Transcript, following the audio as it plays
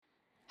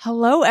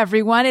Hello,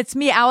 everyone. It's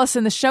me,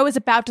 Allison. The show is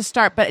about to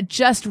start, but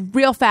just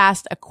real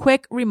fast, a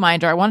quick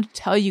reminder. I want to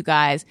tell you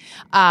guys,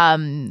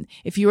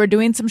 if you are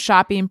doing some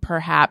shopping,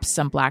 perhaps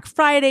some Black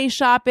Friday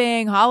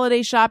shopping,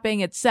 holiday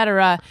shopping,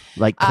 etc.,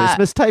 like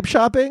Christmas type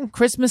shopping,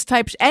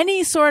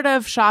 any sort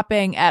of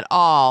shopping at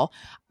all,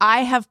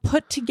 I have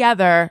put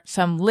together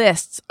some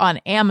lists on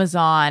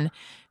Amazon.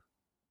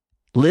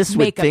 Lists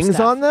with things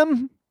stuff on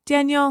them?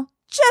 Daniel,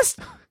 just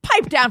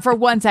pipe down for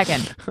 1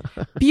 second.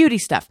 Beauty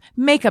stuff,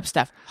 makeup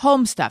stuff,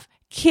 home stuff,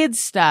 kids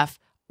stuff,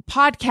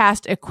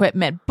 podcast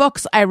equipment,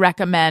 books I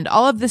recommend,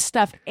 all of this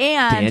stuff.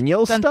 And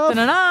Daniel's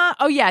stuff?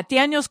 Oh yeah,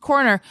 Daniel's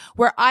Corner,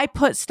 where I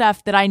put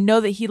stuff that I know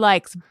that he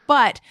likes.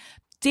 But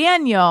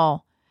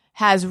Daniel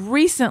has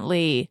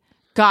recently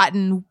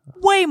gotten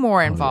way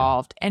more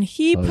involved, and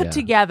he put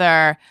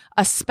together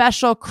a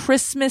special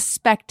Christmas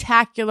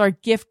spectacular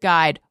gift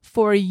guide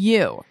for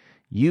you.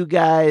 You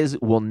guys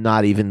will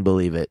not even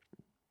believe it.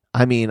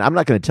 I mean, I'm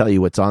not going to tell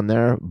you what's on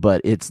there, but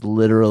it's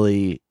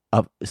literally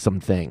some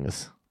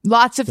things.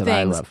 Lots of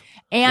things.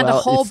 And a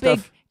whole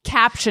big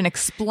caption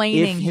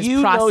explaining his process. If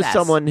you know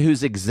someone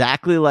who's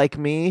exactly like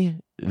me,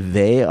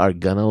 they are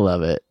going to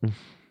love it.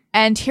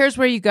 And here's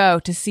where you go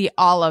to see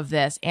all of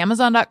this.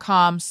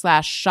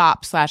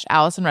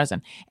 Amazon.com/shop/Allison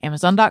Rosen.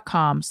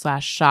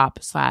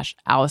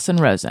 Amazon.com/shop/Allison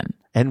Rosen.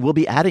 And we'll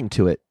be adding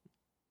to it.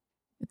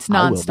 It's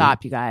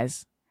nonstop, you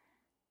guys.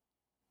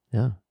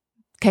 Yeah.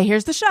 Okay,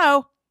 here's the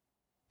show.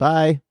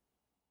 Bye.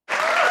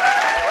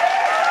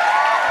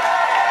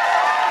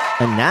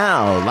 And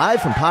now,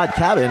 live from Pod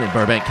Cabin in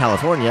Burbank,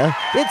 California,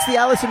 it's the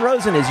Allison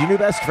Rosen is Your New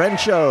Best Friend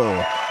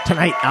show.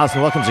 Tonight,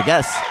 Allison welcomes her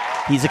guest.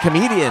 He's a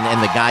comedian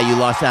and the guy you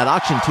lost that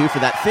auction to for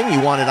that thing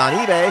you wanted on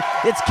eBay.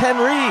 It's Ken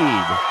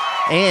Reed.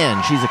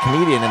 And she's a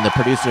comedian and the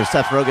producer of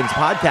Seth Rogen's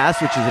podcast,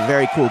 which is a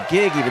very cool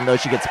gig, even though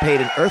she gets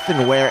paid in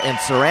earthenware and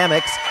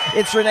ceramics.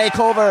 It's Renee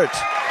Colbert.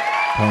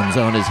 Porn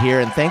Zone is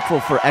here and thankful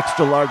for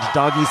extra large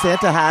doggy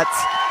Santa hats.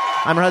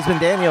 I'm her husband,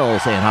 Daniel,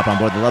 saying hop on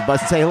board the Love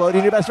Bus and say hello to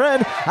your new best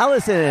friend,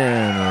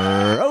 Allison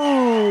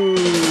Rosen.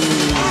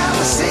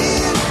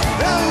 Allison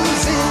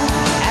Rosen.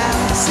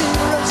 Allison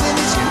Rosen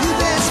is your new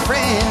best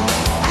friend.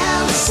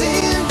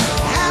 Allison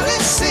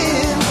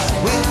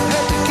with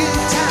her the good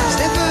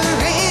times never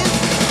end.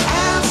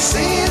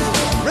 Allison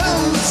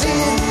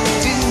Rosen,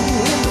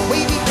 doing the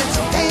wavy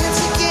pencil dance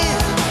again.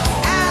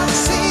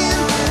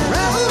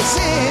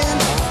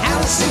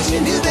 Allison's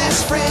your new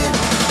best friend.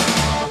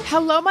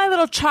 Hello, my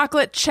little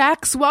chocolate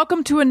checks.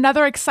 Welcome to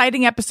another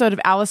exciting episode of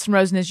Allison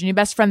Rosen is Your New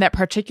Best Friend. That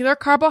particular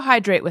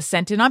carbohydrate was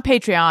sent in on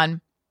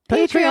Patreon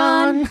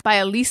by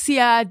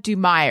Alicia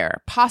Dumeyer,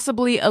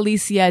 possibly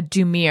Alicia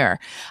Dumire.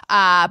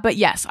 But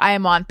yes, I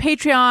am on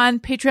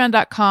Patreon,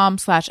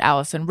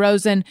 patreon.com/Allison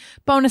Rosen,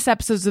 bonus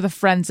episodes of The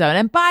Friend Zone.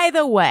 And by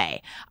the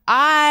way,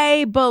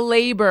 I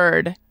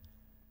belabored.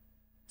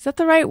 Is that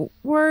the right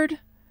word?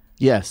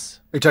 Yes.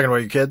 Are you talking about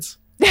your kids?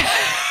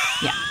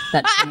 Yeah,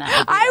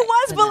 I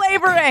was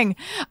belaboring.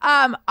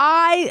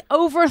 I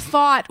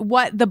overthought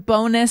what the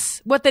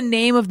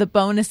name of the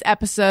bonus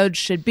episode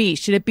should be.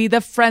 Should it be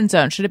The Friend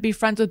Zone? Should it be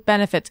Friends with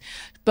Benefits?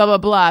 Blah, blah,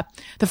 blah.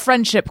 The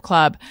Friendship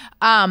Club.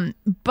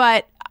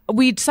 But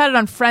we decided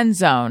on Friend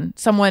Zone.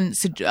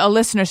 A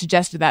listener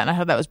suggested that, and I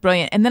thought that was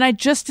brilliant. And then I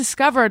just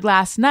discovered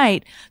last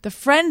night the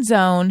Friend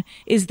Zone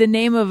is the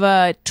name of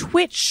a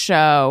Twitch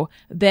show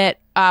that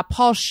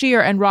Paul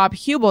Scheer and Rob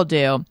Hubel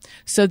do.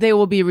 So they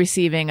will be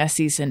receiving a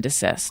cease and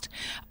desist.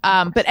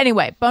 But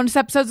anyway, bonus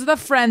episodes of the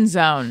Friend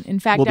Zone. In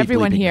fact,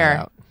 everyone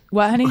here.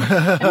 What, honey? We'll be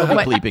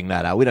bleeping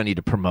that out. We don't need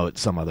to promote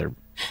some other.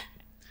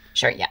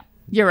 Sure, yeah.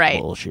 You're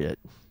right. Bullshit.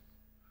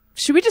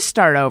 Should we just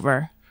start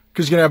over?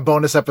 Because you're going to have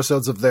bonus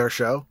episodes of their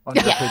show on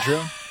your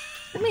Patreon?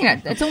 I mean,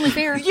 it's only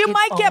fair. You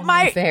might get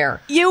my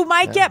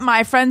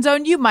Friend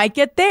Zone. You might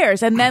get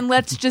theirs. And then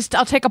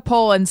I'll take a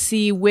poll and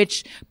see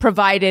which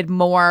provided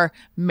more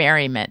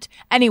merriment.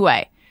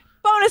 Anyway,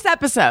 bonus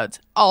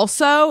episodes.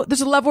 Also, there's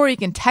a level where you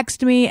can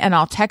text me and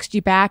I'll text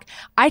you back.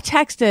 I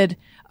texted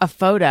a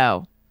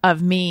photo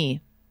of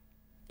me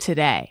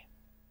today.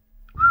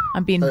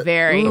 I'm being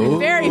very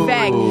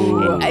vague.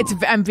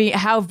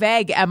 How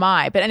vague am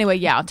I? But anyway,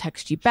 yeah, I'll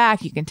text you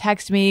back. You can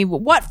text me.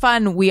 What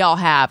fun we all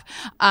have.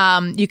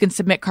 You can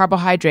submit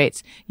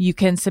carbohydrates. You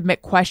can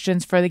submit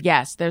questions for the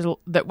guests.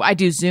 I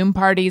do Zoom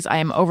parties. I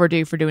am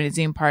overdue for doing a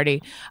Zoom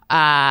party.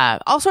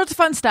 All sorts of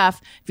fun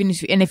stuff.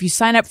 And if you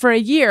sign up for a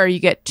year, you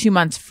get 2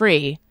 months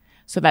free.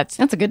 So that's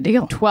a good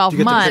deal. 12 you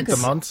get months, to pick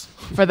the months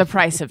for the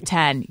price of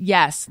 10.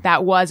 Yes,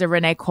 that was a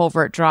Renee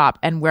Colbert drop,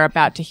 and we're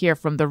about to hear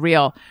from the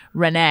real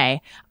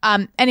Renee.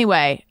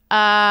 Anyway, very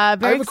I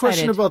have a excited.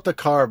 question about the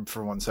carb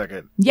for 1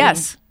 second.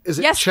 Yes. Is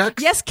it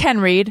Chex? Yes, Ken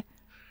Reed.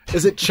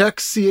 Is it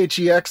Chex,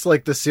 CHEX,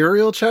 like the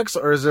cereal Chex,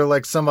 or is there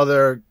like some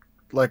other,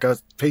 like a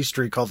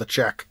pastry called the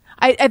Czech?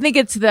 I think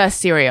it's the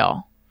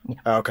cereal.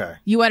 Okay.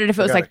 You wondered if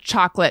it was like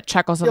chocolate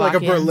Czechoslovakian. Yeah, like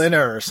a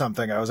Berliner or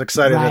something. I was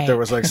excited that there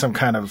was like some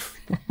kind of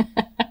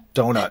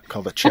donut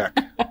called a Czech.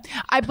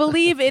 I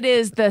believe it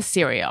is the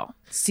cereal.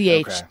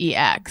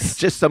 CHEX.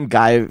 Just some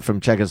guy from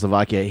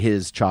Czechoslovakia,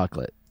 his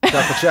chocolate.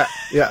 Got the check.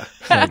 Yeah.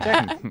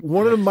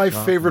 One of my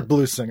favorite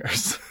blues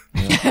singers.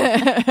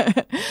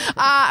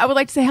 I would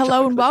like to say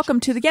hello and welcome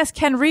to the guest,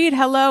 Ken Reed.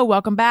 Hello,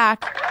 welcome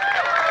back.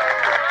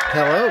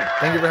 Hello.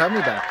 Thank you for having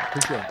me back.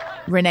 Appreciate it.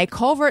 Renee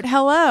Colvert,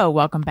 hello,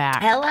 welcome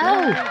back.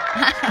 Hello.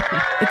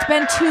 It's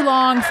been too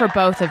long for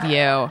both of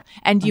you,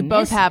 and you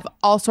both missed have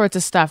all sorts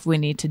of stuff we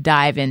need to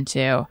dive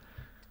into.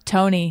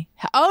 Tony,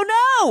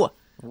 oh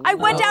no! I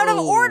went out of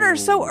order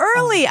so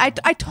early. I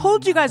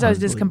told you guys I was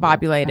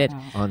discombobulated.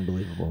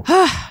 Unbelievable.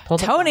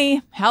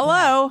 Tony,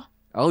 hello.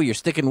 Oh, you're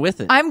sticking with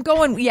it. I'm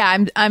going. Yeah,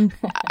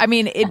 I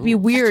mean, it'd be Too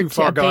weird to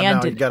far gone now. You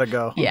abandon. gotta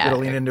go. Yeah. You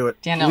gotta lean into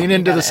it. Daniel, lean you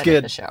into gotta the edit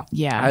skid. the show.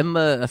 Yeah, I'm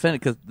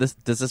offended because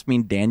does this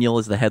mean Daniel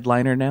is the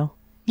headliner now?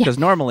 Because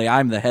normally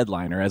I'm the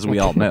headliner, as we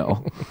all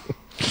know.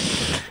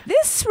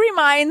 this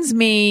reminds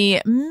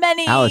me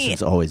many.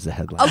 Allison's always the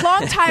headline.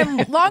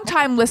 A long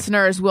time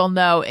listeners will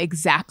know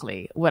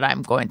exactly what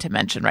I'm going to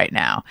mention right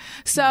now.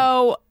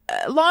 So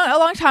a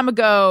long time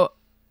ago,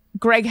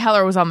 Greg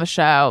Heller was on the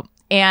show,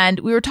 and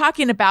we were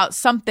talking about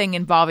something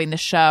involving the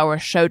show or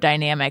show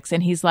dynamics,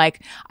 and he's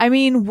like, I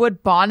mean,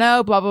 would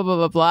Bono blah blah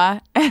blah blah blah?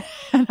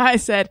 And I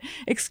said,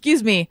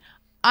 excuse me,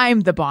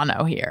 I'm the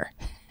Bono here.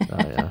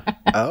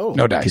 Oh,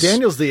 No dice.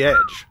 Daniel's the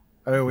edge.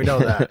 I mean, we know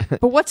that.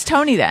 But what's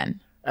Tony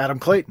then? Adam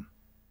Clayton.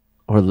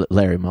 Or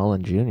Larry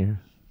Mullen Jr.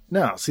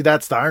 No, see,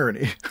 that's the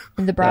irony.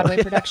 In the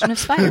Broadway production of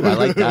I Spider-Man.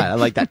 like that. I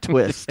like that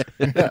twist.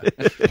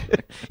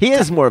 He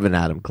is more of an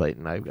Adam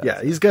Clayton. I've got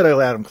Yeah, he's got an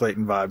Adam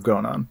Clayton vibe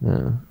going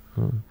on.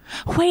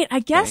 Wait, I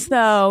guess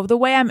though, the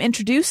way I'm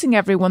introducing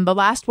everyone, the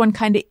last one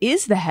kind of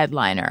is the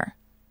headliner.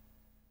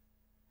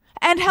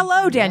 And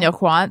hello, Daniel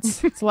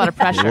Quantz. It's a lot of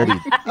pressure.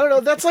 I don't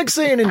know. That's like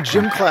saying in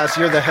gym class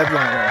you're the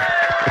headliner.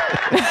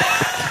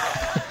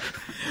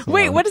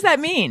 Wait, what does that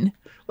mean?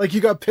 Like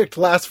you got picked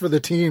last for the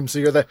team, so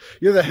you're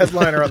the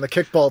headliner on the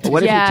kickball team.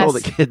 What Yes. if you told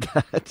the kid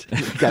that?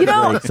 He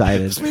got really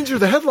excited. This means you're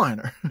the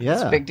headliner.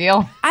 Yeah. Big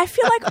deal. I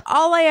feel like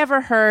all I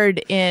ever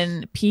heard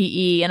in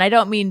PE, and I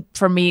don't mean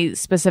for me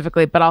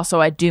specifically, but also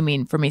I do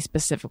mean for me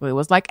specifically,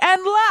 was like,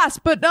 and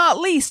last but not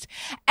least.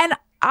 And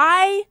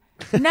I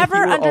never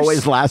You were understood.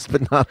 always last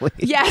but not least.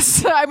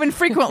 Yes, I mean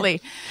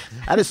frequently.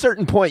 At a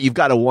certain point, you've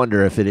got to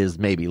wonder if it is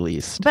maybe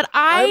least. But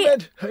I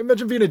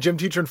imagine being a gym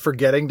teacher and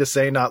forgetting to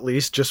say not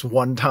least just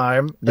one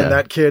time, Yeah. and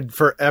that kid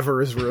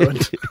forever is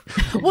ruined.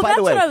 well, By that's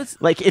the way, what I was.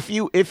 like if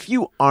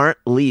you aren't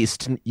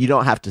least, you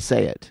don't have to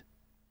say it.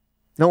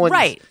 No one's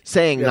Right.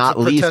 saying Yeah, not to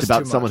least protest about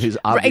too someone much. who's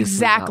obviously not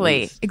Exactly.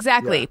 least.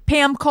 Exactly. Yeah.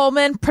 Pam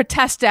Coleman,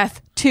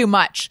 protesteth too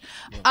much.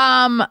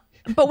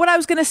 But what I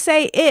was going to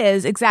say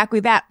is exactly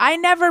that. I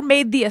never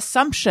made the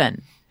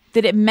assumption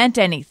that it meant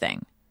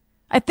anything.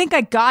 I think I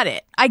got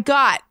it. I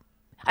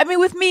mean,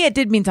 with me, it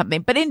did mean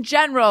something. But in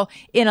general,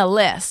 in a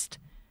list,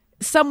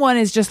 someone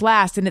is just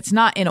last and it's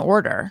not in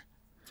order.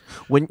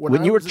 When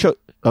I you were was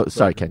oh,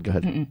 sorry, Ken, go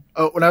ahead.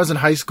 Oh, when I was in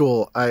high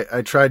school, I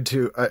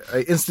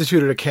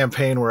instituted a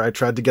campaign where I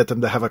tried to get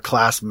them to have a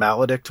class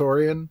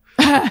valedictorian.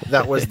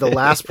 That was the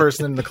last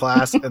person in the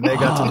class, and they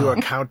got to do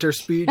a counter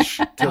speech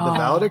to the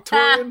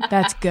valedictorian.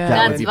 That's good.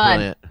 That would That's be fun.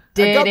 brilliant. I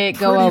Did got it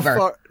go pretty over?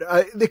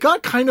 far- they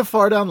got kind of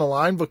far down the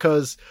line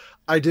because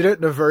I did it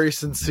in a very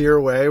sincere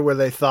way where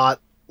they thought,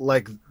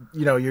 like,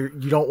 you know, you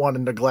don't want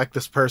to neglect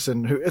this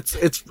person who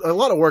it's a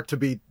lot of work to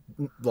be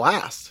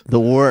last. The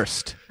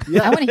worst.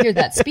 I want to hear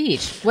that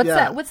speech. What's Yeah.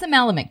 that? What's the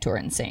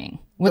valedictorian saying?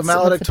 What's The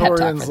what's pep talk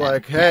valedictorian's for them?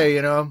 like, hey,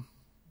 you know,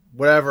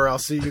 whatever, I'll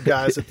see you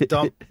guys at the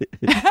dump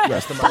the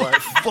rest of my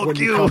life when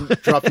you come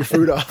drop your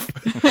food off.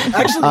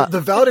 Actually,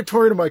 the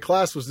valedictorian of my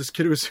class was this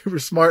kid who was super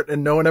smart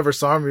and no one ever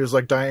saw him. He was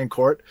like Diane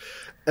Court.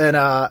 And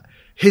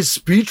his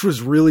speech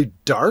was really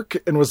dark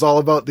and was all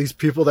about these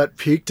people that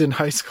peaked in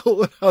high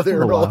school and how they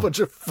were all a bunch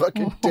of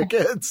fucking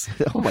dickheads.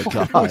 Oh my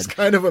It was god.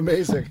 kind of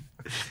amazing.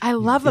 I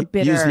love a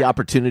bitter. Use the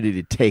opportunity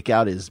to take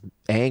out his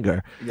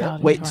anger. Yeah.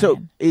 Wait, so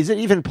Valedictorian. is it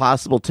even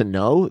possible to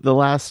know the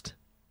last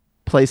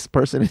place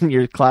person in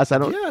your class? I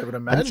don't. Yeah, I would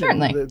imagine.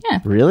 Certainly, They- yeah.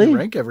 Really? they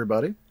rank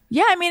everybody.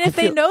 Yeah, I mean, if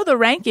they know the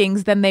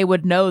rankings, then they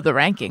would know the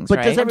rankings, But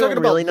right? does I'm talking everyone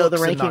about really know the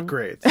looks and ranking? not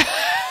grades.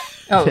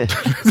 Oh,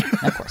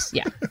 of course,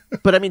 yeah.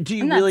 But I mean, do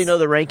you And really that's know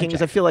the rankings?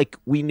 I feel like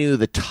we knew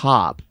the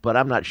top, but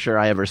I'm not sure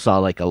I ever saw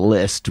like a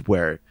list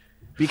where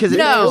because it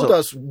No. is Told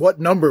us what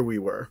number we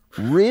were.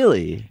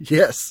 really.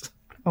 Yes.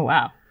 Oh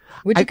wow.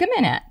 What'd you come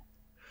in at?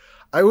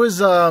 I was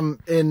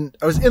in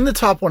the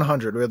top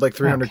 100. We had like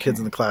 300 kids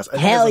in the class. I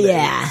think I was in the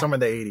 80s, somewhere in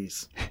the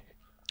 80s.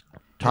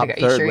 Top Are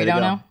third. you sure way you to don't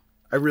go. know?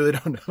 I really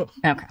don't know.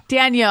 Okay.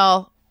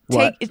 Daniel,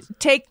 What?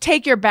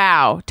 take your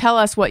bow. Tell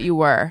us what you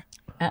were.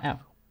 Uh-oh.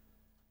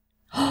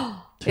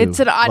 It's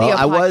an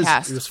audio Well,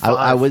 podcast. It was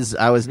I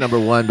five. was number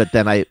one, but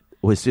then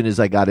as soon as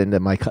I got into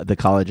the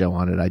college I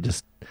wanted, I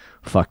just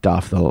fucked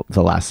off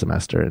the last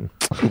semester and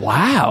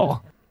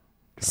Wow.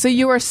 So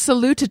you were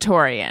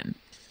salutatorian.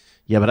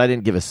 yeah, but I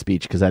didn't give a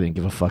speech because I didn't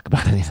give a fuck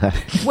about any of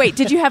that. Wait,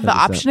 did you have the What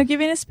is that? option of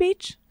giving a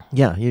speech?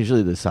 Yeah,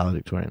 usually the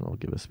valedictorian will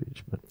give a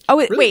speech, but Oh,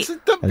 wait. Really?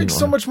 wait. That makes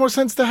so much more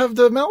sense to have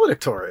the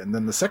valedictorian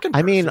than the second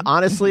I mean, person.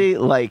 honestly,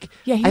 like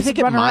Yeah, he's I think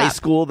at my runner-up.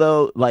 school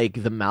though,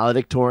 like the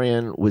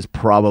valedictorian was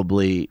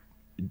probably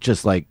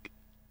just like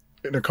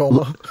In a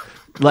coma.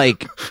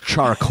 like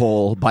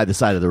charcoal by the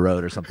side of the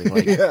road or something.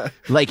 Like, Yeah.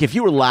 like if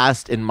you were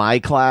last in my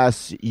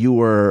class, you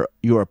were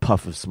a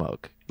puff of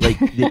smoke. Like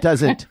it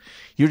doesn't.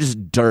 You're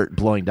just dirt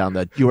blowing down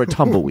the. You were a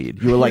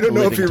tumbleweed. You were like I don't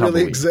know living if he tumbleweed.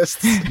 really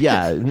exists.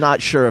 Yeah,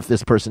 not sure if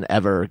this person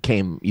ever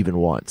came even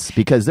once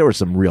because there were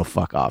some real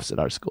fuck offs at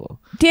our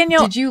school.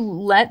 Daniel, Did you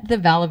let the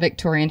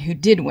valedictorian who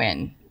did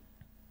win,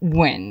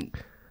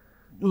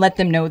 let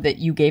them know that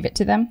you gave it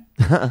to them?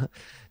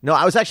 No,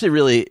 I was actually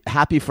really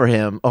happy for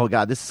him. Oh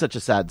God, this is such a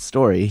sad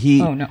story.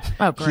 He. Oh, no.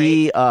 Oh, great.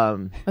 He.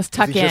 let's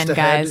tuck Is he just in, a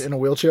head guys. in a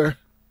wheelchair?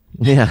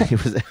 Yeah, he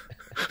was.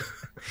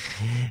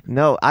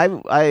 No,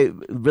 I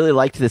really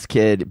liked this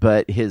kid,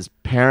 but his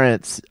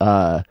parents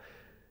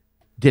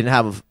didn't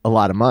have a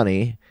lot of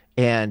money,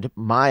 and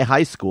my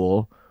high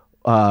school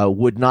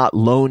would not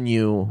loan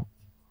you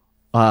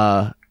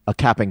a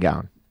cap and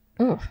gown.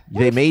 Ooh.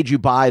 They made you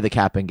buy the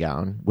cap and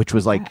gown, which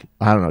was like,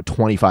 I don't know,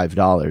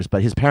 $25,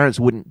 but his parents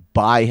wouldn't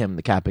buy him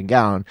the cap and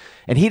gown,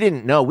 and he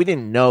didn't know. We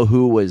didn't know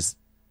who was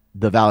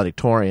the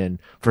valedictorian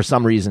for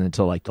some reason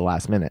until like the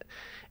last minute,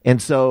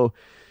 and so.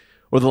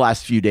 Or the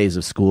last few days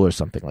of school or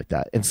something like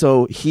that. And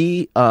so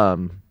he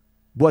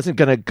wasn't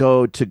going to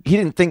go to,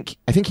 I think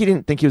he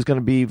didn't think he was going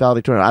to be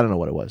valedictorian. I don't know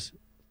what it was.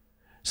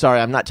 Sorry,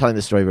 I'm not telling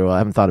this story very well. I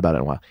haven't thought about it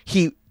in a while.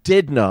 He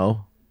did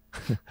know,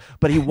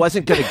 but he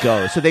wasn't going to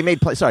go. So they made,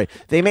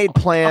 they made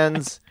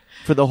plans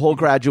for the whole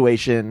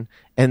graduation.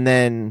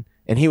 And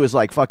he was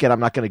like, fuck it, I'm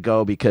not going to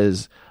go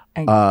because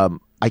I don't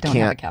can't.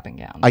 have a cap and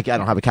gown. I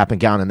don't have a cap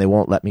and gown and they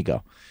won't let me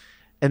go.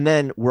 And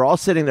then we're all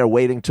sitting there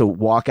waiting to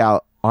walk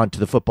out onto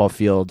the football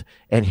field,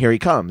 and here he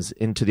comes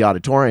into the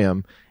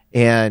auditorium,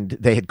 and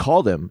they had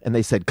called him and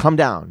they said, come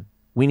down,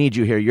 we need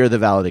you here, you're the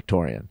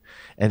valedictorian.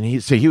 And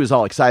he was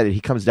all excited. He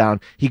comes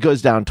down, he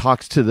goes down,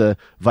 talks to the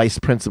vice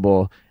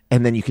principal,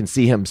 and then you can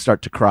see him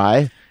start to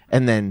cry,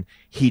 and then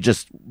he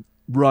just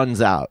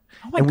runs out.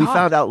 And we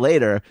found out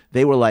later,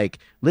 they were like,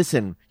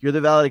 listen, you're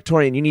the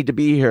valedictorian, you need to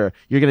be here,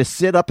 you're going to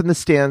sit up in the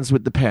stands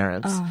with the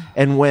parents,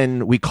 and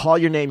when we call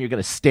your name, you're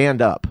going to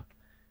stand up.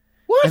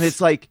 What? And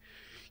it's like,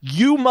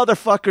 you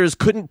motherfuckers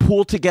couldn't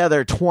pool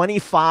together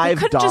 $25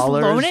 couldn't just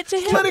loan it to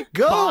him? Let it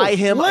go. buy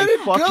him Let a it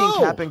fucking go.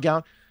 cap and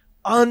gown.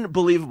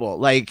 Unbelievable.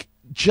 Like,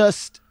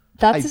 just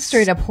That's a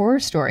straight up horror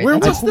story. Where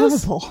That's was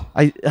this? horrible.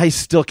 I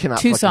still cannot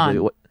Tucson. fucking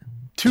believe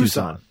it.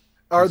 Tucson.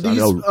 Are Tucson.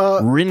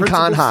 these Rincon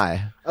principals-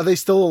 High. Are they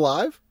still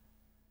alive?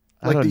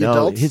 I don't the know.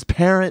 adults? His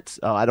parents.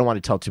 Oh, I don't want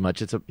to tell too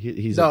much.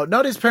 He's No,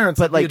 not his parents,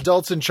 But, but the like-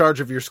 adults in charge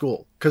of your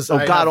school. Because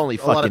Oh, God only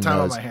a lot fucking of time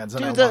knows. on my hands.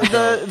 and Dude, I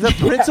want- the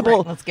principal.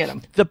 Right, let's get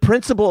him. The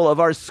principal of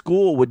our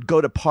school would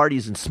go to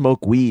parties and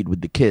smoke weed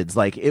with the kids.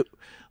 Like it.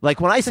 Like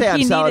when I say I'm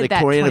he needed that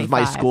valedictorian of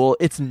my 25. school,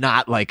 it's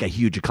not like a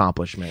huge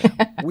accomplishment.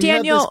 We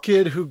Daniel- had this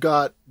kid who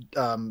got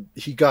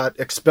he got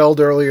expelled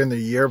earlier in the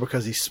year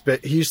because he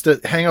spit. He used to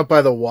hang out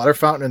by the water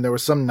fountain, and there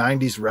was some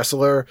 '90s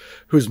wrestler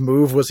whose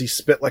move was he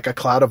spit like a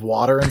cloud of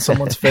water in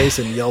someone's face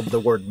and yelled the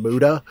word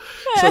 "Muda."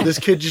 So this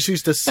kid just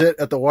used to sit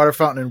at the water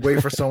fountain and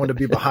wait for someone to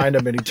be behind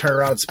him, and he'd turn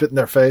around and spit in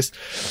their face.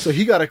 So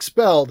he got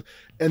expelled,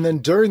 and then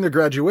during the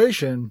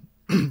graduation,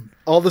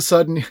 all of a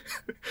sudden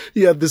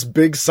he had this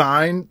big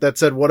sign that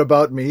said, "What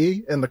about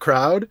me?" in the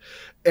crowd.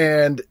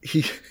 And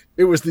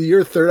it was the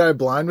year Third Eye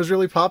Blind was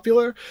really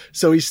popular.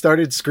 So he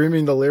started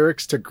screaming the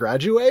lyrics to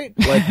Graduate,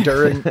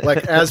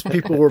 like as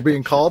people were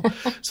being called.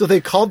 So they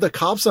called the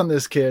cops on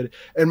this kid.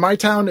 And my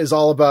town is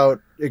all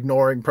about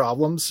ignoring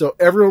problems. So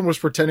everyone was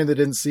pretending they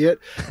didn't see it.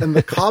 And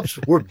the cops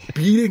were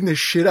beating the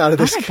shit out of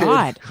this my kid.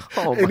 God.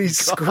 Oh And my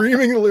he's God.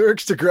 screaming the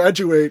lyrics to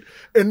Graduate.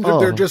 And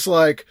they're just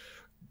like,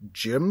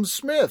 Jim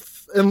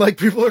Smith. And like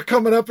people are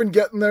coming up and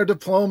getting their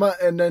diploma,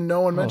 and then no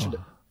one mentioned it.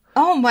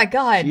 Oh my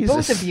God, Jesus.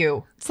 both of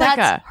you. like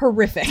That's a-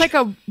 horrific. It's like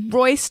a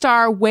Roy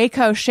Star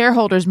Waco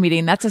shareholders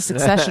meeting. That's a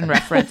Succession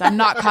reference. I'm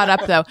not caught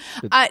up though.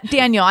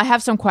 Daniel, I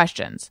have some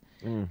questions.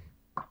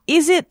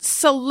 Is it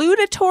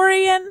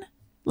salutatorian,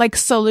 like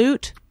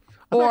salute,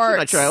 or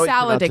Not sure.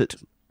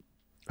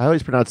 I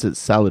always pronounce it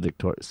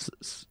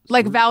salutatorian.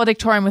 like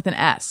valedictorian with an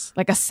S,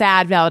 like a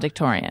sad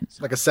valedictorian?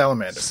 Like a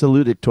salamander.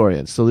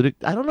 Salutatorian.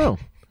 I don't know.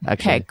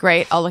 Actually, Okay,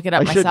 great. I'll look it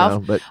up I should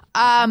myself. know,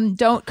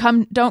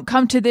 but Don't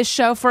come to this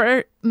show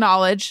for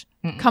knowledge.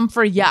 Come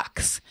for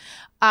yucks.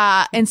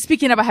 And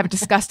speaking of, I have a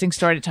disgusting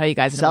story to tell you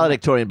guys. in a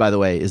moment. salutatorian, by the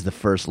way, is the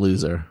first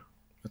loser.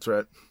 That's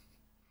right.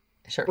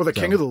 sure. Or the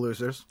king of the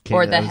losers.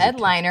 Or the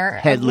headliner.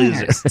 Head of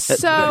loser. winners.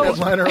 So,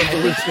 Headliner of the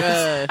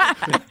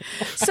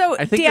losers. so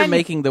I think you're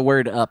making the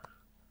word up.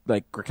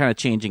 Like we're kind of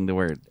changing the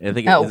word. I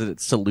think Oh. is it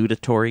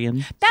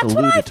salutatorian? That's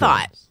what I Salutatorian.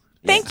 thought.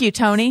 Thank you,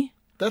 Tony.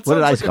 That What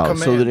did sounds I like a call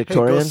it? command. Hey,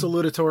 go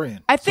Salutatorian? salutatorian.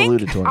 I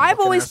think Salutatorian. I've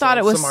always thought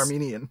it was some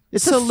Armenian.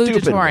 It's a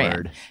stupid salutatorian.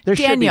 word. There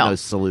should be Daniel. no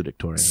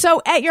salutatorian.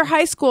 So at your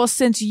high school,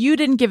 since you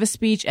didn't give a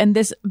speech and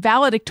this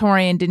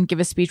valedictorian didn't give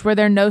a speech, were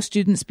there no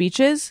student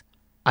speeches?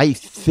 I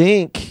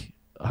think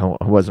I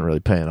wasn't really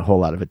paying a whole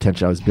lot of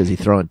attention. I was busy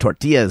throwing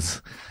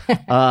tortillas.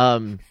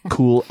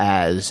 Cool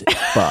as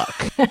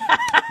fuck.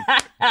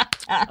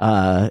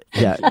 Yeah,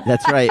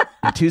 that's right.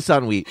 In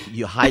Tucson,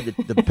 you hide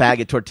the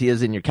bag of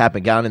tortillas in your cap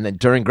and gown, and then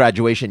during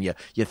graduation, you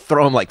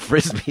throw them like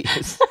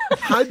frisbees.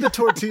 Hide the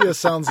tortilla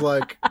sounds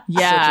like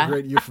such a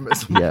great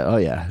euphemism. Yeah, oh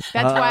yeah.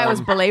 That's why I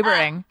was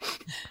belaboring.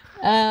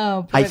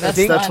 Oh, boy, I that's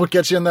think- That's fun. what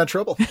gets you in that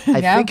trouble.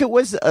 I think it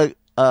was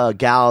a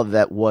gal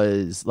that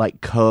was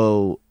like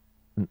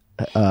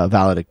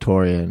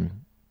valedictorian.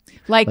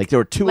 Like there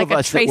were two like of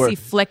us a Tracy that were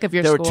Flick of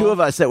your there school. were two of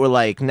us that were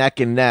like neck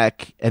and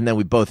neck, and then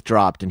we both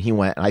dropped, and he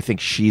went. And I think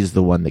she's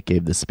the one that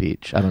gave the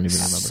speech. I don't even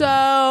remember.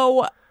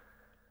 So,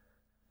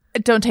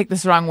 don't take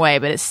this the wrong way,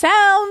 but it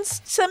sounds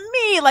to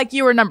me like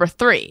you were number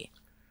 3.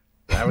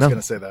 I was going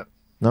to say that.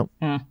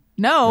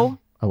 No.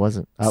 I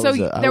wasn't. So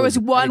there was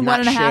one, I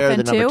did not 1.5, share and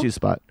the number 2? 2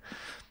 spot.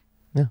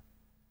 Yeah,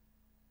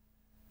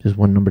 just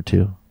one number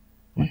 2.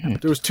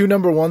 There was 2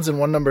 number 1s and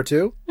 1 number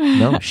 2.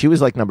 No, she was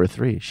like number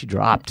 3. She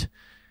dropped.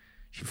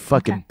 She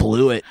fucking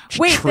blew it. She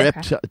Wait,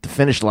 tripped at the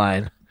finish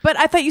line. But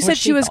I thought you said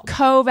she was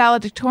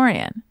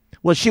co-valedictorian.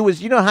 Well, she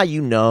was. You know how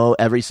you know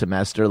every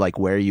semester like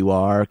where you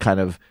are, kind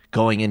of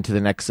going into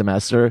the next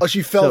semester. Oh,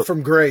 she fell So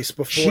from grace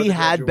before. She the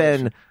had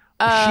graduation. been.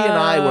 She and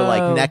I were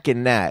like neck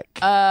and neck.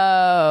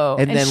 Oh.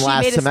 and then she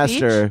last made a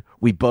semester speech?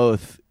 we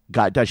both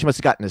got done. She must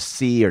have gotten a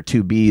C or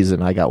 2 Bs,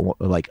 and I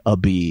got like a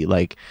B.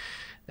 Like,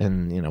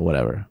 and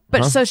whatever.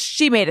 But Huh? so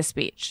she made a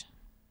speech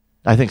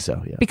I think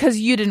so. Yeah. because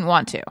you didn't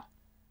want to.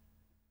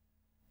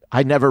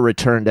 I never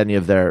returned any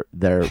of their.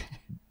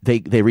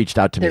 They reached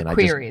out to me, Their and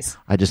queries.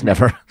 I just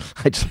never.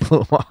 I just blew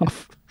them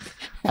off.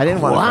 I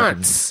didn't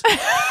want to.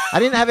 I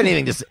didn't have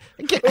anything to say.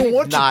 Oh,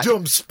 what Not- a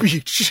dumb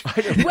speech.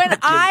 When I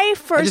I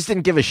first just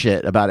didn't give a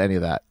shit about any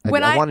of that.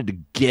 When I I- wanted to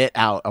get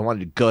out. I wanted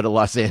to go to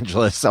Los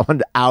Angeles. I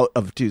wanted out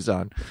of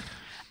Tucson.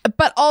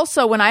 But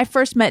also, when I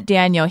first met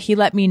Daniel, he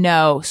let me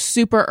know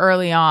super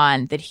early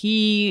on that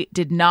he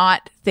did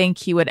not think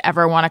he would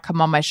ever want to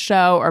come on my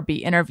show or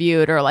be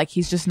interviewed, or like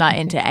he's just not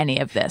into any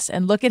of this.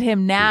 And look at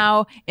him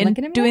now in Look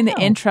at him doing now.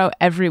 the intro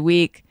every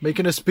week.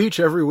 Making a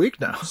speech every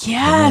week now.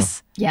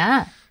 Yes.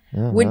 Yeah.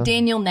 Would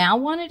Daniel now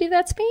want to do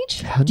that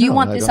speech? Do you no,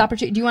 want I this don't.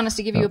 opportunity? Do you want us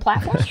to give you a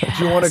platform?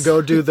 Do you want to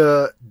go do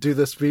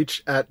the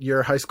speach at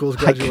your high school's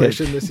I could.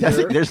 graduation this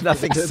year? There's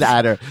nothing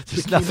sadder.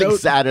 There's nothing keynote.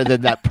 sadder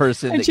than that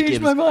person that gives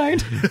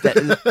mind.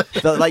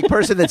 the like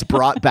person that's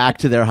brought back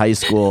to their high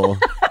school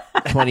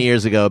 20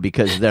 years ago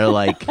because they're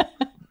like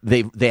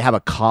they have a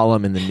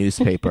column in the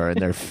newspaper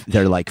and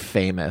they're like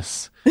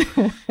famous.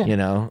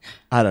 I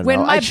don't When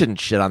know. my- I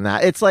shouldn't shit on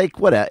that. It's like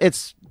what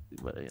it's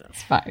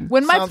It's fine.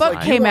 When my Sounds book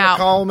like came you want out, a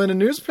column in a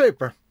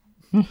newspaper.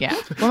 yeah.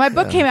 When my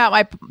book came out,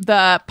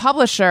 the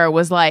publisher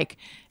was like,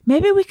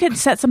 maybe we could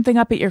set something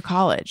up at your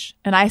college.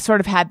 And I sort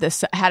of had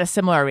a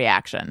similar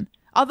reaction.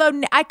 Although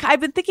I've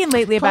been thinking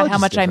lately about College how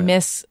is much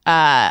different.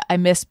 I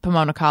miss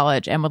Pomona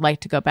College and would like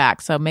to go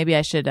back. So maybe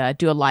I should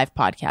do a live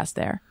podcast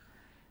there.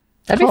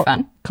 That'd be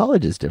fun.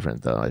 college is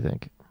different though. I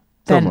think it's a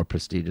Then- little more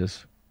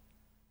prestigious.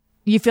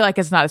 You feel like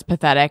it's not as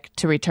pathetic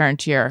to return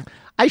to your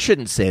I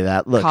shouldn't say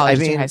that. Look, college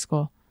I mean, to high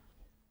school.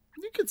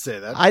 You could say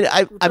that. I'm Return to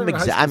high school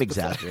is pathetic.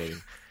 exaggerating.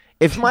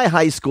 If my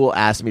high school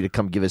asked me to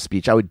come give a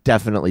speech, I would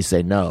definitely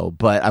say no.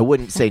 But I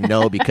wouldn't say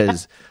no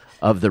because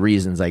of the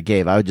reasons I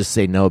gave. I would just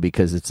say no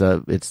because it's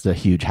a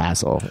huge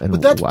hassle. And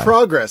But that's why.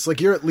 progress. Like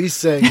you're at least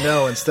saying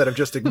no instead of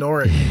just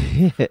ignoring.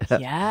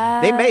 Yeah.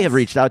 They may have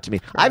reached out to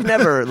me. I've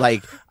never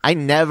I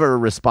never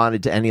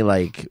responded to any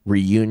like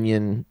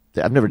reunion.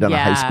 I've never done a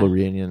Yeah. high school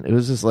reunion. It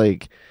was just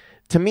like,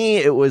 to me,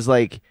 it was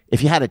like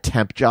if you had a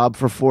temp job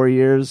for 4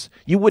 years,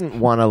 you wouldn't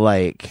want to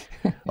like,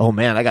 oh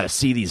man, I got to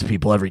see these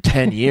people every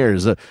 10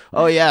 years.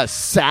 Oh yeah,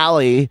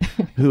 Sally,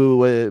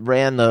 who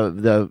ran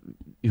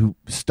who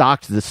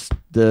stocked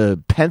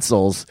the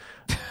pencils.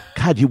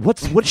 God,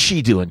 what's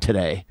she doing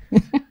today?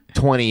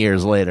 20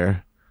 years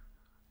later.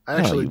 I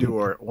actually you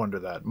do wonder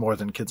that more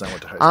than kids I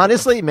went to high school with.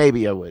 Honestly,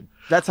 maybe I would.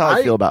 That's how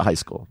I feel about high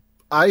school.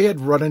 I had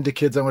run into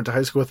kids I went to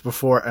high school with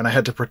before, and I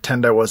had to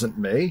pretend I wasn't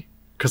me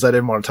because I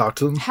didn't want to talk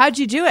to them. How'd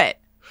you do it?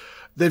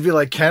 They'd be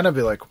like, Ken? I'd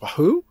be like,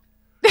 who?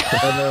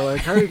 And they're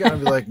like, how are you going? I'd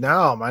be like,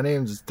 no, my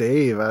name's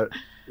Dave.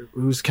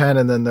 Who's Ken?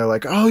 And then they're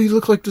like, oh, you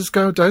look like this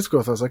guy I went to high school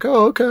with. I was like,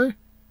 oh, okay.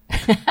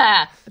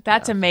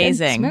 That's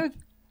amazing. Smooth.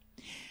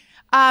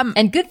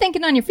 And good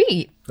thinking on your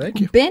feet. Thank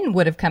you. Ben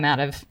would have come out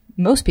of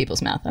most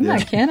people's mouth. I'm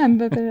not Ken.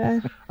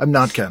 I'm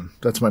not Ken.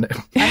 That's my name.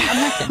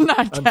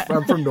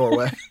 I'm from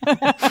Norway.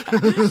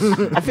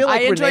 I feel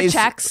like I enjoy Renee's,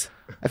 checks.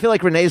 I feel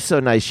like Renee's so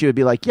nice. She would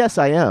be like, "Yes,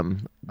 I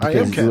am," I am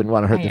because you Ken. wouldn't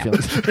want to hurt I the am.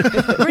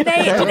 feelings.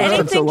 Renee, did so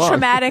anything long.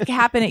 traumatic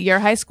happen at your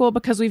high school?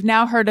 Because we've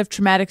now heard of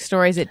traumatic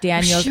stories at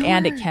Daniel's Sure.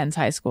 and at Ken's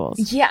high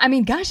schools. Yeah, I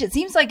mean, gosh, it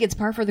seems like it's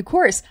par for the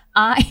course.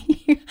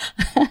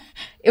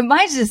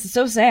 Mine's just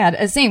so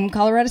sad. Same,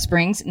 Colorado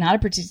Springs, not a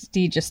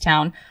prestigious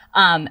town.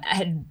 I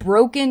had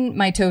broken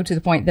my toe to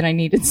the point that I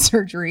needed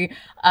surgery.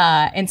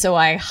 And so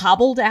I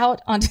hobbled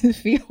out onto the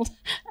field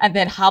and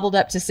then hobbled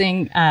up to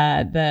sing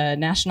the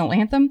national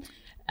anthem.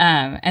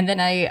 And then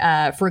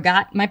I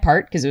forgot my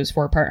part because it was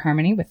 4-part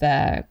harmony with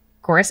the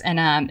chorus. And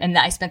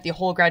I spent the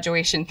whole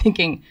graduation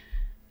thinking,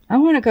 I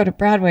want to go to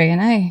Broadway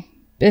and I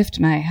biffed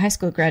my high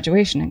school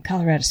graduation in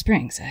Colorado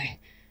Springs, I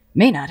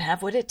may not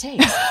have what it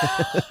takes.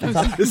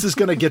 This is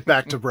going to get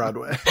back to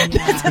Broadway.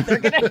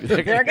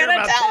 They're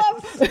gonna tell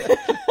him.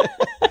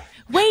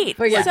 Wait,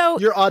 But yeah. so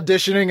You're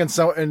auditioning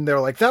and they're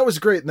like, that was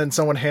great. And then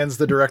someone hands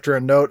the director a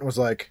note and was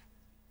like,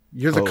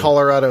 you're the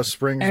Colorado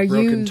Springs Are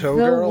broken you toe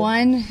the girl.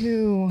 one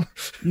who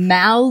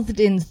mouthed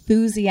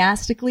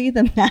enthusiastically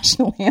the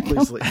national anthem?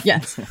 Please leave.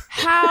 Yes.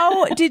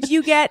 how did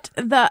you get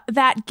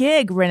that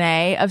gig,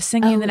 Renee, of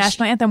singing the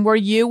national anthem? Were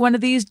you one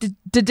of these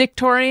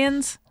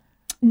dictorians?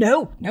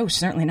 No,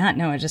 certainly not.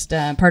 No, just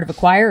part of a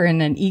choir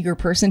and an eager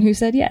person who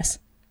said yes.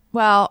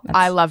 Well,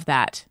 I love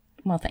that.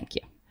 Well, thank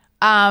you.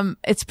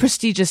 It's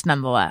prestigious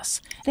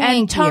nonetheless. And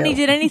Thank Tony, you.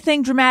 did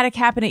anything dramatic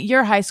happen at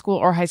your high school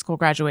or high school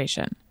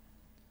graduation?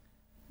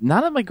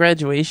 Not at my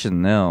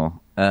graduation, no.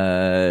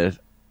 The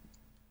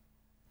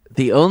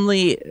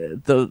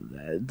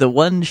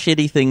one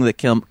shitty thing that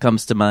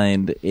comes to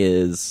mind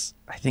is,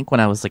 I think when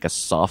I was like a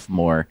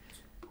sophomore.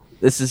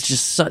 This is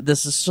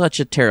such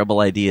a terrible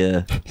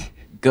idea.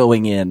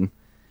 Going in,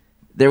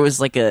 there was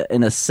like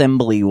an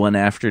assembly one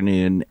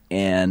afternoon,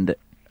 and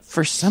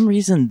for some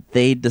reason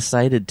they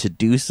decided to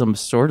do some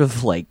sort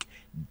of like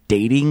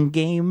dating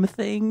game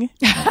thing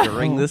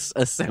during this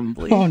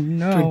assembly. Oh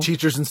no. Between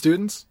teachers and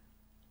students?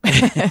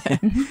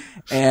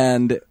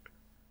 And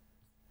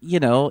you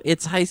know,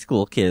 it's high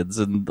school kids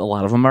and a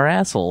lot of them are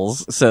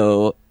assholes.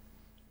 So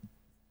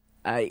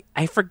I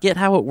forget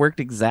how it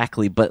worked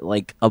exactly, but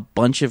like a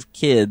bunch of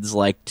kids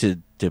like to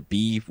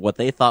be what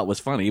they thought was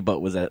funny but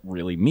was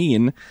really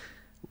mean,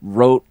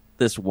 wrote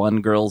this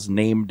one girl's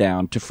name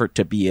down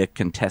to be a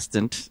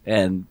contestant,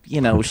 and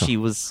you know, she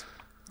was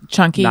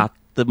Chunky. not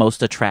the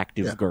most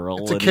attractive girl.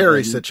 It's a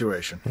Carrie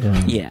situation.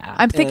 Yeah.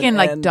 I'm thinking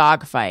like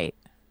Dogfight,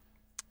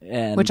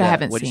 and, which I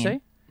haven't what'd you seen.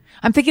 say?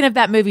 I'm thinking of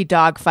that movie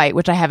Dogfight,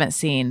 which I haven't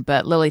seen,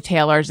 but Lily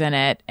Taylor's in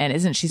it, and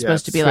isn't she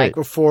supposed to be it's like?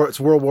 before it's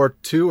World War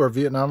II or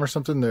Vietnam or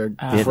something. Before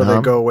they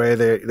Vietnam? go away,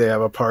 they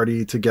have a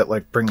party to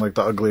bring like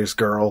the ugliest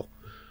girl.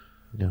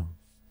 No.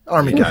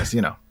 Army guys,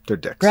 you know, they're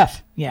dicks.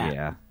 Rough.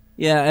 Yeah.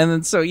 Yeah, and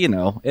then so, you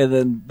know,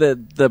 and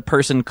then the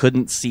person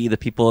couldn't see the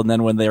people, and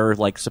then when they were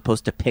like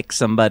supposed to pick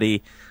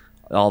somebody,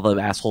 all the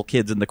asshole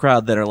kids in the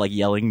crowd that are like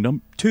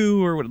yelling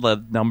two or what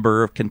the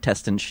number of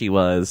contestants she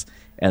was,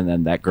 and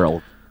then that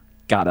girl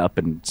got up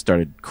and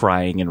started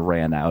crying and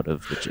ran out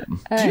of the gym.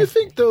 Do you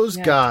think those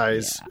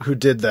guys who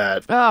did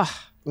that, Ugh.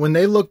 when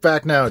they look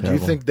back now, do you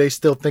think they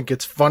still think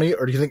it's funny,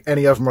 or do you think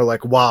any of them are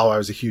like, wow, I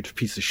was a huge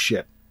piece of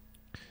shit?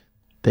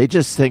 They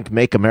just think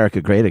 "Make America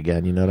Great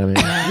Again." You know what I mean?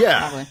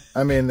 Yeah.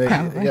 I mean,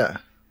 yeah.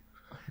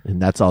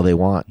 And that's all they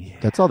want.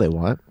 That's all they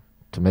want,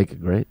 to make it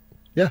great.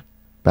 Yeah.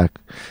 Back.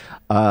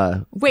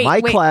 Wait, my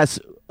wait. class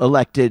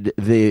elected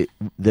the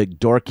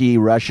dorky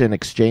Russian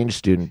exchange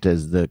student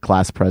as the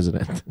class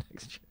president.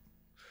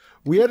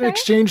 We had an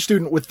exchange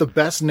student with the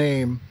best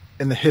name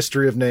in the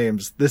history of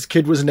names. This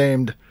kid was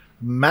named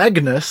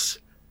Magnus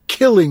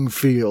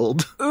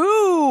Killingfield.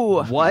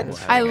 Ooh.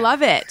 What? I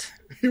love it.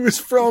 He was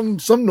from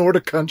some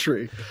Nordic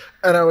country.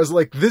 And I was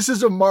like, this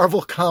is a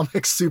Marvel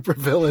Comics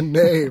supervillain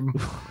name.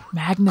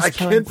 Magnus. I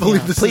can't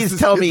believe this is Please his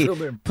tell kid's me. real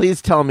name.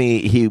 Please tell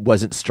me he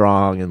wasn't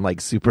strong and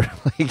like super.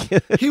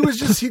 Like He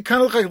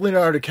kind of looked like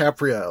Leonardo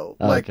DiCaprio,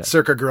 like okay.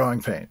 circa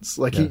Growing Pains.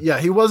 Like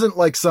he wasn't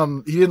like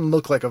he didn't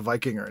look like a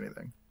Viking or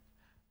anything.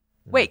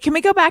 Wait, can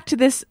we go back to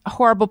this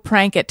horrible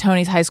prank at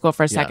Tony's high school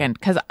for a second?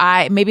 Because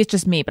maybe it's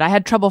just me, but I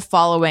had trouble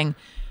following.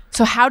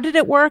 So how did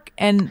it work,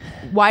 and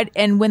why?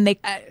 And when they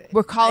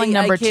were calling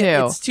number two,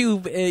 It's too,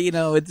 you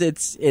know,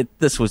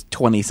 this was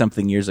 20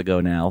 something years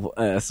ago now,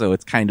 so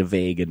it's kind of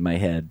vague in my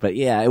head. But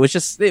yeah, it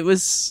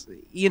was,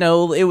 you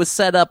know, it was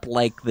set up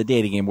like the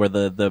dating game where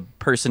the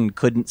person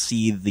couldn't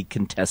see the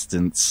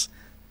contestants,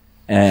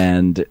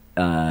 and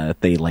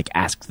they like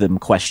asked them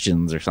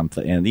questions or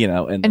something, and you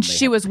know, and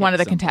she was one of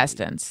the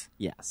contestants.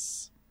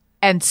 Yes.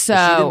 And She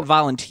so didn't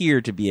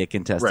volunteer to be a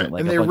contestant. Right. Like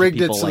And a they bunch rigged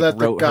of it people, so like, that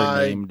the wrote guy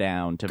her name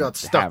down to got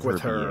stuck have her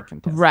with be her. a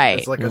contestant. right.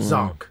 It's like a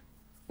zonk.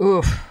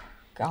 Oof.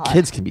 God.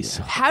 kids can be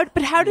so. How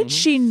did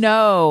she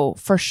know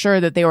for sure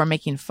that they were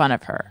making fun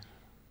of her?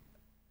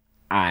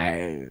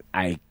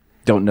 I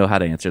don't know how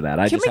to answer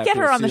that. Can we get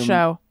her on the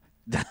show?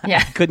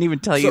 Yeah. I couldn't even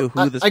tell you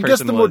who this I person guess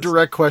the more was.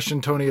 direct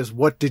question, Tony, is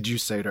what did you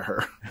say to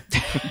her?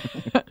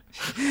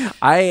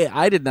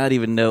 I did not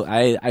even know.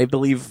 I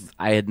believe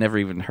I had never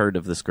even heard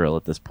of this girl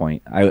at this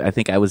point. I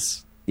think I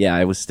was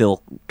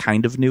still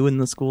kind of new in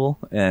the school.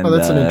 And, Oh,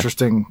 that's an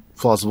interesting,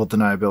 plausible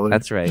deniability.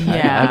 That's right. Yeah.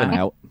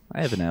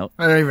 I have an out.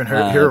 I I don't even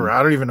hear her.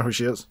 I don't even know who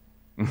she is.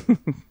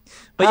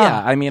 But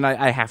yeah, I mean,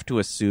 I have to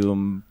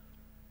assume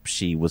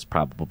she was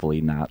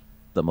probably not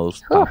the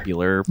most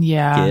popular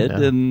Yeah. kid,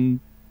 and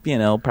you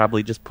know,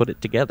 probably just put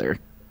it together.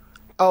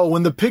 Oh,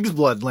 when the pig's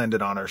blood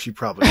landed on her,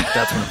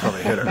 that's when it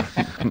probably hit her.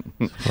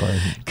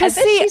 I Because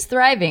bet she's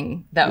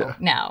thriving though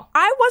now.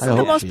 I wasn't I the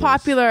hope most she is.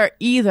 popular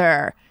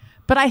either,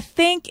 but I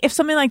think if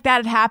something like that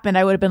had happened,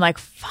 I would have been like,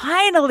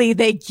 finally,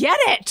 they get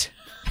it.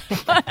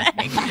 Like,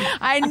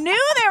 I knew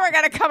they were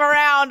going to come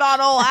around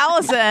on old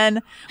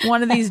Allison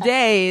one of these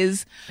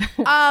days.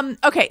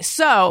 Okay,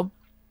 so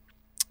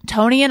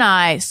Tony and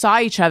I saw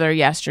each other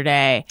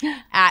yesterday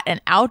at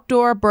an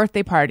outdoor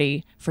birthday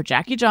party for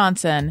Jackie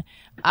Johnson.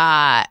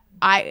 I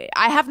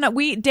have not.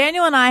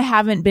 Daniel and I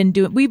haven't been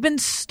doing. We've been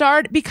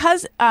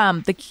because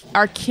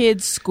our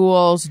kids'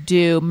 schools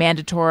do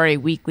mandatory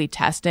weekly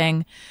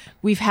testing.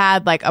 We've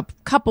had like a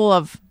couple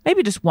of,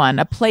 maybe just one,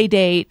 a play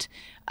date.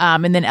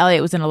 And then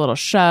Elliot was in a little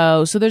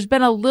show. So there's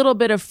been a little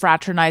bit of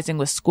fraternizing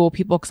with school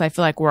people because I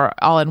feel like we're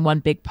all in one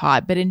big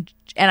pod. And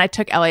I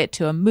took Elliot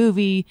to a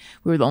movie.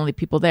 We were the only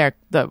people there,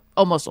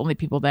 almost only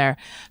people there.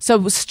 So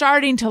it was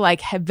starting to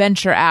like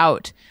venture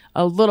out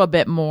a little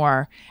bit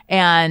more.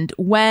 And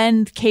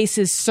when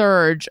cases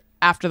surge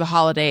after the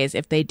holidays,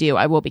 if they do,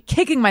 I will be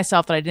kicking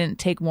myself that I didn't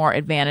take more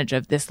advantage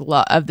of this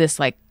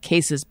like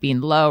cases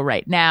being low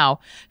right now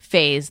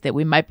phase that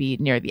we might be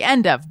near the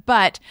end of.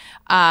 But,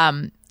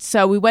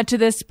 so we went to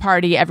this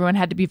party. Everyone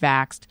had to be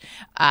vaxxed.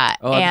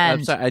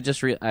 I'm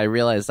sorry. I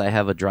realized I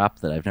have a drop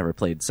that I've never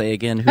played. Say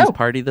again whose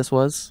party this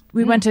was?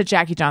 We went to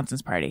Jackie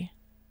Johnson's party.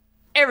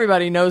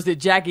 Everybody knows that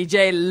Jackie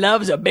J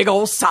loves a big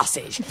old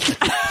sausage.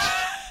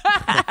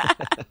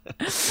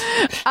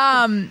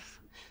 And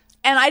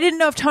I didn't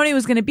know if Tony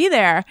was going to be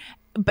there.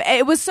 But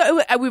it was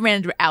we ran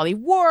into Allie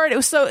Ward. It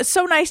was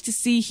so nice to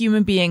see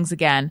human beings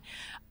again.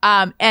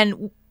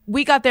 And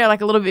we got there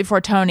like a little bit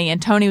before Tony,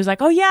 and Tony was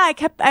like, "Oh yeah,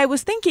 I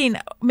was thinking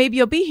maybe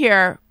you'll be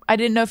here. I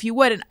didn't know if you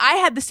would." And I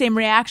had the same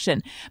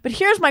reaction. But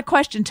here's my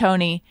question,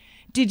 Tony.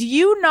 Did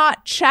you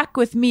not check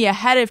with me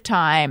ahead of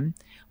time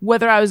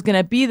whether I was going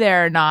to be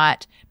there or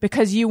not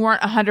because you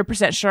weren't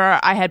 100% sure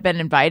I had been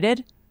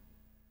invited?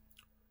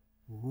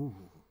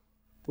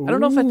 I don't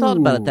know if I thought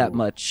about it that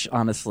much,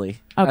 honestly.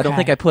 Okay. I don't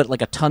think I put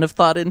like a ton of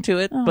thought into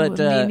it, but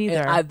me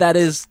neither. I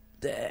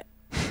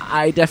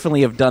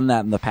definitely have done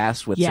that in the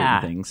past with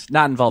Yeah. certain things,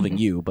 not involving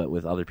you, but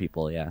with other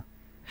people. Yeah,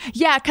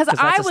 Yeah, because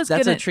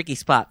that's a tricky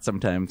spot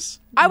sometimes.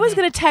 I was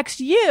gonna text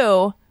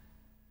you,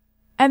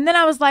 and then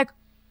I was like,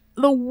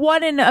 the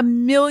 1 in a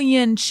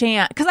million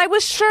chance, because I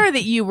was sure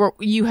that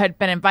you had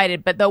been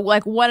invited, but the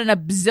like 1 in a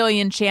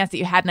bazillion chance that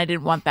you hadn't. I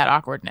didn't want that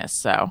awkwardness.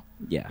 So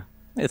Yeah,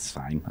 it's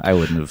fine. I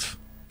wouldn't have.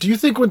 Do you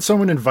think when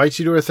someone invites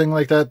you to a thing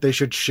like that, they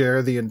should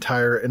share the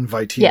entire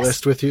invitee Yes.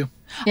 list with you?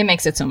 It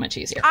makes it so much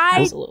easier.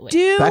 I Absolutely.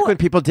 do. Back when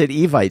people did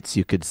Evites,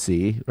 you could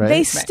see, right?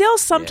 They still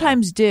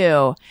sometimes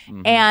do,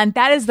 and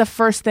that is the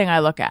first thing I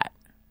look at.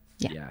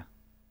 Yeah.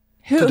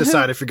 To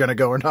decide if you're going to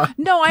go or not.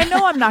 No, I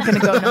know I'm not going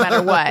to go no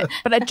matter what,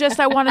 but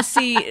I want to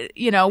see,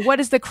 what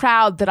is the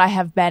crowd that I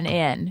have been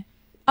in?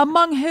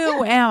 Among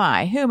whom am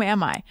I? Whom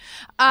am I?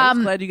 I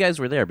was glad you guys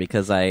were there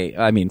because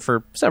I mean,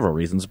 for several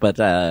reasons, but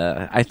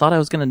I thought I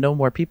was going to know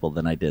more people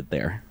than I did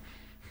there.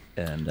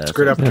 And It's a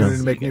great opportunity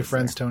to make new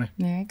friends, Tony.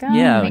 There you go.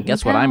 Yeah, Make and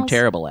guess new what? I'm pals.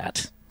 terrible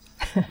at.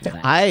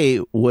 I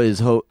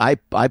was I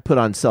put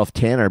on Self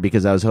Tanner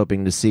because I was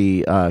hoping to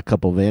see a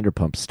couple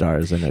Vanderpump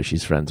stars I know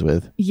she's friends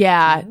with.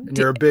 Yeah, And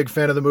you're a big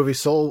fan of the movie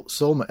Soul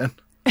Man.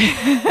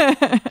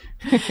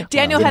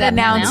 Daniel had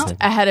announced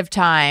ahead of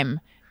time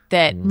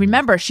that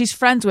remember she's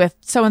friends with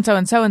so and so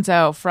and so and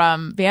so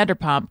from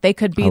Vanderpump. They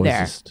could be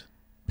there.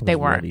 They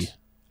weren't. ready.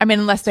 I mean,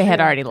 unless they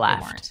had already They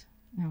left. weren't.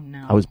 Oh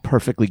no. I was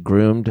perfectly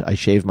groomed. I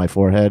shaved my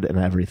forehead and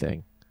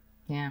everything.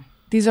 Yeah.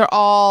 These are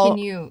all. Can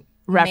you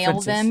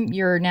references. mail them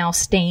your now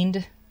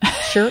stained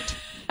shirt?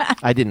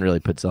 I didn't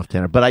really put Self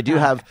Tanner, but I do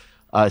have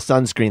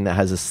sunscreen that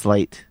has a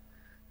slight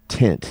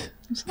tint.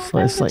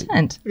 Slight.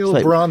 Tent. A little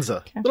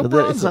bronzer.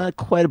 It's not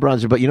quite a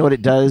bronzer, but you know what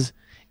it does?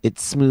 It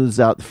smooths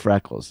out the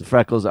freckles. The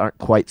freckles aren't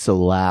quite so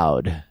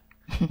loud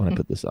when I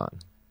put this on.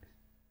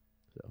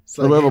 It's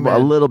like, hey, man, A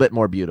little bit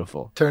more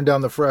beautiful. turn down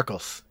the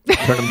freckles.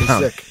 Turn them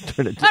down. Sick.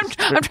 Turn it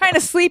I'm trying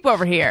to sleep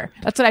over here.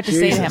 That's what I have to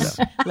say to him Jesus.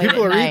 late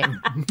People at are night.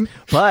 eating.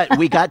 But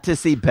we got to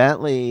see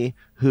Bentley,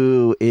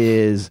 who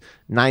is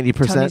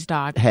 90% Tony's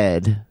dog.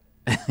 head,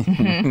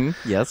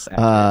 Yes.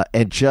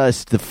 and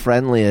just the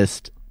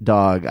friendliest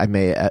dog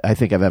I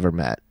think I've ever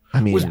met.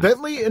 I mean, Was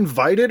Bentley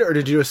invited, or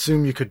did you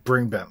assume you could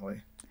bring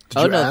Bentley? Did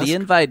oh you no, ask? the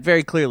invite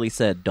very clearly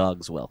said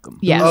dogs welcome.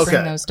 Yes. Okay.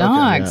 Bring those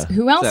dogs. Okay,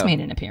 Who else So- made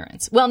an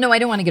appearance? Well, no, I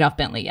don't want to get off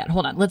Bentley yet.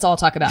 Hold on. Let's all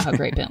talk about how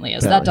great Bentley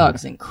is. That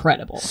dog's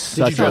incredible. Did you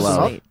such a dress him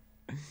love. up?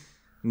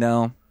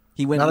 No,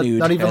 he went Not, nude.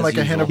 not even as like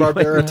a usual.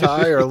 Hanna-Barbera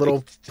tie or a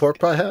little pork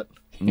pie hat?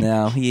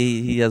 No,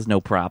 he has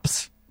no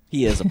props.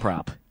 He is a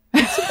prop.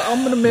 I'm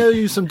going to mail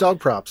you some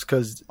dog props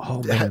because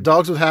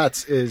dogs with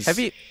hats is... Have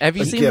you a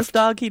seen this gift.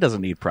 dog? He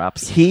doesn't need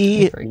props.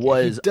 He Freaky.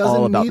 was Doesn't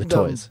all about need the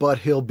them, toys. but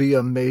he'll be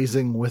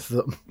amazing with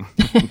them.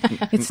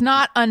 It's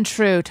not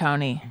untrue,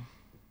 Tony.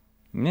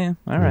 Yeah.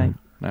 All right.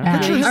 All right.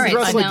 Picture him All right,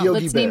 dressed so like now Yogi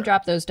let's Bear. name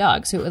drop those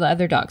dogs. Who the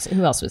other dogs?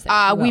 Who else was there?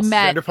 Who We else?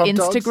 met Vanderpump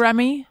Dogs?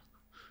 Instagrammy.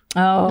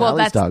 Oh, Well, Allie's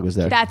that's dog was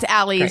there. That's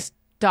Allie's Great.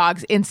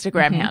 dog's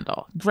Instagram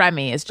handle.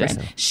 Gremmy is just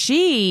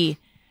she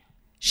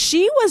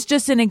was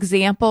just an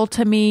example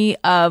to me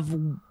of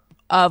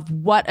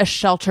what a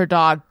shelter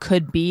dog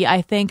could be.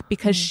 I think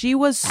because she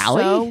was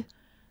Allie?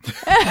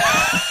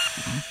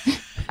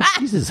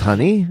 Jesus,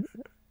 honey.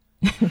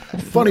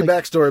 Funny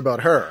backstory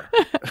about her.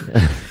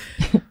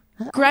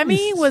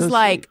 Grammy was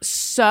like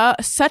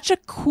such a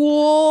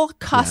cool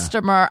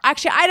customer.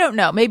 Actually, I don't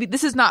know. Maybe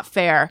this is not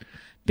fair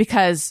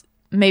because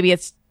maybe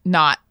it's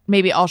not.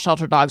 Maybe all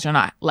shelter dogs are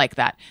not like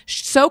that.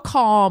 So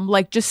calm,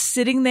 like just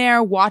sitting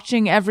there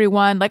watching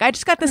everyone. Like I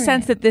just got the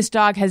sense that this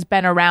dog has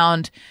been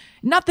around.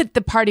 Not that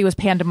the party was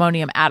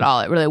pandemonium at all.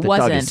 It really The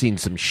wasn't. dog has seen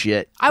some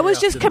shit. I was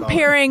just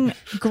comparing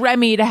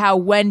Grammy to how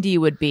Wendy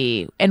would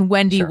be, and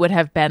Wendy would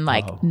have been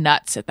like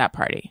nuts at that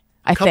party.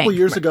 A couple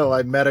years ago,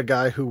 I met a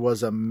guy who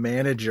was a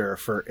manager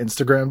for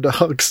Instagram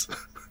dogs.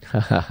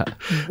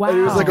 Wow. And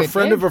he was like a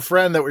friend of a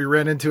friend that we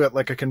ran into at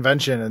like a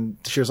convention, and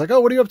she was like,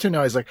 "Oh, what are you up to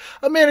now?" He's like,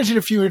 "I'm managing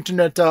a few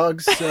internet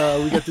dogs.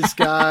 We got this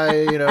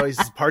guy, he's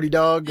a party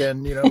dog,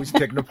 and he's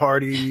taking to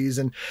parties."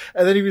 And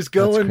then he was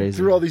going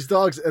through all these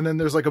dogs, and then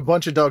there's like a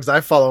bunch of dogs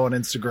I follow on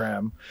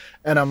Instagram,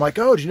 and I'm like,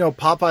 "Oh, do you know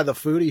Popeye the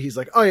foodie?" He's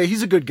like, "Oh yeah,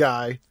 he's a good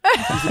guy.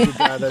 He's a good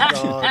guy.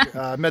 That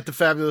dog. Met the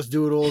Fabulous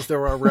Doodles. They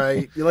were all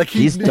right." Like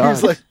he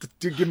was like,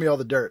 "Dude, give me all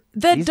the dirt."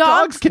 These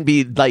dogs can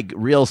be like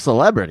real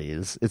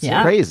celebrities. It's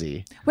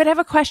crazy. Wait, I have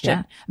a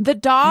question. The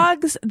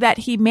dogs that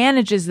he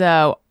manages,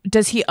 though,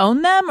 does he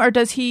own them or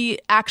does he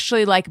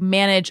actually like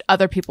manage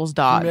other people's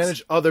dogs? He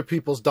manage other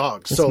people's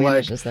dogs. Just so like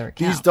manages their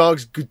account. these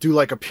dogs do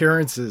like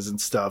appearances and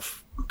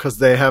stuff because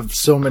they have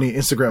so many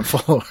Instagram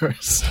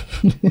followers.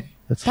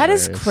 That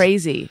is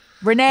crazy.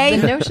 Renee,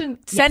 The notion-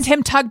 send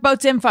him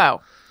Tugboat's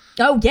info.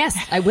 Oh, yes,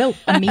 I will.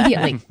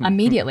 Immediately.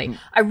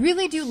 I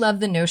really do love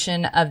the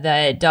notion of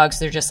the dogs.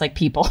 They're just like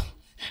people.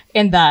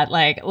 In that,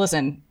 like,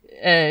 listen,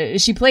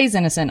 she plays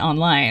innocent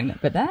online,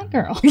 but that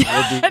girl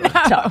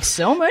talks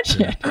so much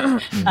shit.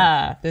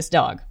 This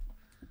dog.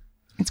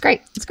 It's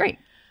great.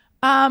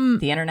 The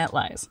internet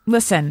lies.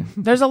 Listen,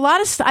 there's a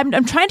lot of stuff.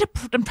 I'm trying to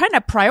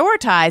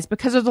prioritize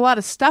because there's a lot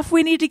of stuff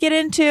we need to get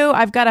into.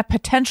 I've got a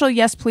potential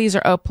yes please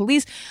or oh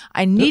please.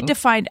 I need to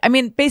find. I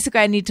mean,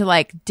 basically, I need to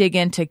like dig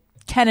into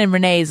Ken and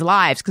Renee's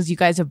lives because you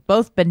guys have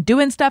both been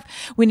doing stuff.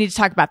 We need to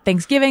talk about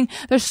Thanksgiving.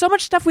 There's so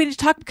much stuff we need to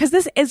talk because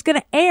this is going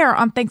to air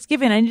on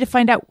Thanksgiving. I need to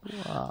find out.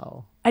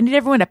 Wow. I need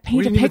everyone to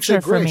paint a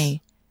picture for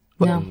me.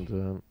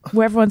 No.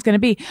 Where everyone's going to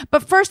be.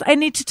 But first, I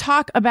need to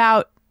talk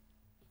about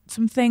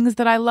some things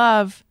that I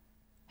love.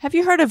 Have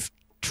you heard of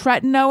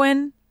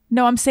tretinoin?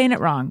 No, I'm saying it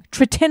wrong.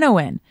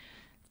 Tretinoin.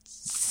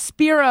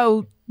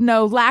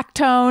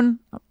 Spironolactone.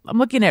 I'm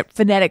looking at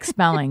phonetic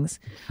spellings.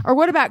 Or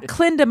what about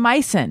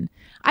clindamycin?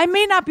 I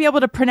may not be able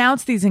to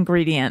pronounce these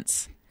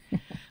ingredients,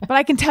 but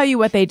I can tell you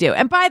what they do.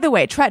 And by the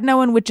way,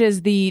 tretinoin, which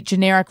is the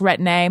generic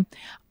Retin-A,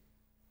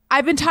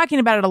 I've been talking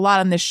about it a lot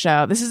on this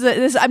show.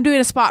 I'm doing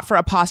a spot for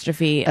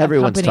Apostrophe.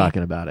 Everyone's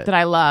talking about it. That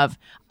I love.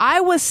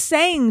 I was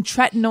saying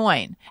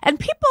tretinoin, and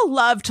people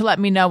love to let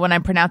me know when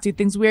I'm pronouncing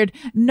things weird.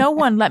 No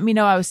one let me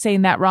know I was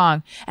saying that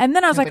wrong. And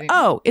then I was like,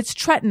 oh, it's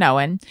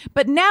tretinoin.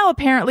 But now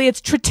apparently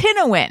it's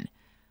tretinoin.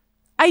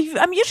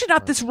 I'm usually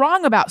not this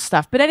wrong about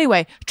stuff, but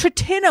anyway,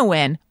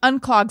 tretinoin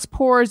unclogs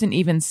pores and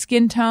even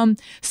skin tone.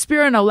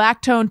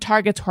 Spironolactone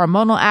targets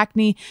hormonal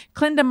acne.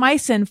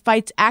 Clindamycin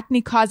fights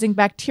acne-causing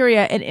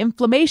bacteria and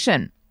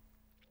inflammation.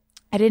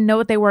 I didn't know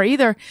what they were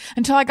either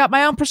until I got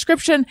my own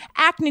prescription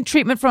acne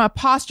treatment from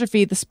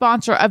Apostrophe, the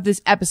sponsor of this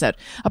episode.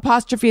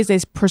 Apostrophe is a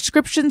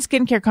prescription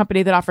skincare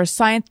company that offers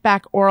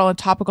science-backed oral and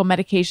topical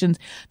medications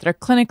that are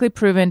clinically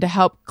proven to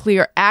help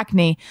clear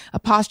acne.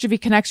 Apostrophe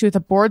connects you with a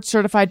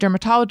board-certified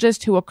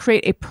dermatologist who will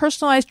create a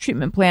personalized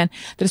treatment plan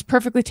that is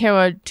perfectly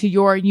tailored to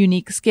your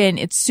unique skin.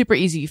 It's super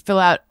easy. You fill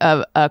out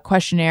a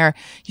questionnaire.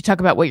 You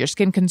talk about what your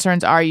skin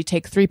concerns are. You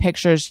take 3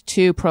 pictures,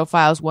 2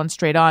 profiles, 1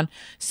 straight on,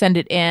 send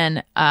it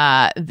in.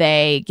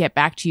 They get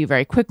back to you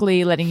very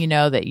quickly, letting you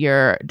know that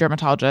your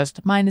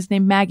dermatologist, mine is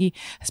named Maggie,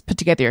 has put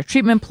together your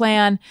treatment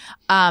plan.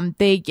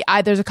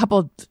 There's a couple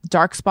of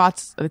dark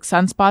spots, like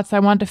sunspots I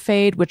wanted to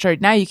fade, which are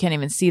now you can't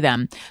even see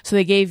them. So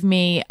they gave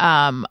me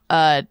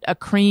a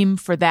cream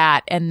for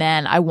that, and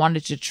then I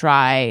wanted to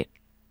try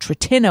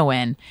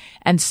tretinoin,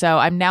 and so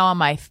I'm now on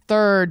my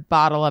 3rd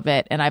bottle of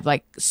it, and I've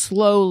like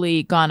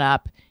slowly gone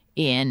up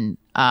in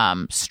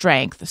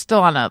strength, still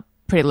on a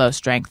pretty low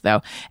strength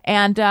though.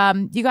 And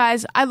you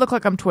guys, I look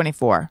like I'm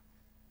 24.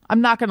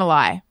 I'm not gonna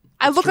lie.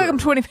 I look like I'm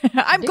 20.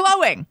 I'm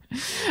glowing.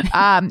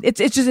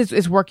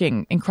 It's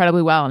working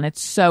incredibly well, and it's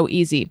so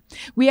easy.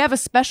 We have a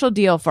special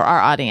deal for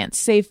our audience.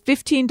 Save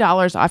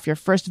 $15 off your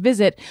first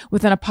visit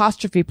with an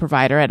Apostrophe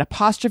provider at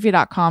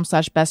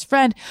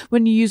apostrophe.com/bestfriend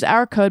when you use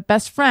our code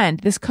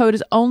bestfriend. This code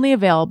is only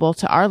available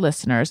to our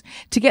listeners.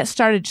 To get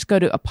started, just go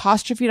to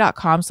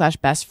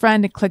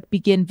apostrophe.com/bestfriend and click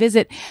begin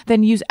visit.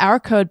 Then use our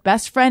code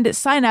bestfriend at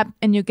sign up,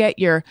 and you'll get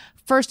your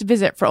first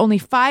visit for only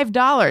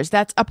 $5.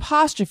 That's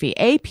apostrophe,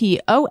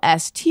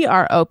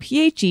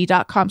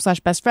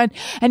 apostrophe.com/bestfriend,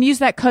 and use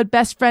that code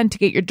bestfriend to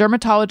get your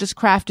dermatologist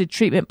crafted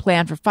treatment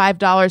plan for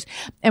 $5.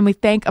 And we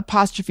thank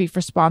Apostrophe for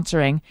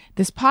sponsoring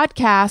this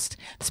podcast.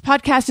 This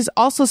podcast is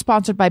also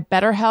sponsored by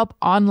BetterHelp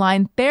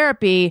Online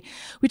Therapy.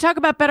 We talk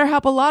about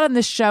BetterHelp a lot on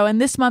this show,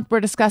 and this month we're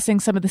discussing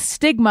some of the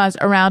stigmas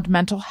around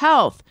mental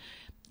health.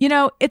 You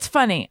know, it's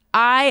funny.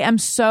 I am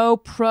so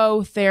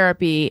pro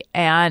therapy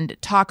and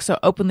talk so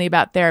openly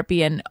about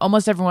therapy, and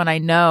almost everyone I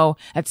know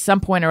at some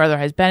point or other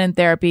has been in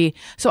therapy.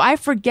 So I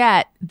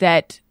forget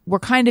that we're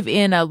kind of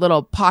in a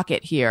little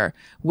pocket here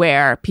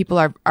where people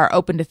are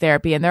open to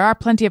therapy, and there are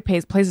plenty of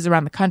places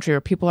around the country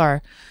where people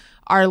are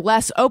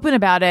less open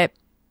about it.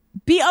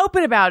 Be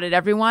open about it,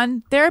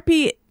 everyone.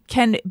 Therapy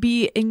can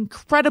be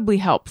incredibly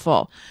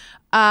helpful.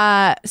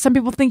 Some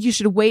people think you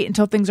should wait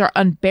until things are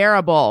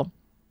unbearable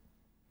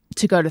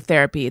to go to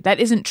therapy.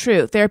 That isn't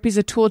true. Therapy is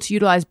a tool to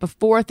utilize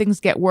before things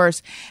get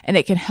worse, and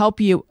it can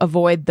help you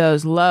avoid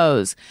those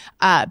lows.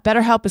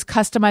 BetterHelp is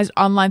customized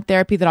online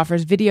therapy that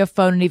offers video,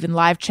 phone, and even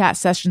live chat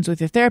sessions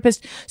with your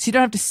therapist, so you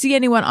don't have to see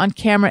anyone on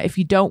camera if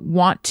you don't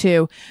want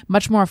to.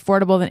 Much more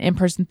affordable than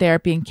in-person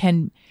therapy,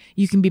 and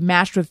you can be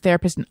matched with a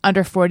therapist in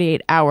under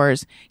 48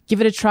 hours.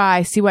 Give it a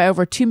try. See why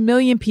over 2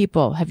 million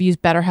people have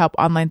used BetterHelp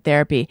online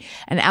therapy.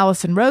 And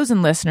Allison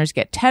Rosen listeners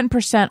get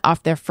 10%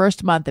 off their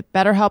first month at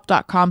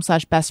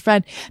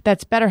betterhelp.com/bestfriend.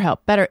 That's BetterHelp,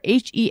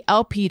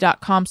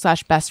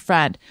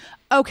 BetterHelp.com/bestfriend.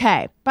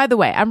 Okay. By the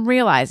way, I'm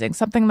realizing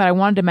something that I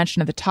wanted to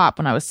mention at the top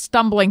when I was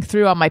stumbling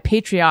through on my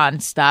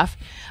Patreon stuff.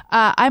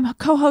 I'm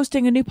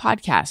co-hosting a new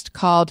podcast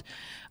called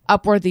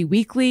Upworthy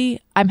Weekly.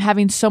 I'm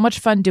having so much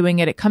fun doing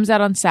it. It comes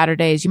out on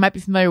Saturdays. You might be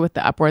familiar with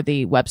the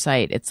Upworthy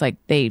website. It's like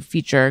they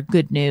feature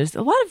good news.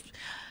 A lot of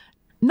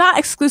not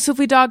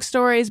exclusively dog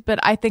stories, but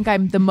I think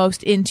I'm the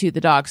most into the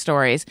dog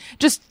stories.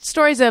 Just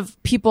stories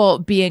of people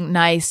being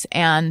nice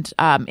and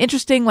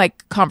interesting,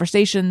 like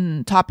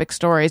conversation topic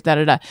stories,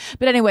 But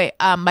anyway,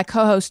 my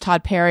co-host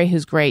Todd Perry,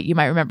 who's great, you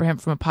might remember him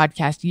from a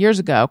podcast years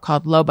ago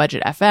called Low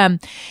Budget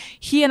FM.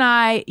 He and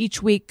I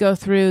each week go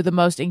through the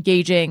most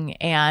engaging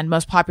and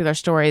most popular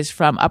stories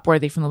from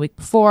Upworthy from the week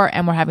before,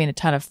 and we're having a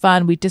ton of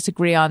fun. We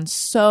disagree on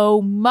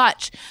so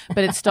much,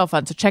 but it's still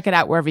fun. So check it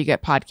out wherever you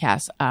get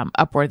podcasts,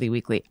 Upworthy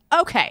Weekly.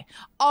 Okay.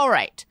 All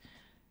right.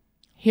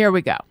 Here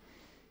we go.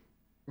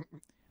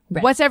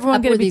 Right. What's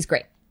everyone going to be? Upworthy's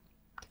great.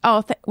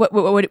 Oh,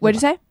 what did you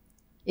say?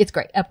 It's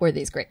great.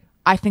 Upworthy's great.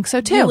 I think so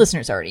too. Your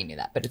listeners already knew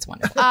that, but it's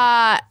wonderful.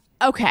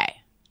 Okay.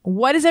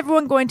 What is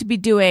everyone going to be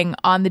doing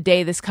on the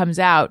day this comes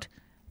out?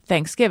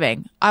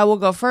 Thanksgiving. I will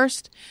go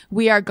first.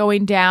 We are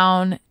going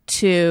down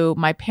to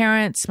my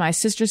parents. My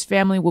sister's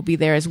family will be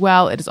there as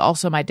well. It is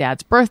also my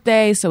dad's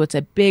birthday, so it's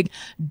a big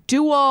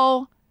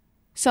dual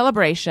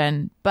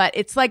celebration, but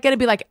it's like going to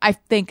be like, I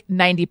think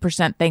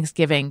 90%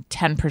 Thanksgiving,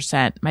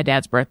 10% my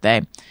dad's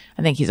birthday.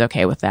 I think he's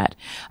okay with that.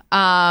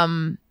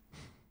 My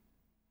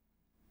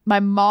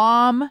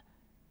mom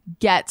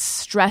gets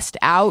stressed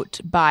out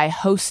by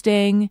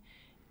hosting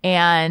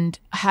and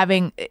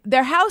having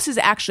their house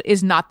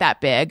is not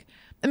that big.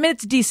 I mean,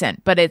 it's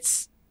decent, but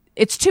it's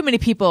too many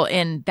people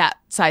in that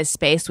size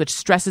space, which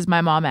stresses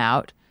my mom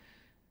out.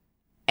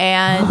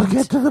 And I'll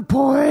get to the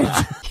point.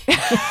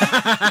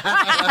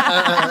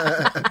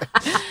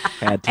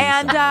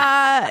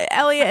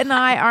 Elliot and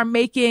I are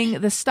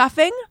making the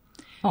stuffing,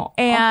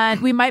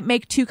 and we might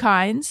make two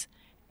kinds,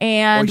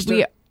 and Oyster?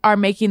 we are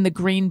making the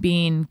green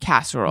bean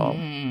casserole.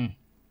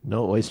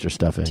 No oyster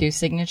stuffing. Two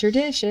signature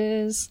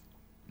dishes.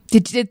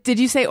 Did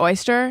you say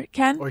oyster,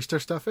 Ken? Oyster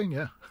stuffing,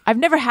 yeah. I've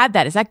never had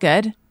that. Is that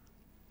good?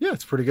 Yeah,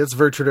 it's pretty good. It's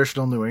very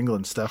traditional New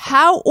England stuff.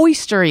 How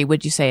oystery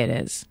would you say it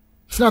is?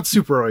 It's not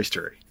super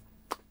oystery.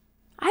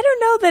 I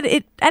don't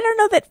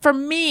know that for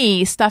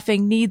me,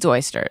 stuffing needs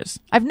oysters.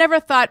 I've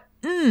never thought,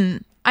 I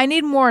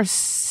need more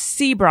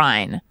sea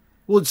brine.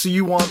 Well, so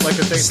you want like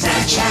a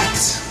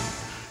Thanksgiving?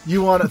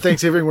 You want a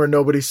Thanksgiving where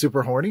nobody's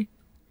super horny?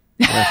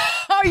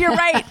 Oh, you're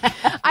right.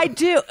 I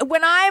do.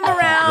 When I'm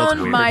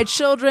around my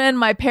children,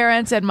 my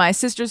parents, and my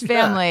sister's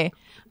family,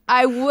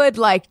 I would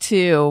like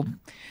to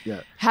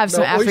have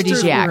some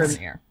aphrodisiacs.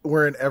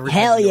 We're in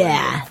everything. Hell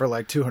yeah. For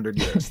like 200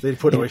 years. They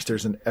put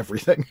oysters in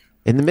everything.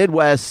 In the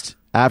Midwest,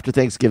 after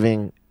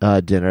Thanksgiving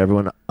dinner,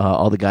 everyone,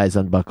 all the guys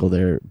unbuckle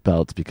their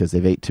belts because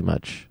they've ate too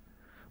much.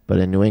 But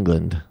in New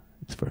England,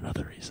 it's for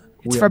another reason.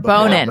 It's for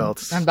boning.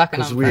 I'm bucking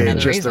because them we for ate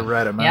another just reason. the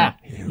right amount.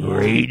 Yeah.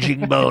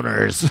 Raging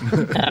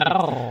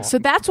boners. So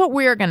that's what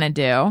we're going to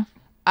do.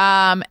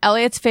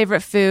 Elliot's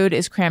favorite food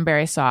is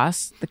cranberry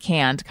sauce, the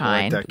canned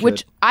kind, that kid.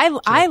 which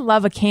I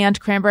love a canned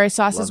cranberry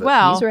sauce as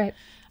well. He's right.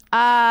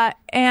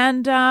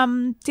 And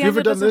You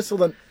ever done this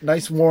with a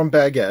nice warm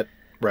baguette,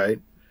 right?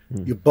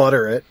 You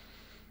butter it.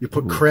 You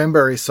put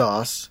cranberry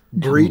sauce,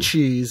 brie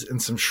cheese,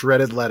 and some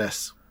shredded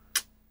lettuce.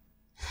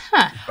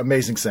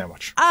 Amazing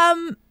sandwich.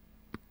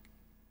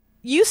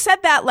 You said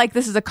that like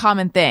this is a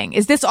common thing.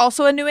 Is this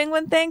also a New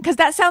England thing? Because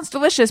that sounds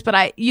delicious,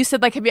 but you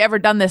said like, have you ever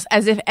done this?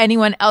 As if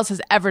anyone else has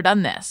ever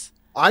done this.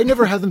 I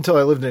never had them until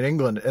I lived in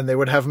England, and they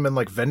would have them in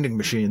like vending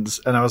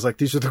machines, and I was like,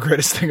 "These are the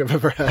greatest thing I've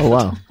ever had." Oh,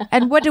 wow.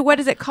 And what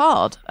is it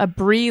called? A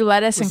brie,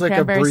 lettuce, It's and like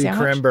cranberry a brie sandwich?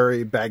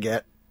 cranberry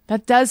baguette.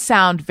 That does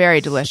sound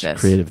very delicious.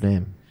 Creative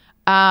name.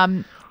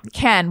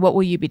 Ken, what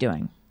will you be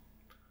doing?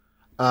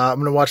 I'm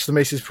going to watch the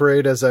Macy's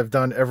Parade as I've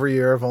done every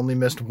year. I've only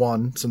missed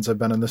one since I've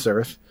been on this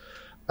earth.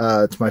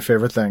 It's my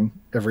favorite thing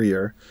every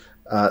year.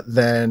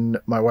 Then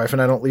my wife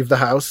and I don't leave the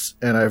house,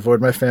 and I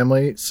avoid my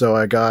family. So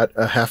I got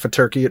a half a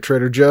turkey at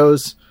Trader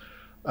Joe's.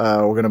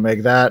 We're going to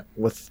make that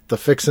with the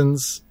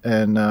fixins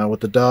and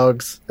with the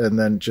dogs, and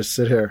then just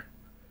sit here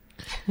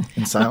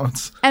in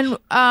silence. And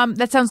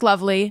that sounds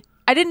lovely.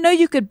 I didn't know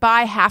you could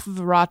buy half of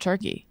a raw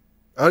turkey.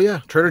 Oh,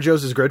 yeah. Trader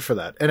Joe's is great for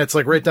that. And it's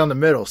like right down the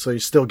middle, so you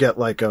still get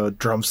like a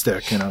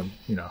drumstick and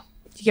You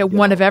get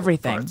one of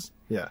everything. parts.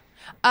 Yeah.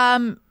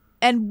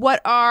 And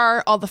what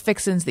are all the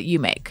fixins that you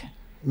make?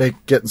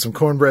 Getting some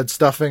cornbread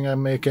stuffing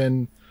I'm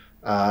making,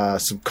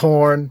 some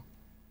corn,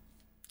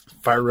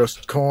 fire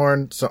roasted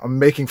corn. So I'm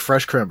making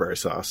fresh cranberry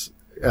sauce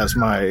as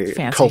my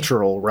Fancy.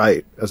 cultural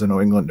right as a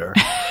New Englander.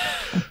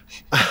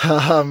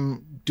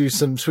 Do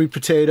some sweet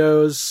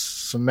potatoes,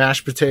 some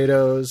mashed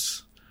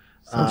potatoes.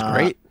 Sounds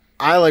great.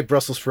 I like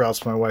Brussels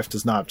sprouts. My wife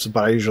does not,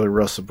 but I usually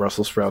roast the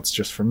Brussels sprouts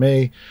just for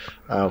me.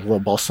 A little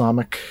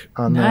balsamic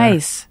on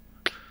Nice.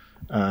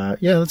 there.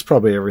 Yeah, that's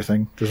probably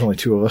everything. There's only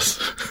 2 of us.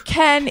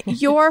 Ken,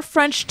 your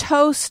French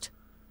toast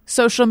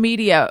social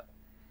media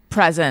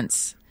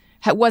presence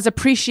was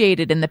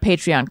appreciated in the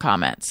Patreon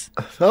comments.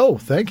 Oh,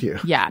 thank you.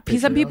 Yeah.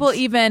 Some people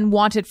even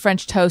wanted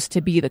French toast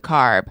to be the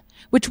carb,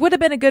 which would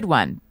have been a good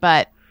one,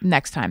 but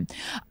next time.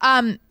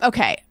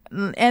 Okay.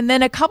 And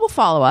then a couple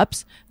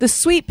follow-ups. The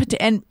sweet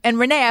and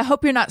Renee, I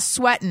hope you're not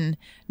sweating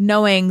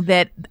knowing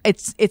that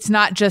it's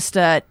not just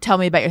a tell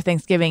me about your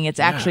Thanksgiving. It's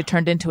actually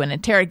turned into an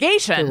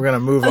interrogation. We're gonna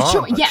move on.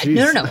 Sure. Yeah.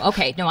 Jeez. No.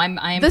 Okay. No, I'm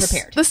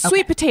prepared. The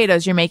sweet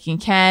potatoes you're making,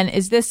 Ken,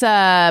 is this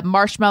a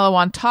marshmallow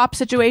on top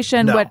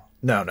situation? No. What?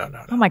 No.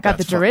 Oh my God,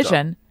 That's the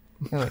derision.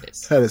 Oh, it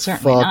is. That is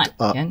Certainly fucked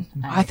not. up. Ken.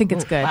 I think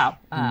it's good. Wow.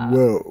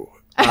 Whoa.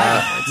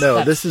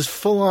 No, this is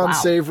full on Wow.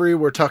 savory.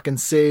 We're talking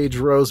sage,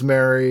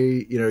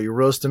 rosemary. You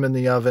roast them in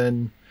the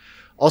oven.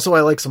 Also,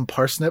 I like some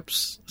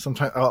parsnips.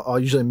 Sometimes I'll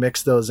usually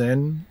mix those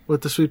in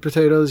with the sweet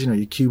potatoes.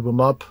 You cube them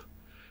up,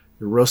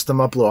 you roast them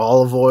up with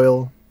olive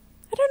oil.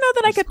 I don't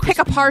know that I could pick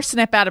a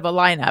parsnip out of a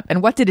lineup.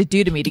 And what did it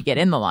do to me to get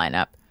in the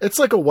lineup? It's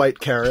like a white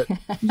carrot.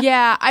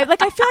 Yeah, I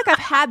feel like I've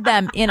had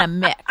them in a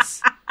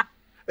mix.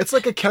 It's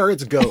like a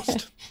carrot's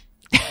ghost.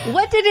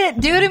 What did it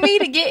do to me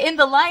to get in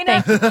the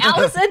lineup?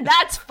 Allison,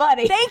 that's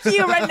funny. Thank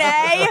you,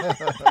 Renee.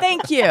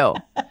 Thank you.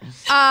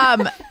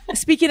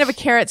 Speaking of a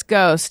carrot's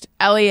ghost,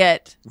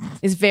 Elliot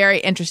is very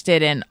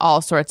interested in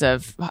all sorts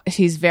of,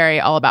 he's very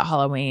all about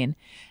Halloween.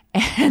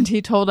 And he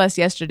told us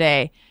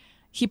yesterday,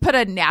 he put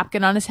a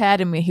napkin on his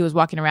head and he was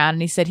walking around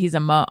and he said,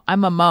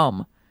 I'm a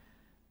mome.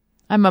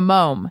 I'm a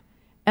mome.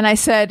 And I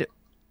said,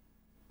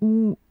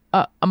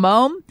 a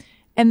mome?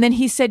 And then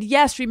he said,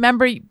 yes,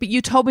 remember, but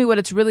you told me what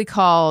it's really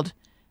called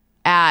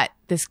at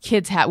this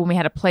kid's house when we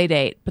had a play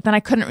date, but then I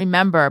couldn't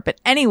remember.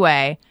 But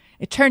anyway,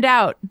 it turned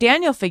out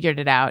Daniel figured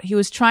it out. He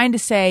was trying to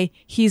say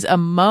he's a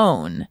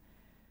moan.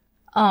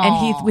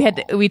 And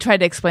we tried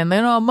to explain,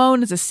 a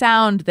moan is a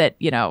sound that,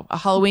 a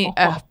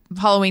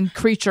Halloween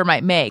creature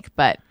might make,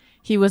 but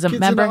he was a Kids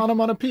member. in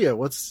onomatopoeia.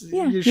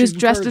 He was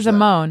dressed as a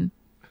moan.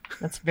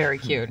 That's very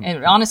cute.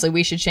 And honestly,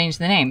 we should change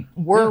the name.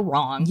 We're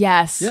wrong.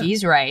 Yes.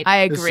 He's right.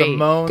 I There's agree. some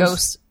moans,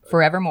 Ghosts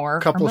forevermore.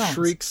 a couple are of moans.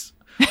 shrieks.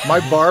 My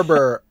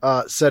barber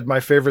said my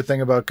favorite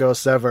thing about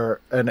ghosts ever,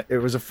 and it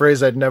was a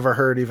phrase I'd never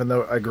heard even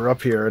though I grew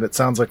up here, and it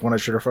sounds like one I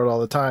should have heard all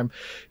the time.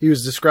 He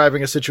was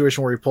describing a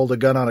situation where he pulled a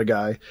gun on a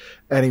guy,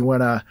 and he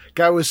went,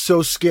 guy was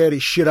so scared he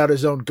shit out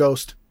his own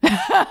ghost.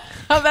 Oh,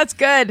 that's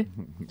good.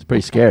 It's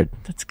pretty scared.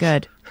 That's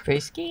good.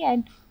 Pretty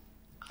scared.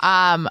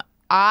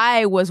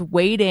 I was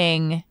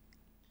waiting.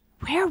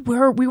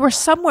 We were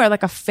somewhere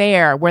like a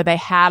fair where they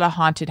had a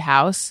haunted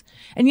house.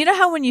 And you know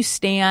how when you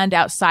stand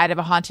outside of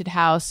a haunted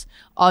house,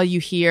 all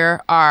you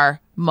hear are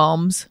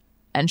moans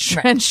and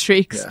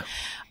shrieks.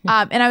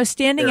 Yeah. And I was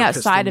standing Air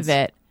outside pistons. of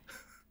it,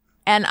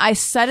 and I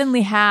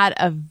suddenly had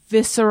a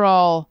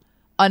visceral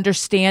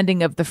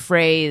understanding of the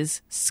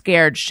phrase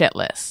 "scared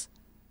shitless,"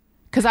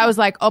 because I was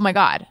like, "Oh my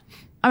God,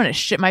 I'm gonna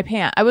shit my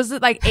pants." I was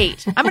like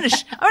 8. I'm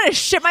gonna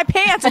shit my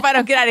pants if I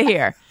don't get out of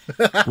here.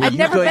 I'd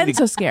never been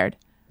so scared.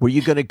 Were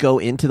you going to go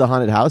into the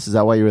haunted house? Is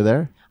that why you were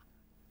there?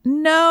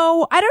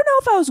 No, I don't know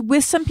if I was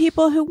with some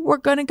people who were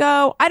going to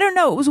go. I don't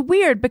know. It was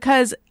weird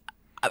because,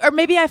 or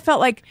maybe I feel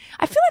like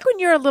when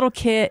you're a little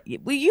kid,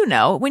 when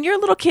you're a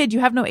little kid,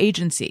 you have no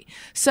agency.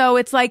 So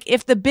it's like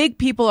if the big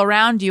people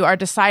around you are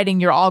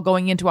deciding you're all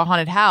going into a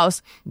haunted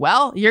house,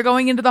 well, you're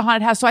going into the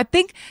haunted house. So I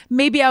think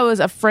maybe I was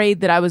afraid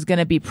that I was going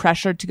to be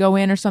pressured to go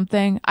in or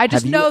something. I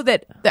just know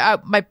that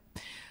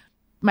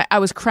I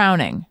was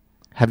crowning.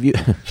 Have you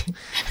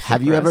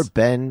ever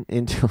been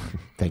into?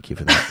 Thank you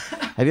for that.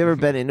 Have you ever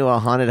been into a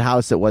haunted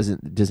house that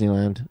wasn't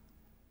Disneyland?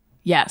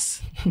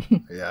 Yes,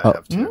 Yeah, I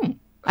have to.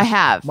 I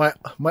have. My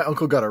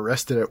uncle got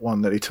arrested at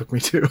one that he took me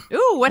to.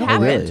 Ooh, what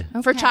happened?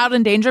 really? For child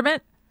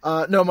endangerment?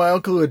 No, my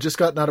uncle who had just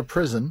gotten out of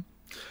prison.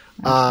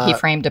 He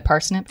framed a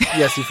parsnip.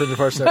 Yes, he framed a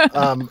parsnip.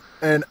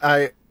 And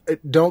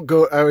don't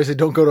go. I always say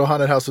don't go to a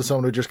haunted house with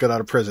someone who just got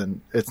out of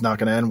prison. It's not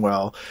going to end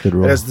well. Good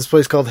rule. There's this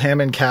place called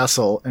Hammond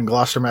Castle in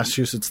Gloucester,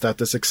 Massachusetts, that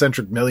this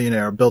eccentric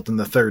millionaire built in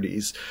the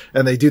 30s,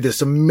 and they do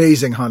this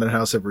amazing haunted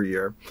house every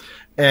year.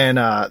 And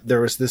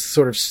there was this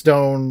sort of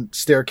stone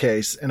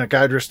staircase, and a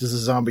guy dressed as a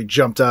zombie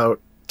jumped out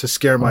to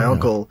scare my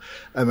uncle,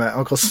 and my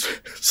uncle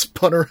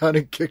spun around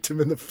and kicked him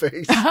in the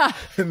face,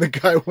 and the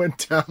guy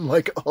went down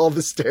like all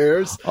the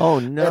stairs. Oh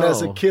no! And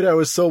as a kid, I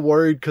was so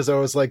worried because I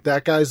was like,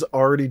 that guy's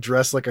already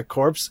dressed like a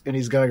corpse, and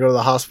he's going to go to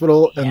the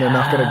hospital, and they're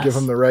not going to give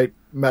him the right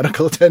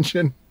medical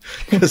attention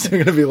because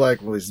they're going to be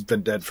like, well, he's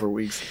been dead for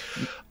weeks.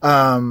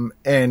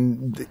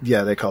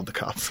 They called the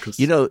cops. Cause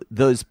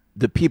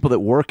the people that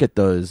work at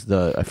those,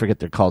 I forget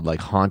they're called, like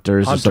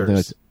haunters or something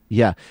like that.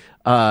 Yeah.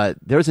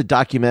 There's a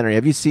documentary.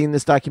 Have you seen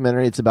this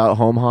documentary? It's about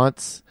home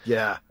haunts.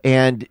 Yeah.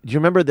 And do you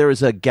remember there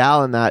was a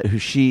gal in that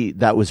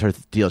that was her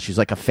deal. She's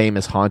like a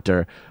famous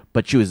haunter,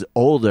 but she was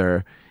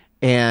older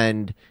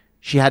and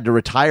she had to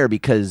retire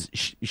because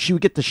she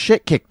would get the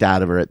shit kicked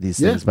out of her at these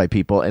things by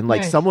people. And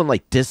like someone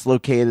like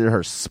dislocated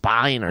her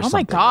spine or something. Oh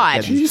my God.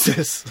 Like,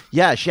 Jesus.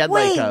 yeah. She had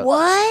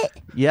what?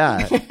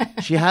 Yeah.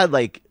 She had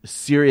like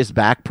serious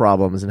back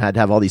problems and had to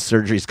have all these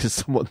surgeries because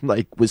someone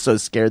like was so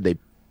scared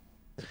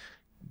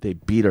they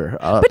beat her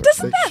up. But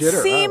doesn't They shit that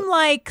her seem out.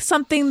 like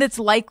something that's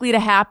likely to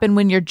happen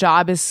when your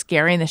job is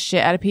scaring the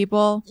shit out of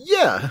people?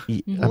 Yeah.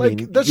 I Like,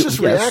 mean, that's just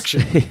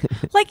reaction.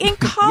 Like in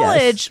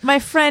college, my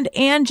friend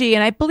Angie,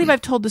 and I believe I've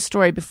told this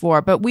story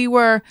before, but we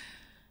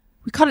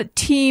called it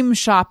team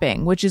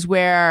shopping, which is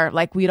where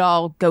like we'd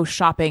all go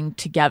shopping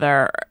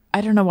together. I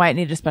don't know why it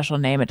needed a special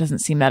name. It doesn't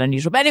seem that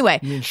unusual. But anyway,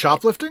 You mean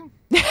shoplifting?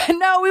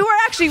 no, we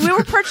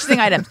were purchasing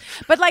items,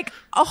 but like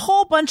a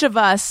whole bunch of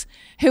us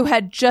who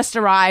had just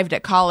arrived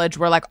at college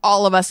were like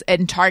all of us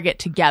in Target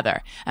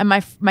together. And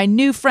my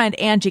new friend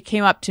Angie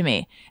came up to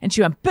me and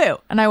she went, boo.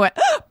 And I went,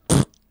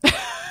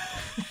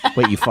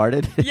 Wait, you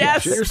farted?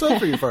 yes. Shit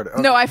yourself or you farted?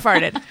 Okay. No, I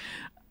farted.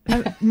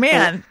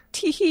 Man,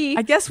 tee-hee.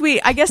 I guess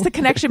the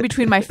connection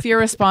between my fear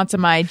response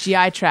and my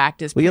GI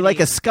tract is Well, you're pretty-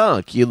 like a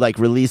skunk. You like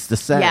release the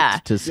scent Yeah.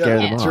 to scare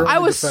Yeah. them It's your off.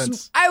 own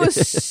defense. I was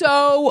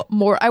so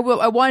I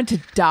wanted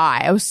to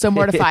die. I was so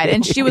mortified.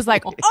 And she was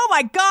like, oh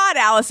my God,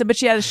 Allison. But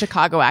she had a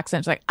Chicago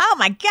accent. She's like, oh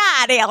my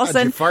God, Did you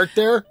Allison. fart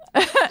there?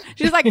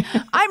 She's like,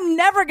 I'm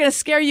never going to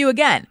scare you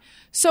again.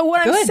 So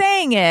what I'm Good.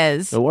 saying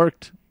is, It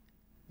worked.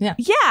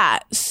 yeah.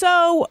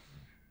 So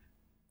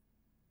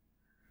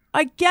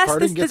I guess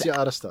Farting gets you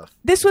out of stuff.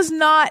 this was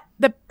not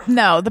what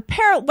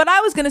I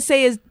was going to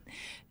say is,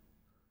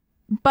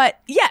 but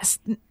yes,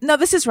 no,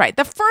 this is right.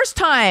 The first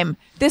time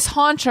this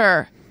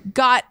haunter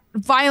got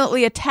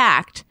violently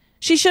attacked,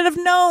 she should have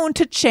known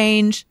to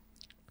change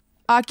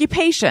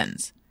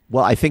occupations.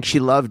 Well, I think she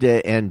loved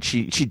it, and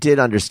she did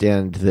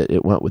understand that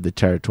it went with the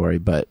territory,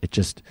 but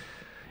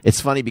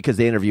it's funny because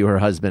they interview her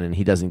husband, and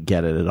he doesn't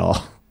get it at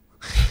all.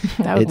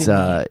 That would It's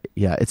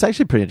be it's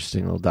actually a pretty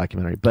interesting little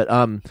documentary. But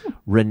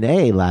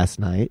Renee, last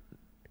night,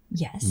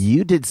 Yes.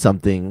 you did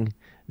something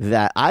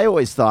that I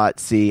always thought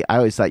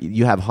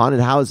you have haunted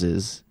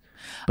houses,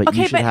 but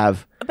Okay, you should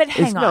have. But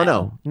hang on.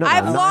 No.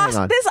 I've hang lost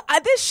on. this.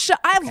 This show.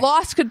 I've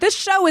lost. This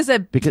show is a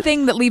Because-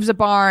 thing that leaves a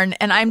barn,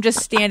 and I'm just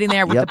standing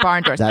there with Yep, the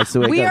barn doors. that's the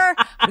way it we goes.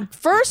 are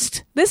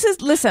first. This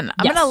is listen.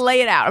 I'm Yes. going to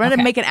lay it out. I'm going to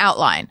Okay. make an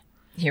outline.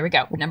 Here we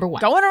go. Number one.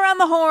 Going around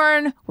the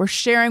horn. We're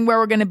sharing where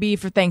we're going to be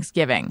for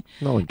Thanksgiving.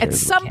 No one At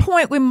cares some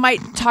point, we might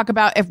talk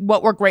about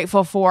what we're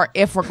grateful for,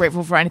 if we're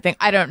grateful for anything.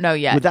 I don't know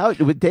yet.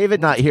 With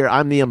David not here,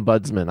 I'm the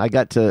ombudsman.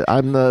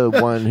 I'm the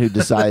one who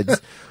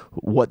decides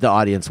what the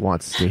audience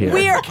wants to hear.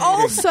 We're I'm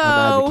also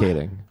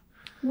advocating.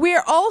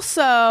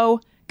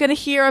 going to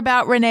hear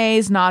about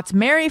Renee's Knott's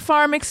Merry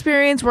Farm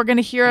experience. We're going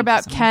to hear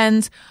about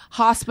Ken's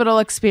hospital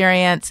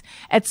experience.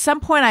 At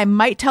some point, I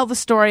might tell the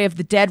story of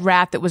the dead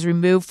rat that was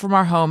removed from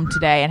our home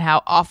today and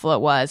how awful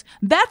it was.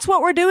 That's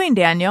what we're doing,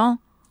 Daniel.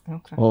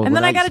 Okay. Oh, And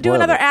then well, I got to do spoiled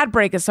another it. ad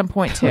break at some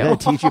point, I'm too. going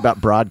to teach you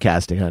about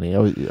broadcasting, honey. I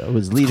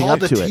was leading up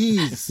called to a it.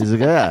 tease. He's like,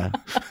 yeah.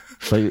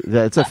 But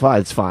it's fine.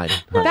 It's fine.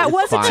 honey. That It's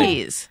was fine. a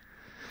tease.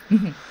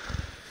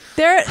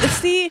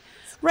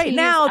 Right Tease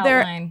now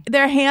outline.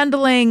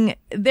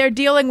 they're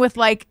dealing with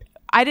like,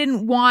 I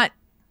didn't want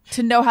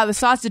to know how the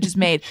sausage is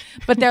made,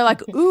 but they're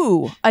like,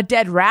 ooh, a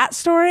dead rat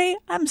story?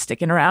 I'm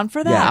sticking around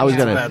for that. Yeah, I was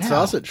Bad going to.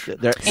 sausage.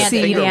 And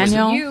See, it was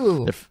Daniel?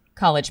 you,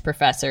 college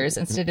professors,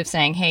 instead of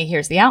saying, hey,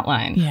 here's the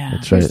outline. Yeah.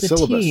 That's right. Here's the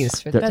Syllabus.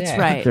 tease for the That's day.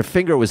 right. Their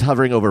finger was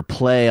hovering over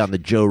play on the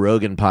Joe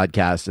Rogan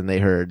podcast, and they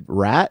heard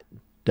rat,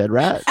 dead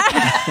rat.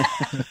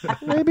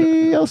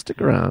 Maybe I'll stick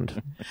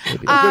around.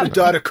 Maybe. I'm going to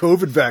die to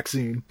COVID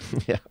vaccine.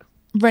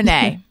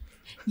 Renee,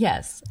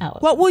 Yes,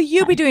 Alice. what will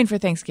you be doing for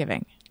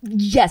Thanksgiving?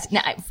 Yes.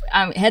 Now,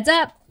 heads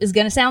up, is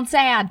going to sound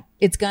sad.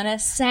 It's going to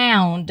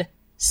sound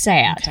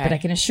sad, Okay. but I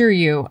can assure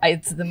you,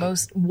 it's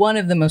one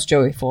of the most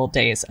joyful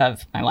days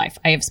of my life.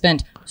 I have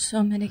spent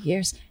so many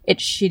years at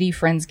shitty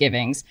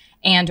Friendsgivings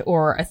and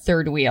or a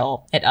third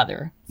wheel at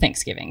other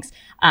Thanksgivings.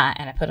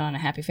 And I put on a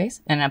happy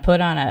face and I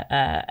put on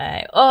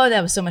oh,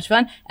 that was so much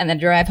fun. And then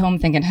drive home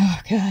thinking, oh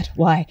God,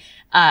 why?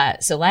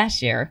 So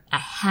last year I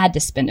had to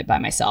spend it by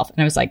myself. And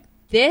I was like,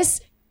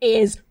 this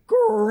is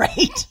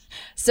great.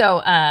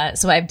 So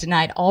I've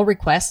denied all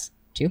requests.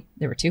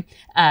 There were two,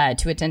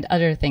 to attend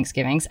other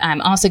Thanksgivings.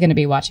 I'm also going to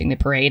be watching the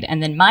parade.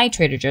 And then my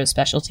Trader Joe's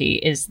specialty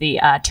is the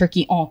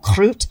turkey en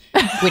croûte,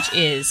 which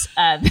is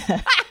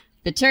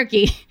the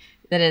turkey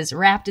that is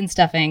wrapped in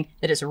stuffing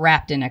that is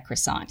wrapped in a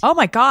croissant. Oh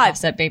my God.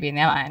 That's that baby in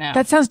the oven. I know.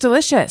 That sounds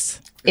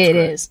delicious. It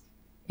is.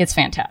 It's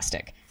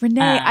fantastic.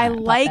 Renee, I bought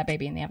like that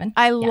baby in the oven.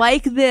 I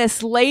like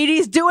this.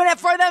 Ladies doing it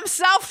for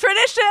themselves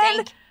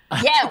tradition.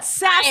 Yes,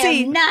 Sassy. I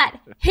am not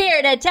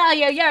here to tell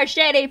you your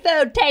shitty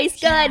food tastes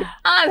good.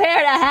 I'm here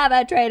to have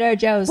a Trader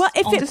Joe's. Well,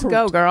 if it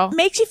go, girl.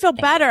 makes you feel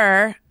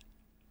better,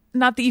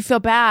 not that you feel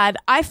bad,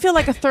 I feel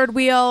like a third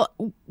wheel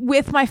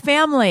with my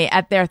family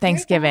at their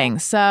Thanksgiving.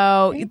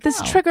 So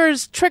this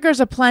triggers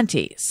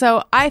aplenty.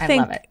 So I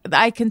think love it.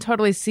 I can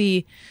totally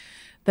see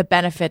the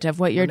benefit of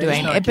what you're Renee's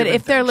doing. not But giving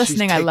if they're thanks. She's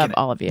listening, I taking love it.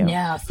 all of you.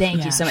 No,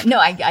 thank you so much. No,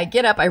 I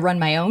get up, I run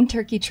my own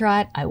turkey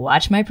trot, I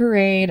watch my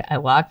parade, I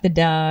walk the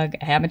dog,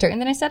 I have my turkey, and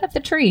then I set up the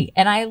tree,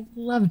 and I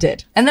loved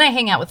it. And then I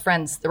hang out with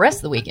friends the rest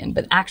of the weekend,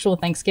 but actual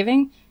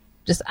Thanksgiving,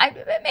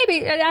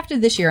 maybe after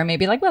this year, I may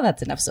be like, well,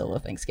 that's enough solo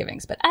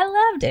Thanksgivings, but I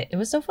loved it. It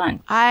was so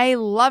fun. I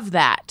love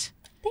that.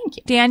 Thank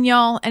you.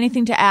 Daniel,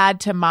 anything to add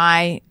to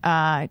my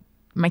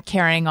my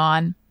carrying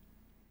on?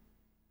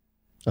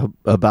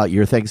 About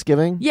your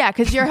Thanksgiving? Yeah,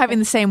 because you're having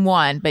the same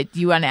one, but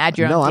you want to add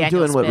your No, own I'm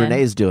Daniel doing what spin.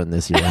 Renee's doing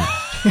this year.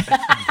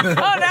 Oh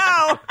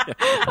no!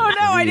 Oh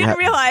no! I didn't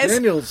realize.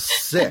 Daniel's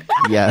sick.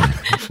 Yeah,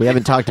 we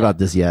haven't talked about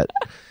this yet.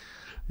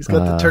 He's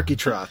got the turkey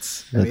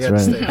trots. And he had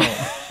that's to right.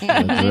 stay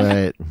home.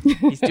 That's right.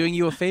 He's doing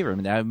you a favor.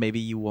 Now maybe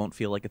you won't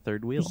feel like a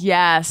third wheel.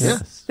 Yes.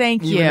 Yes.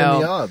 Thank Even in the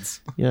you.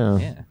 odds. Yeah.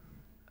 Yeah.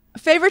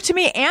 Favor to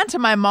me and to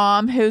my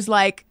mom, who's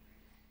like,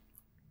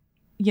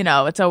 you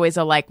know, it's always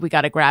a like, we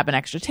got to grab an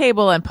extra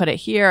table and put it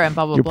here and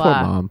blah blah Your blah.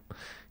 poor mom.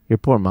 Your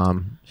poor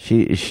mom.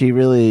 She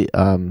really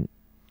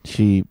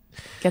she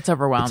Gets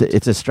overwhelmed.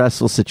 it's a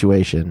stressful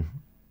situation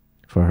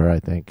for her, I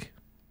think.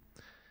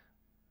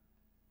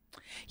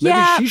 Maybe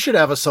Yeah. she should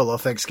have a solo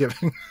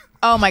Thanksgiving.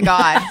 Oh my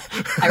God.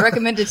 I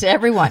recommend it to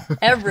everyone.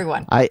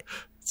 Everyone.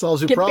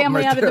 Solves your Get problem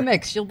family right out of there. the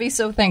mix. You'll be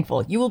so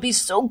thankful. You will be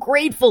so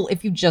grateful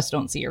if you just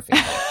don't see your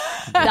family.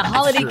 The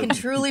holiday can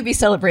truly be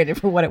celebrated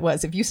for what it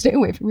was if you stay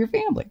away from your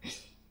family.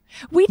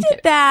 We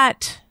did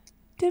that.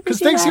 Did we Because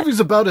do that? Thanksgiving's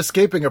about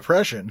escaping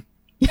oppression.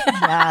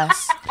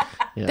 Yes.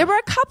 Yeah. There were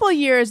a couple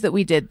years that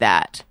we did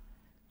that.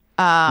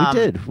 We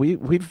did.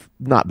 We've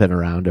not been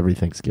around every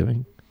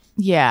Thanksgiving.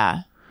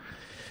 Yeah.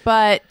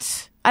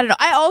 But I don't know.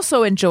 I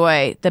also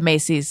enjoy the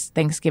Macy's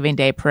Thanksgiving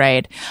Day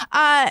Parade.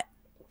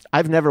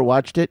 I've never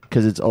watched it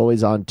because it's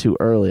always on too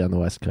early on the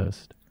West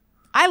Coast.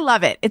 I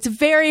love it. It's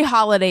very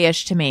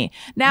holiday-ish to me.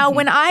 Now,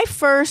 when I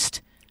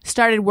first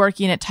started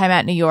working at Time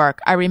Out New York,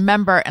 I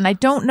remember, and I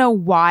don't know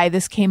why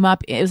this came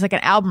up. It was like an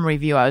album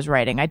review I was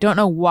writing. I don't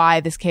know why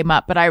this came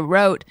up, but I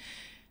wrote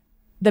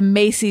the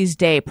Macy's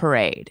Day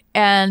Parade.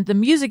 And the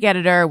music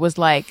editor was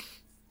like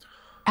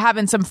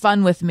having some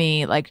fun with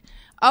me, like,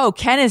 oh,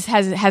 Ken has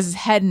his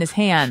head in his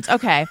hands.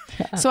 Okay.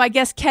 So I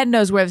guess Ken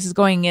knows where this is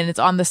going and it's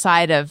on the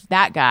side of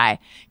that guy.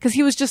 Cause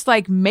he was just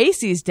like,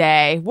 Macy's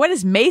Day. What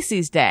is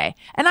Macy's Day?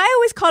 And I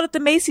always called it the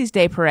Macy's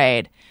Day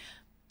Parade.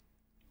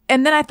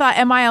 And then I thought,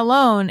 am I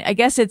alone? I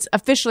guess it's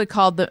officially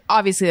called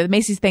obviously the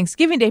Macy's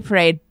Thanksgiving Day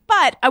Parade,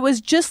 but I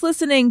was just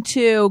listening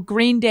to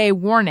Green Day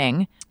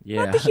Warning.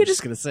 Yeah. Not the I was hugest-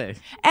 just gonna say.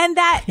 And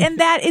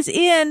that is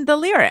in the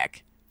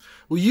lyric.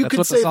 Well, you That's could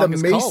what the say the song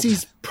is called.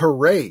 Macy's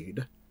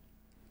Parade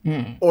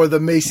or the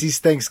Macy's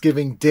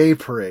Thanksgiving Day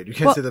Parade. You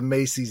can't Well- say the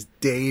Macy's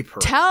Day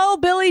Parade. Tell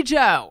Billy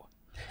Joe.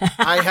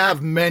 I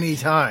have many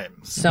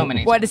times. So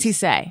many. What does he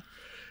say?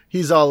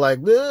 He's all like,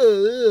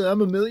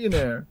 I'm a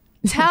millionaire.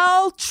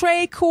 Tell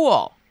Trey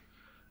Cool.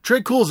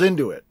 Trey Cool's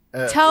into it.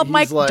 Tell he's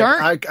Mike like,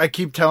 Dirnt. I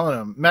keep telling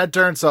him. Matt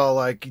Dirnt's all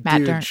like, Matt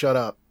dude, Dirnt. shut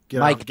up. Get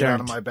Mike out of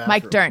Dirnt. my bathroom.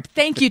 Mike Dirnt.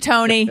 Thank you,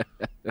 Tony.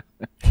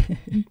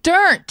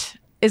 Dirnt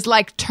is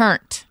like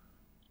turnt.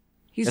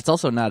 It's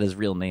also not his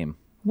real name.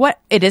 What?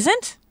 It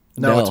isn't?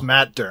 No, No. it's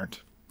Matt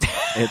Dirnt.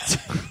 It's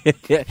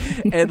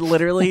and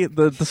literally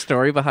the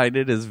story behind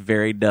it is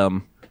very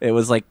dumb. It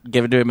was like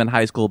given to him in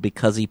high school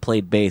because he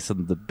played bass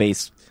and the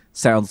bass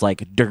sounds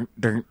like dirt,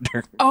 dirt,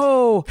 dirt.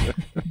 Oh,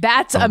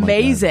 that's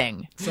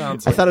amazing.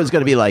 Sounds I like thought it was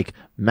going to be like,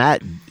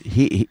 Matt,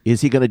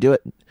 is he going to do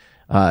it?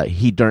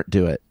 He don't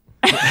do it.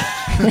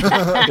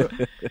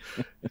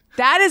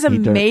 That is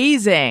don't.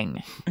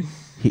 amazing.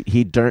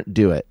 He don't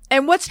do it.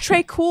 And what's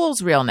Trey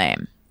Cool's real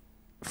name?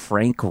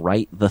 Frank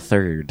Wright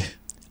III.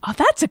 Oh,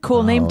 that's a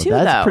cool name too,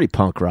 That's though. pretty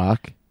punk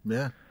rock.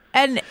 Yeah.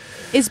 And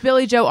is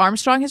Billy Joe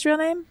Armstrong his real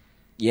name?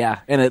 Yeah,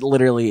 and it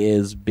literally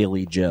is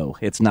Billy Joe.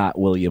 It's not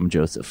William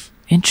Joseph.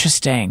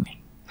 Interesting.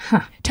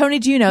 Tony,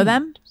 do you know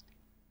them?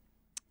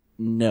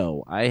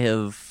 No, I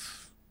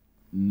have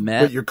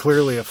met, But you're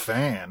clearly a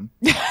fan.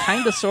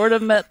 kind of, sort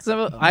of met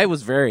some. I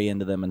was very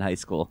into them in high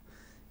school.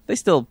 They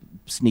still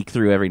sneak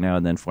through every now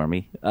and then for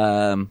me.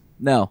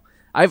 No,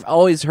 I've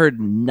always heard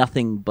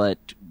nothing but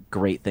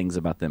great things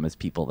about them as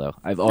people, though.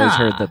 I've always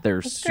heard that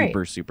they're that's super,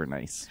 great. super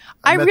nice.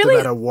 I met really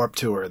them at a Warp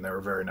Tour, and they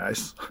were very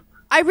nice.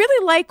 I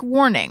really like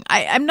Warning.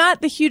 I'm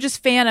not the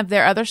hugest fan of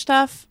their other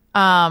stuff.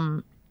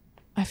 I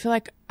feel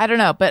like, I don't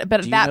know, but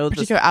that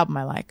particular album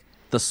I like.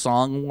 The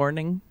song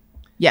Warning?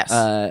 Yes.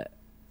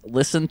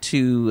 Listen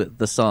to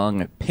the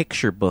song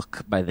Picture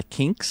Book by the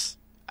Kinks.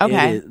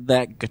 Okay.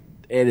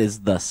 It is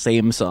the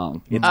same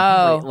song. It's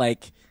Oh.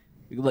 like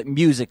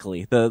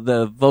musically,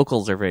 the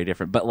vocals are very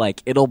different, but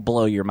like it'll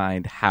blow your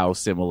mind how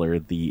similar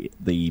the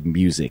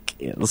music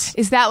is.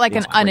 Is that like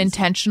It's an crazy.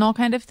 unintentional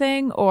kind of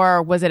thing,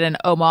 or was it an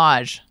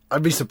homage?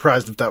 I'd be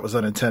surprised if that was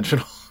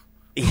unintentional.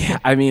 Yeah,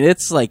 I mean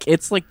it's like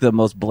the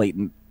most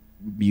blatant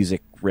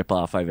music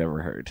ripoff I've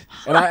ever heard,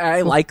 and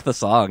I like the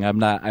song.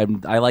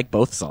 I like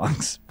both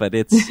songs, but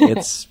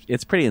it's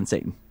pretty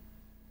insane.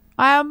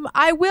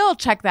 I will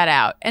check that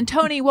out. And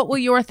Tony, what will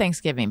your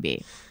Thanksgiving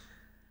be?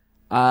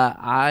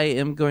 I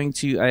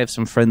have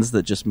some friends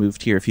that just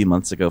moved here a few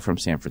months ago from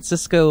San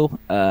Francisco,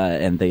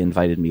 and they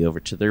invited me over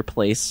to their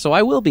place, so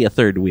I will be a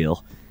third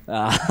wheel.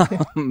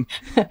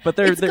 But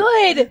they're It's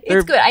good.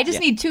 It's good. I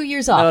just need 2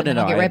 years off and then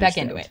I'll get right back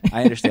into it.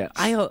 I understand.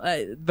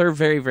 They're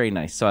very, very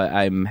nice, so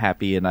I'm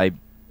happy, and I'm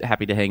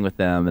happy to hang with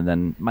them, and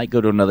then might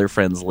go to another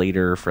friend's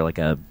later for like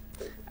a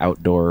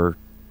outdoor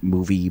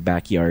movie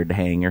backyard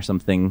hang or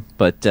something.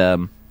 But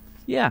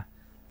yeah,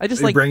 I just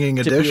Are you like bringing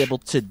a to dish? be able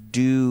to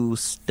do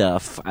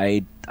stuff.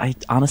 I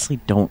honestly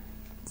don't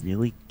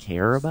really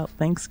care about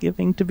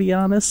Thanksgiving, to be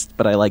honest,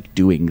 but I like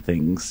doing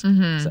things.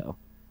 So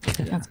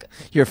That's good.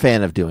 You're a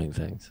fan of doing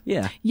things.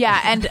 yeah.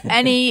 Yeah, and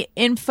any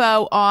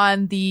info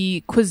on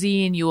the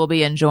cuisine you will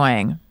be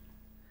enjoying?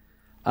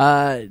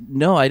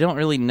 No, I don't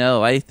really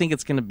know. I think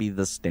it's going to be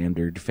the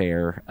standard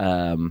fare.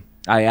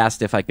 I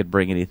asked if I could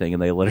bring anything,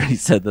 and they literally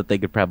said that they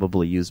could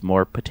probably use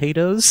more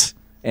potatoes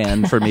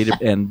and for me to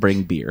and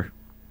bring beer.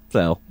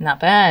 So Not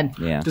bad.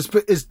 yeah,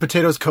 Is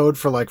potatoes code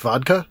for like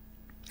vodka?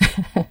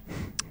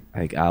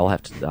 I'll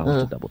have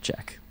to double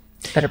check.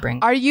 Better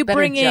bring. Are you better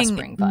just bringing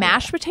bring vodka.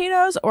 mashed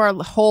potatoes or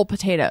whole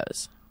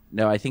potatoes?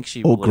 No, I think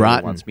she Au literally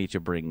gratin. wants me to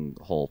bring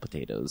whole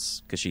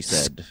potatoes because she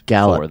said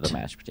Scalloped. for the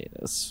mashed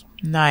potatoes.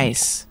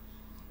 Nice.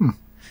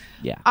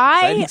 Yeah,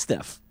 I- exciting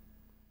stuff.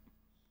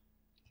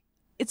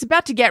 It's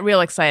about to get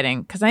real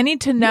exciting because I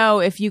need to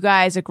know if you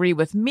guys agree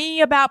with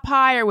me about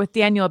pie or with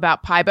Daniel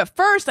about pie. But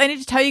first, I need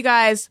to tell you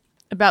guys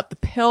about the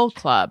Pill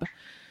Club.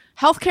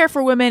 Healthcare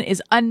for women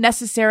is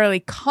unnecessarily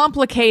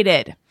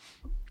complicated.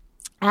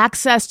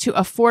 Access to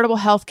affordable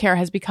healthcare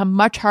has become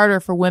much harder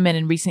for women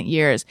in recent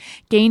years.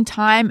 Gain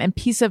time and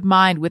peace of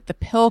mind with the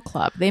Pill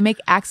Club. They make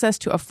access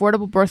to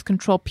affordable birth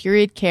control,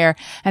 period care,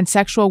 and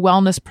sexual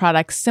wellness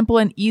products simple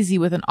and easy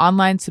with an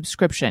online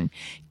subscription.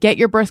 Get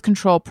your birth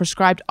control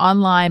prescribed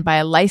online by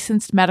a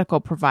licensed medical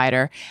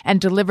provider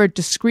and delivered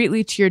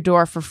discreetly to your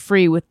door for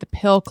free with the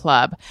Pill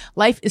Club.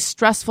 Life is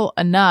stressful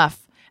enough.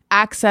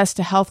 Access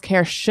to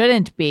healthcare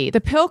shouldn't be. The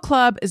Pill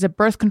Club is a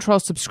birth control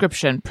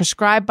subscription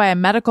prescribed by a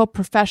medical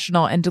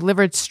professional and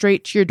delivered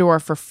straight to your door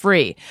for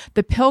free.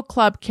 The Pill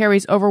Club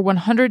carries over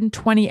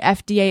 120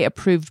 FDA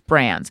approved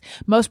brands.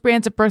 Most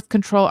brands of birth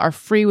control are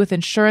free with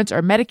insurance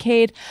or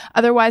Medicaid.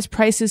 Otherwise,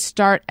 prices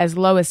start as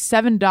low as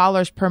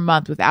 $7 per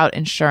month without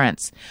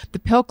insurance. The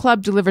Pill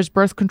Club delivers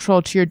birth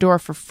control to your door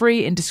for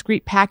free in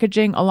discreet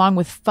packaging along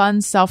with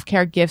fun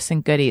self-care gifts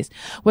and goodies.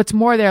 What's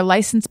more, their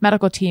licensed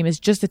medical team is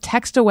just a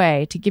text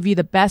away to give you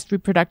the best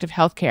reproductive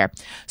health care.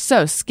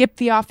 So skip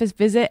the office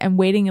visit and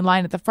waiting in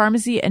line at the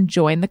pharmacy and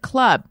join the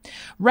club.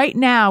 Right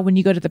now, when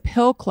you go to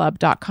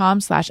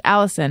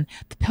thepillclub.com/Allison,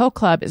 the Pill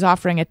Club is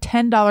offering a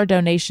 $10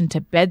 donation to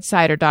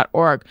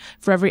bedsider.org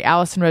for every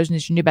Allison Rosen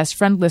is your new best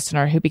friend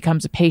listener who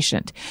becomes a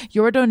patient.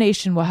 Your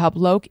donation will help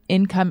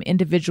low-income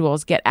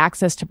individuals get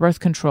access to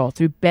birth control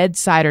through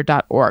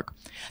bedsider.org.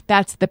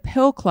 That's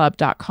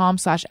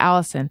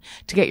thepillclub.com/Allison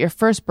to get your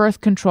first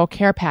birth control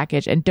care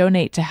package and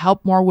donate to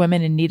help more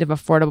women in need of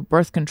affordable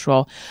birth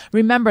control.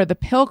 Remember,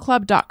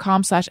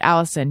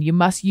 thepillclub.com/Allison. You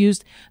must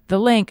use the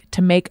link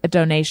to make a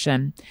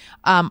donation.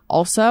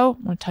 Also,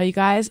 I want to tell you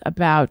guys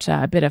about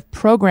a bit of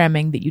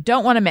programming that you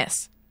don't want to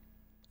miss.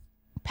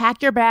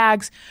 Pack your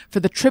bags for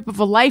the trip of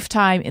a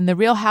lifetime in The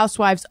Real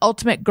Housewives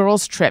Ultimate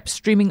Girls Trip,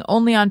 streaming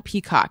only on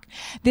Peacock.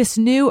 This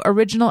new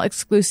original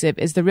exclusive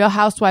is the Real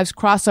Housewives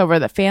crossover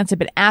that fans have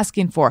been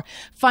asking for.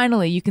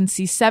 Finally, you can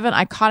see 7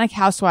 iconic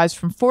housewives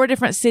from 4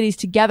 different cities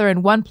together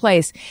in one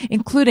place,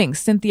 including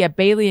Cynthia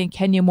Bailey and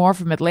Kenya Moore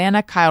from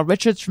Atlanta, Kyle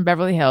Richards from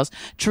Beverly Hills,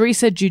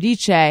 Teresa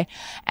Giudice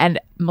and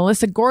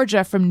Melissa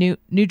Gorga from New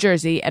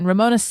Jersey, and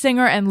Ramona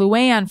Singer and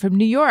Luann from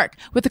New York.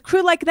 With a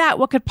crew like that,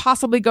 what could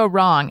possibly go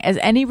wrong? As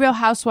any Real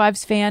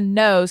Housewives fan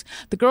knows,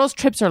 the girls'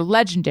 trips are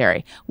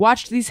legendary.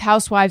 Watch these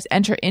housewives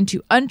enter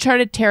into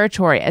uncharted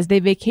territory as they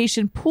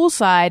vacation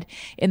poolside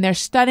in their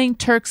stunning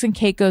Turks and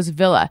Caicos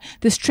villa.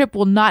 This trip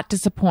will not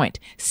disappoint.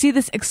 See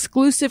this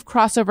exclusive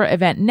crossover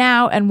event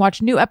now and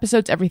watch new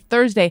episodes every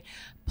Thursday.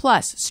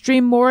 Plus,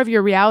 stream more of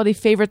your reality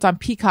favorites on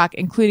Peacock,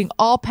 including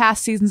all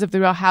past seasons of The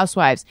Real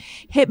Housewives,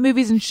 hit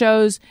movies and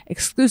shows,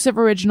 exclusive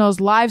originals,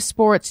 live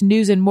sports,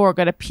 news, and more.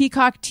 Go to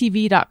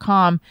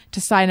peacocktv.com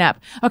to sign up.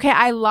 Okay,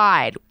 I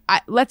lied.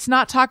 Let's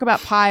not talk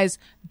about pies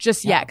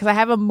just yet, because I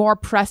have a more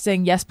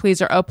pressing yes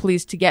please or oh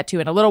please to get to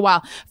in a little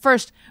while.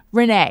 First,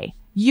 Renee,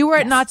 you were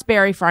at Knott's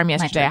Berry Farm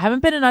yesterday. I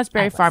haven't been to Knott's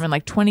Berry Farm in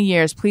like 20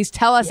 years. Please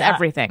tell us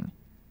everything.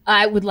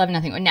 I would love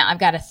nothing. Now, I've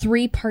got a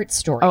 3-part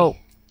story. Oh.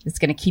 It's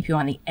going to keep you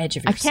on the edge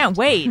of your I can't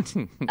wait.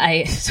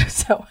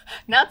 So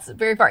Knott's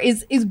Berry Farm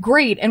is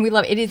great, and we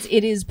love it.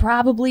 It is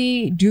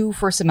probably due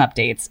for some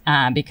updates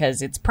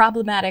because it's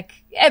problematic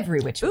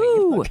every which way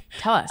you look.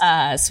 Tell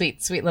us.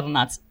 Sweet little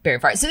Knott's Berry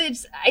Farm. So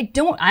I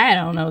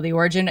don't know the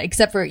origin,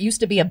 except for it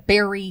used to be a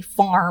berry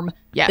farm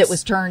that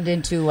was turned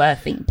into a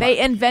theme park. They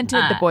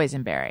invented the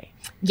boysenberry.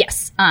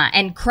 Yes,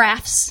 and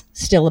crafts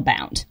still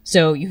abound.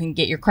 So you can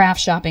get your craft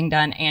shopping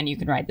done, and you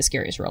can ride the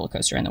scariest roller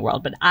coaster in the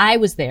world. But I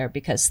was there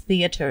because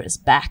theater is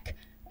back,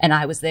 and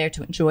I was there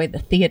to enjoy the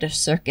theater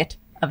circuit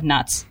of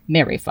Knott's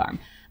Berry Farm.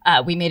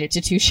 We made it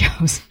to 2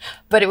 shows,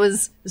 but it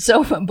was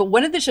so fun. But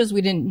one of the shows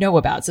we didn't know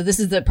about, so this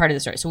is the part of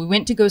the story. So we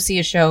went to go see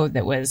a show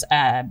that was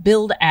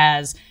billed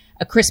as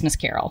A Christmas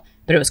Carol,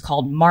 but it was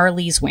called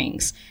Marley's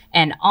Wings.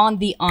 And on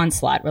the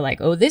onslaught, we're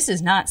like, oh, this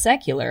is not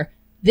secular.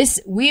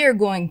 We are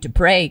going to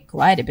pray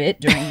quite a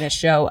bit during this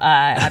show.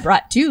 I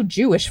brought 2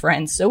 Jewish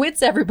friends, so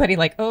it's everybody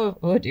like,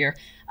 oh dear.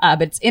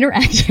 But it's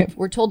interactive.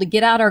 We're told to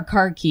get out our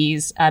car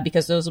keys,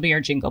 because those will be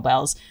our jingle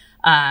bells.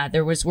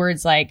 There was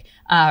words like,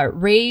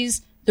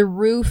 raise the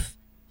roof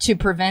to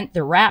prevent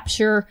the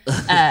rapture.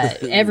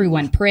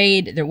 Everyone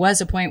prayed. There was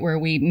a point where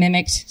we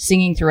mimicked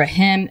singing through a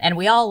hymn, and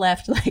we all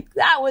left like,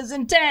 that was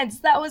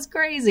intense. That was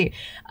crazy.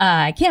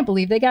 I can't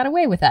believe they got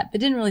away with that,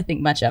 but didn't really think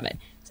much of it.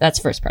 So that's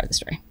the first part of the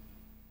story.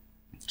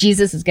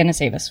 Jesus is going to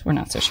save us. We're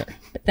not so sure.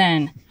 But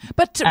then...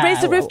 But to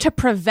raise the roof to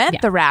prevent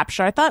the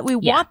rapture. I thought we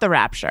want the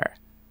rapture.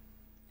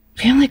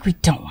 I feel like we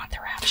don't want the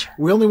rapture.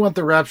 We only want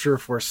the rapture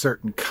for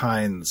certain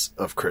kinds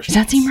of Christians.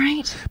 Does that seem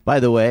right?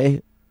 By the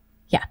way,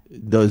 yeah,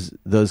 those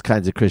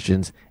kinds of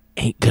Christians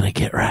ain't gonna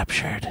get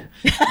raptured.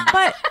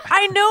 But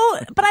I know.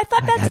 But I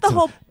thought that's the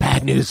whole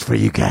bad news for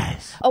you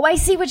guys. Oh, I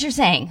see what you're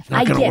saying.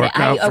 I get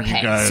it.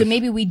 Okay, so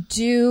maybe we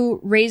do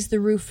raise the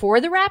roof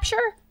for the rapture.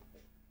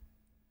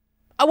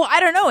 Oh, well,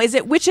 I don't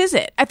know. Which is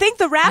it? I think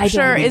the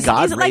rapture is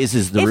God is it like,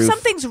 raises the if roof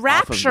something's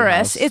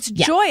rapturous, it's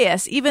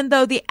joyous, even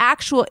though the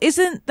actual it's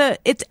end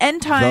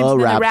times The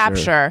and the rapture.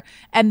 rapture,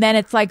 and then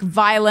it's like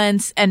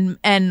violence and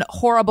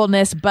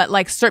horribleness, but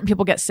like certain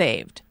people get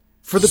saved.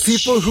 For the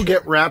people who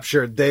get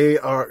raptured, they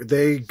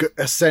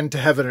ascend to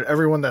heaven, and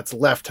everyone that's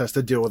left has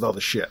to deal with all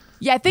the shit.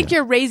 Yeah, I think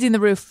you're raising the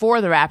roof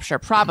for the rapture,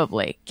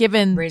 probably,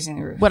 given raising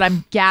the roof what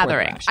I'm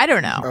gathering. I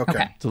don't know.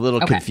 Okay. It's a little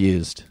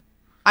confused.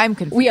 I'm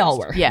confused. We all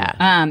were.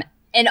 Yeah.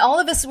 And all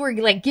of us were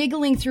like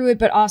giggling through it,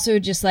 but also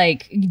just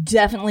like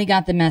definitely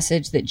got the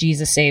message that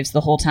Jesus saves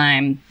the whole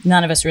time.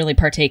 None of us really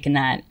partake in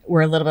that.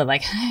 We're a little bit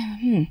like,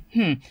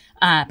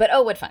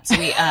 but what fun. So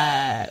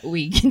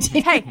we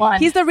continue on.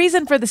 He's the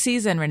reason for the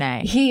season,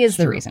 Renee. He is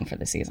the reason for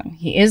the season.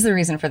 He is the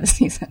reason for the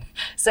season.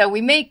 So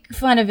we make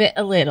fun of it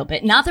a little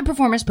bit. Not the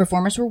performers.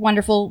 Performers were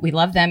wonderful. We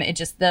love them. It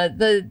just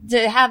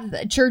to have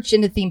a church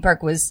in the theme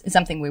park was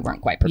something we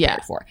weren't quite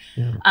prepared for.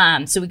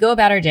 Yeah. So we go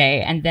about our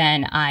day, and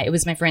then it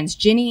was my friends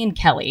Ginny and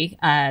Kelly.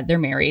 They're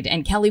married,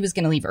 and Kelly was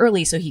going to leave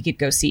early so he could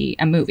go see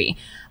a movie.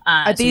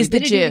 Are these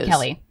the Jews?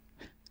 Kelly.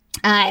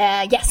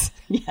 Yes.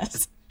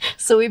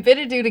 So we bid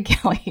adieu to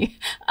Kelly,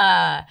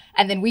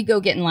 and then we go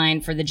get in line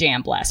for the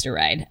Jam Blaster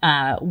ride,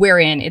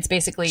 wherein it's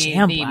basically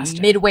the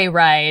Midway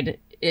ride,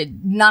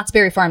 Knott's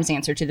Berry Farm's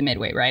answer to the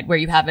Midway ride, where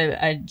you have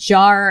a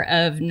jar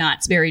of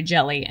Knott's Berry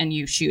jelly and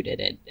you shoot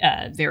it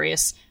at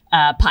various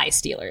pie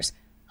stealers.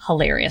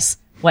 Hilarious.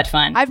 What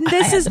fun.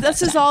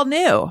 This is all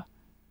new.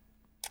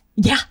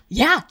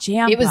 Yeah.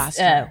 Jam It was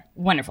Blaster.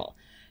 wonderful.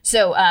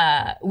 So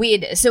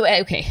we'd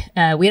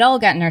all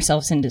gotten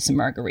ourselves into some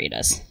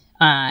margaritas.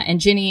 And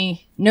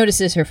Ginny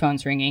notices her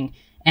phone's ringing,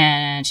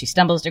 and she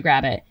stumbles to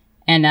grab it,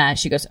 and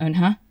she goes,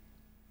 "Huh?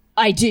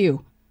 I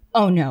do.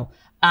 Oh no."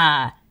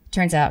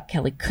 Turns out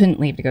Kelly couldn't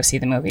leave to go see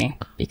the movie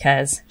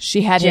because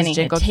she had Ginny his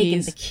jingle had taken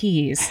keys. the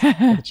keys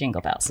for the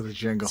jingle bells. For the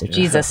jingle. So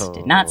Jesus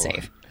did not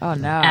save. Oh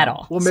no. At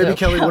all. Well, maybe So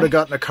Kelly would have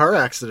gotten a car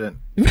accident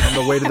on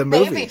the way to the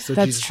movie. Maybe. So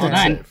That's Jesus true. didn't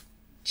Hold on. save.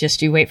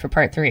 Just you wait for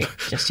part 3.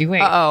 Just you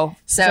wait. Uh-oh.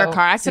 Is there a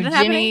car accident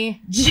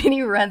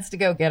Ginny runs to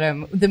go get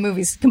him. The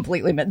movie's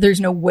completely...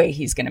 There's no way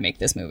he's going to make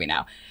this movie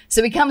now.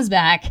 So he comes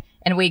back,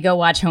 and we go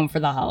watch Home for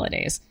the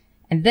Holidays.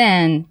 And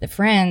then the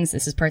friends...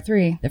 This is part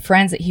 3. The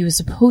friends that he was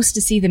supposed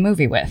to see the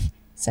movie with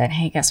said,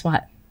 hey, guess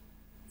what?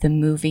 The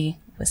movie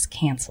was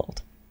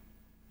canceled.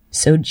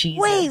 So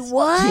Jesus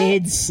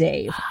did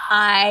save.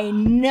 I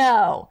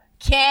know.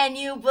 Can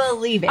you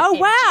believe it? Oh,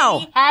 If wow.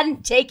 Ginny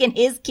hadn't taken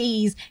his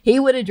keys, he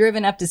would have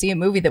driven up to see a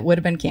movie that would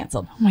have been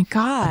canceled. Oh my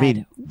God. I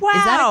mean, wow.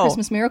 Is that a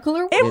Christmas miracle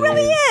or what? It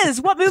really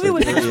is. What movie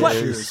was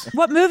it?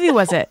 What movie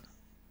was it?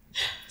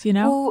 Do you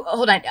know? Oh,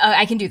 hold on.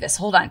 I can do this.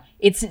 Hold on.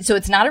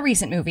 It's not a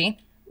recent movie.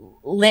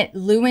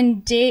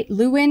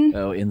 Lewin.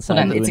 Oh, Inside Hold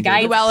on, Llewyn it's a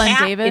guy. Davis. Llewellyn It's a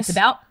cat. Davis? It's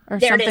about or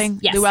there something.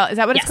 It is. Yes. Is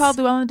that what it's Yes. called?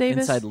 Llewellyn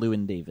Davis? Inside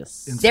Llewyn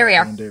Davis. There we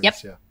are. Llewellyn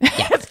Davis, Yep.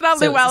 Yeah. It's not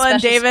So it's a Llewellyn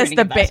special Davis, screening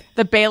of that.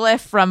 the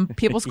bailiff from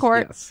People's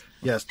Court. Yes.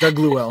 Yes, Doug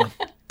Llewellyn.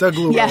 Doug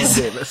Llewellyn Yes.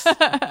 Davis.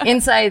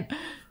 Inside.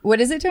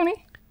 What is it,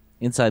 Tony?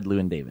 Inside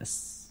Llewyn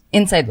Davis.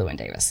 Inside Llewyn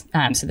Davis.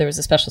 So there was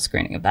a special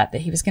screening of that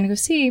he was going to go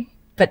see,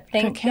 but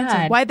thank Cancel.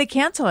 God Why'd they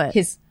cancel it?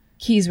 his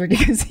keys were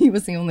because he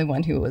was the only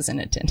one who was in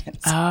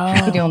attendance. Oh.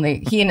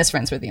 He and his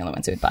friends were the only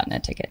ones who had bought a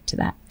ticket to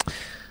that.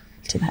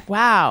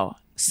 Wow.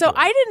 So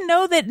I didn't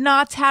know that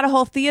Knott's had a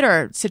whole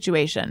theater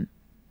situation.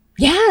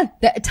 Yeah,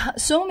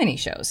 so many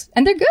shows,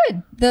 and they're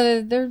good.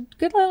 They're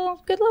good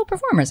little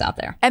performers out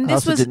there. And I this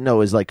also was didn't know it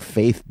was like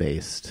faith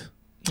based.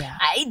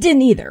 I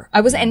didn't either.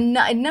 And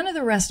none of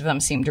the rest of them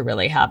seemed to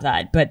really have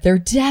that, but there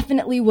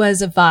definitely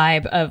was a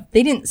vibe of,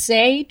 they didn't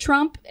say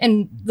Trump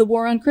and the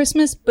war on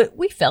Christmas, but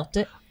we felt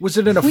it. Was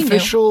it an We knew.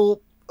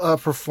 official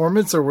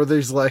performance, or were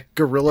these like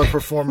guerrilla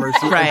performers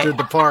who Right. entered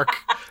the park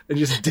and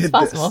just did this?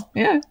 Possible.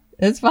 Yeah,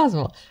 it's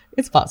possible.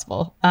 It's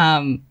possible.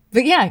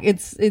 But yeah,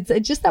 it's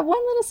just that one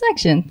little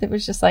section that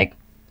was just like,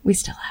 we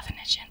still have an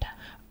agenda.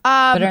 But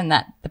other than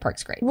that, the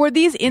park's great. were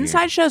these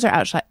inside shows or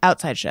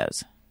outside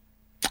shows?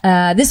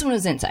 This one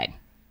was inside.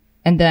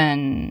 And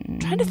then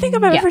Trying to think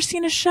if I've ever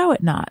seen a show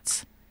at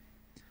Knott's.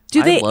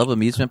 Do they? I love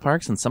amusement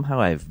parks, and somehow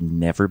I've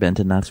never been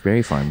to Knott's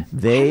Berry Farm.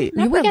 They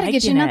we got to liked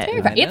get you it. not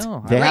there. I It's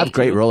know. they have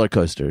great. great roller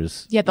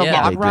coasters. Yeah, the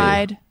Yeah, log they do.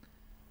 ride.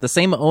 The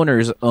same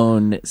owners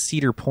own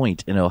Cedar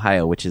Point in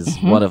Ohio, which is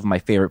one of my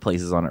favorite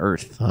places on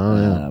earth.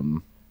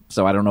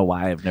 So I don't know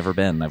why I've never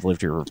been. I've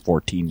lived here for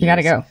 14 years. You got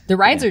to go. The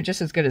rides are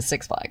just as good as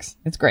Six Flags.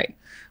 It's great.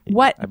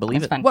 What? I believe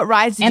It's it. fun. What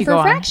rides did and you for go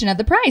a on? fraction of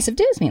the price of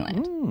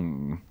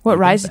Disneyland. What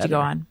rides did you go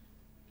on?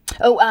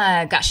 Oh,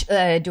 gosh.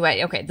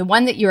 Okay. The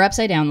one that you're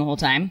upside down the whole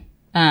time.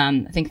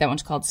 I think that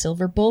one's called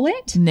Silver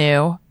Bullet.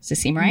 New. Does it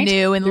seem right?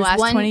 New in the There's last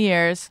one- 20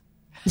 years.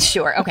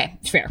 Sure. Okay.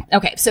 Fair.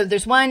 Okay. So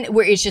there's one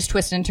where it's just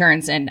twists and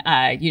turns, and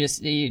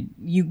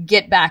you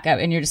get back up,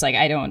 and you're just like,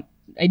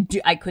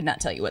 I could not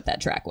tell you what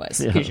that track was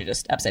because you're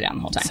just upside down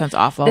the whole time. Sounds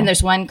awful. Then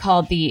there's one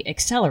called the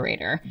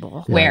Accelerator,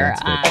 where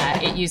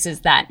it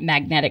uses that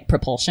magnetic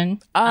propulsion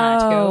to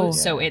go.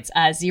 So it's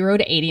 0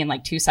 to 80 in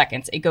like 2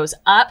 seconds. It goes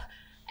up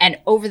and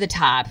over the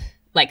top,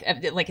 like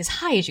as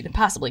high as you can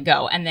possibly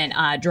go, and then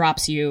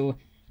drops you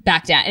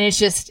back down. And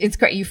it's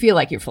great. You feel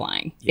like you're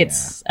flying. Yeah.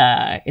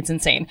 It's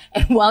insane.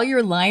 And while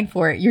you're lined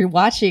for it, you're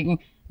watching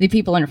the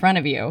people in front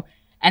of you,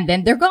 and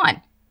then they're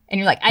gone. And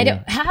you're like,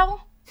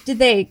 how did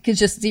they? Because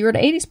just 0 to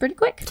 80 is pretty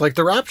quick. It's like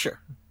the Rapture.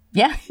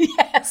 Yeah.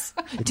 Yes.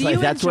 It's like,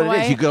 that's what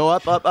it is. You go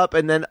up,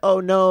 and then, oh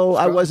no,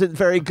 I wasn't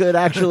very good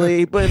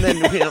actually, but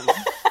then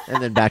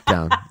and then back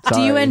down. Do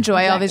you Sorry.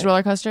 enjoy all these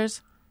roller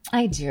coasters?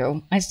 I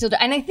do. I still do.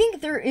 And I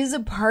think there is a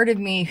part of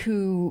me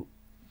who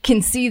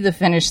can see the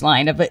finish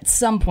line of at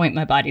some point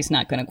my body's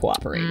not going to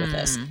cooperate with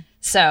this.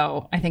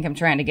 So I think I'm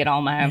trying to get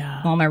all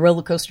my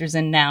roller coasters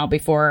in now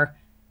before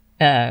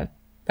I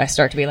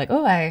start to be like,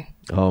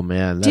 Oh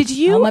man, Did all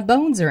you? my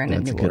bones are in a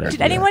That's new a good order. idea.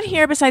 Did anyone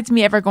here besides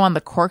me ever go on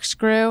the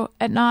corkscrew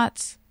at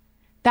Knott's?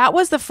 That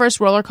was the first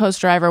roller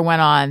coaster I ever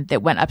went on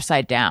that went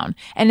upside down.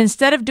 And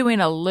instead of doing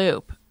a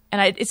loop,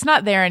 and it's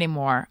not there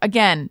anymore.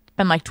 Again, it's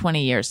been like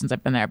 20 years since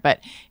I've been there, but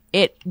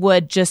it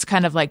would just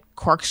kind of like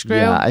corkscrew.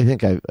 Yeah, I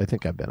think I've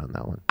been on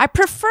that one. I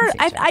prefer.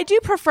 I do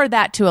prefer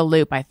that to a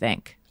loop. I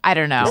think. I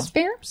don't know. That's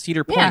fair.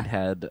 Cedar Point Yeah.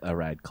 had a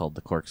ride called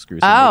the Corkscrew.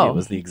 So Oh. maybe it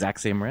was the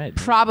exact same ride.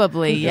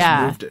 Probably, Just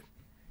yeah. moved it.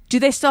 Do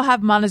they still have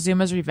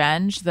Montezuma's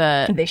Revenge?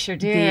 They sure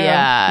do. The,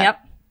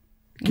 Yep.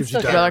 Gives you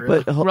Still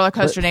diarrhea. roller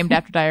coaster named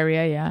after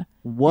diarrhea. Yeah.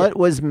 What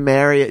was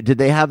Marriott? Did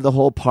they have the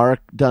whole park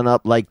done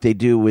up like they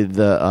do with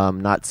the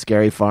Not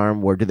Scary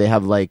Farm? Where do they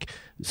have like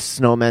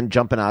snowmen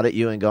jumping out at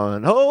you and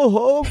going, ho,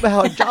 ho,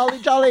 how jolly,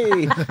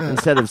 jolly,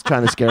 instead of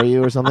trying to scare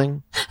you or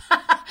something?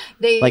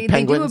 They Like do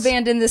penguins?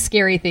 abandon the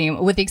scary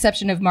theme, with the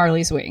exception of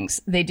Marley's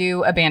Wings. They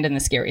do abandon the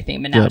scary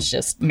theme, and now Yeah. it's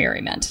just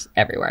merriment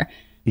everywhere.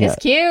 Yeah. It's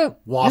cute.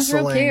 It's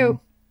real Wassailing. cute.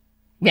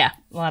 Yeah,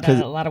 a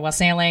lot of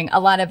wassailing, a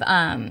lot of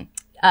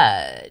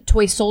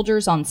toy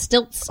soldiers on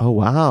stilts Oh,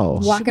 wow.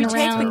 walking Should we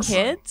take around. the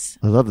kids?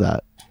 I love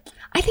that.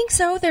 I think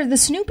so. The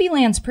Snoopy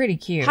Land's pretty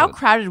cute. How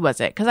crowded was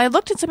it? Because I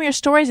looked at some of your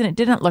stories and it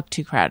didn't look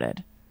too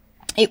crowded.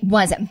 It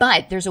wasn't,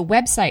 but there's a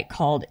website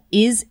called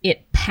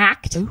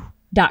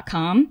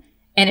isitpacked.com,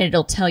 and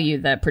it'll tell you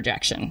the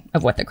projection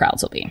of what the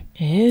crowds will be.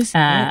 Is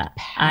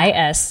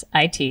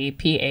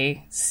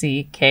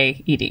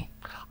ISITPACKED.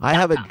 I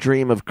have a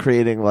dream of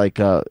creating like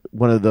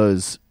one of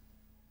those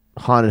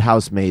haunted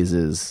house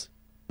mazes,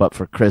 but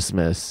for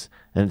Christmas.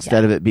 And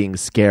instead of it being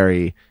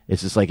scary,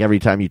 it's just like every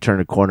time you turn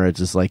a corner, it's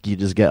just like you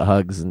just get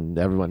hugs and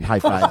everyone high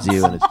fives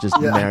you, and it's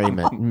just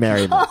merriment.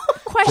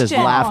 Just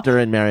question? laughter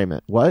and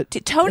merriment. What?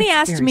 Tony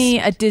asked very me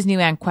a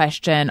Disneyland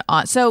question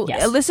on. So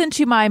Yes. listen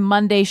to my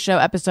Monday show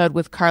episode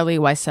with Carly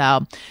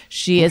Weissel.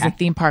 She is a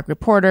theme park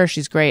reporter.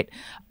 She's great.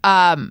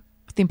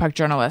 Theme park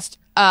journalist.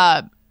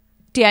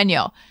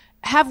 Daniel,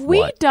 have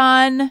we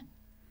done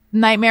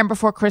Nightmare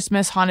Before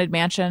Christmas Haunted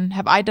Mansion?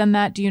 Have I done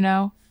that? Do you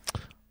know?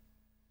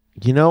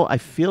 You know, I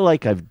feel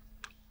like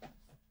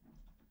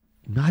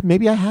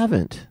maybe I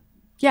haven't.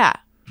 Yeah.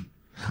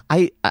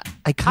 I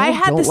kind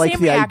had of the don't like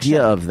same the reaction.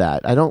 idea of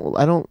that. I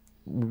don't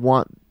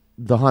want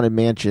the Haunted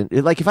Mansion.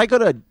 Like if I go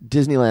to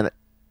Disneyland,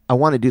 I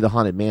want to do the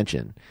Haunted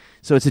Mansion.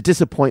 So it's a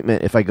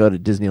disappointment if I go to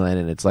Disneyland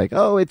and it's like,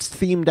 oh, it's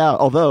themed out.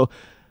 Although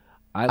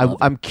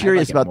I'm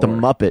curious about the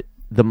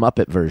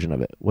Muppet version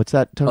of it. What's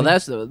that, Tony? Oh,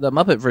 that's the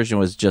Muppet version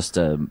was just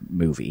a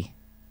movie.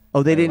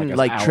 Oh, they didn't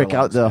like an trick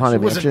hour-long out the It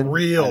Haunted wasn't Mansion?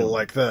 real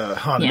like the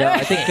Haunted. Yeah.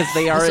 I think because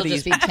they This will already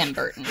just be Tim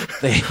Burton.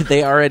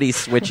 they already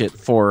switch it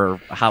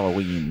for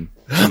Halloween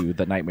to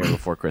the Nightmare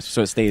Before Christmas,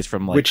 so it stays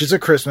from like Which is a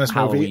Christmas movie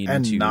Halloween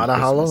and to not a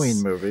Christmas.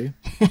 Halloween movie.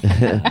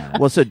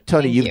 Well, so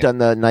Tony, Thank you've you. done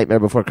the Nightmare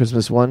Before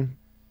Christmas one.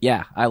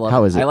 Yeah, I love.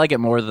 How it. is it? I like it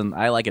more than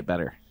I like it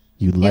better.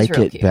 You like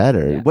real it cute.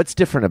 better. Yeah. What's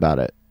different about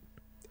it?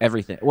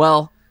 Everything.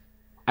 Well,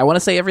 I want to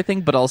say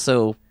everything, but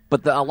also,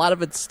 a lot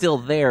of it's still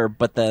there.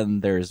 But then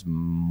there's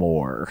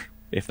more.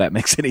 If that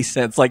makes any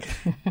sense, like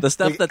the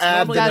stuff They that's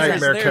add normally the there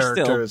is nightmare there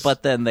still, characters.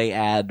 but then they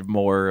add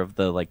more of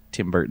the like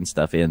Tim Burton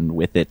stuff in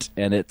with it,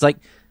 and it's like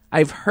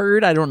I've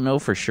heard. I don't know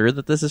for sure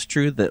that this is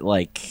true. That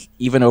like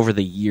even over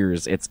the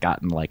years, it's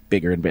gotten like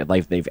bigger and bigger.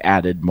 Like they've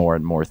added more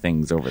and more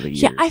things over the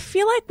years. Yeah, I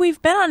feel like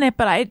we've been on it,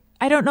 but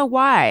I don't know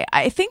why.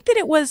 I think that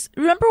it was.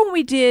 Remember when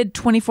we did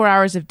 24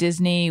 Hours of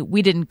Disney?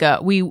 We didn't go.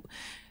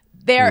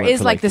 There went is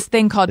for, like like, this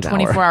thing called an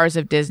 24 hour. Hours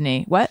of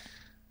Disney. What?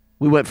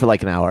 We went for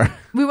like an hour.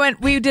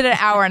 We did an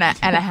hour and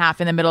a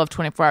half in the middle of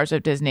 24 Hours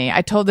of Disney.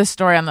 I told this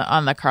story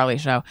on the Carly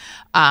show,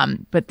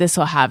 but this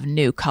will have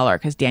new color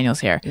because Daniel's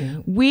here.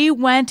 We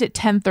went at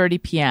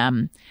 10:30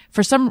 p.m.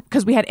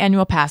 because we had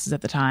annual passes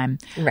at the time.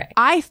 Right.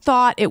 I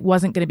thought it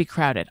wasn't going to be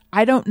crowded.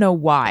 I don't know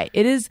why.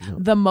 It is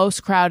the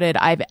most crowded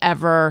I've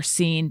ever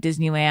seen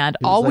Disneyland.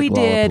 All like we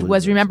did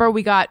was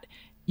Lollapalooza.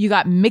 you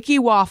got Mickey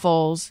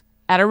waffles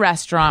at a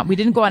restaurant. We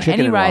didn't go on Chicken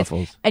any and rides.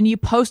 waffles. And you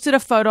posted a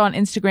photo on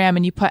Instagram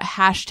and you put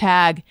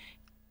hashtag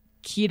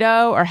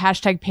keto or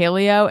hashtag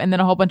paleo, and then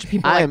a whole bunch of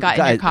people got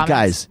in your comments.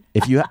 Guys,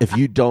 if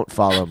you don't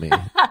follow me,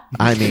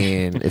 I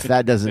mean, if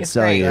that doesn't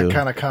sell great. you, That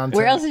kind of content.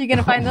 Where else are you going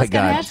to find Oh those my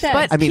kind God. of hashtags?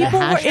 But I mean, people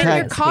were in your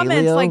hashtag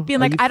comments paleo? like being Are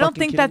like, you I don't fucking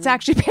think kidding that's me?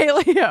 actually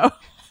paleo.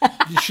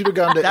 You should have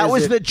gone to That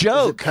was the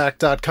joke.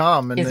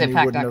 pack.com and then you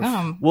wouldn't have.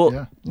 IsItPack.com?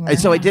 well,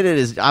 so I did it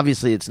as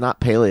obviously it's not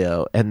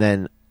paleo, and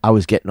then I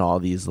was getting all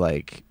these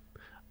like,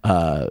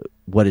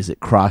 what is it,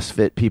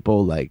 CrossFit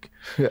people like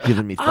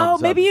giving me thumbs Oh,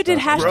 up maybe and you did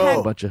stuff. hashtag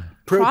a bunch of.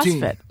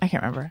 Protein. CrossFit. I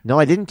can't remember. No,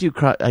 I didn't do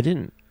I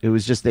didn't. It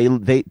was just they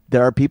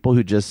there are people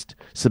who just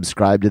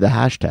subscribe to the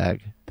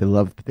hashtag. They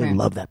love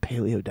that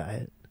paleo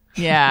diet.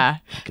 Yeah.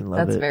 Fucking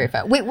love That's it. very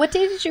fun. Wait, what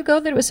day did you go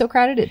that it was so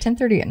crowded at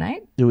 10:30 at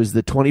night? It was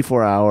the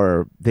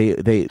 24-hour. There's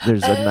a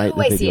night. Oh,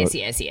 That I they see.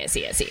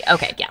 do it.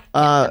 Okay, yeah.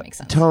 That makes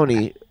sense.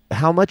 Tony,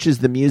 how much is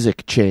the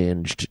music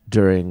changed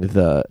during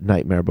the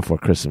Nightmare Before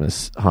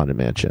Christmas Haunted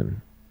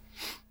Mansion?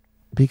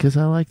 Because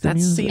I like the that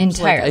music. seems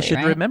like I Entirely, should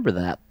right? remember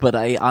that, but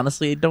I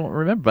honestly don't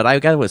remember. But I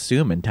got to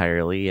assume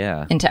entirely.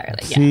 Yeah, Entirely,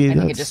 yeah. See, I think it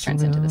that's- just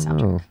turns into the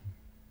soundtrack. oh.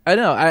 I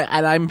know.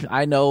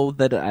 I know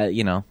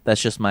that.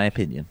 That's just my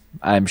opinion.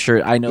 I'm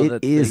sure. I know It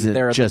that isn't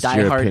there are the just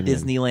your diehard opinion.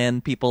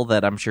 Disneyland people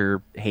that I'm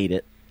sure hate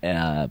it,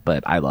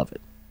 but I love it.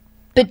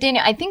 But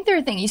Daniel, I think there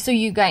are things. So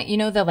you got,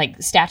 the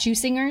like statue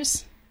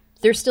singers.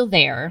 They're still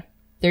there.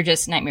 They're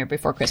just Nightmare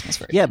Before Christmas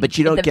version. Yeah, but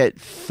you don't The- get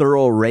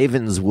Thurl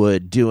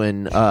Ravenswood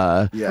doing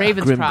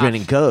Ravenscroft. Grim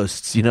Grinning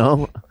Ghosts,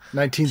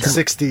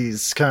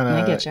 1960s kind I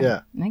of. get you.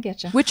 Yeah. I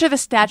get you. Which are the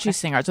statue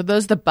singers? Are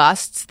those the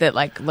busts that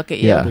like look at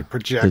you? Yeah. They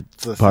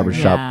project the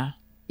barbershop.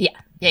 Yeah.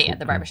 Yeah.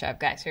 The barbershop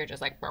guys who are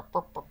just like. Burp,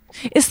 burp, burp.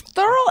 Is it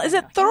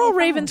Thurl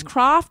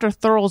Ravenscroft or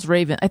Thurl's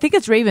Raven? I think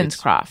it's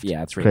Ravenscroft.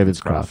 Yeah, it's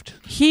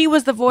Ravenscroft. He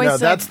was the voice No, of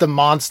that's the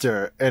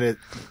monster, and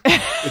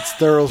it's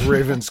Thurl's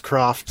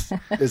Ravenscroft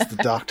is the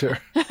doctor.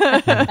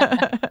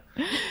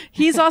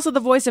 He's also the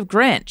voice of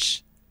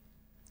Grinch.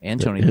 and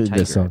Tony Who the did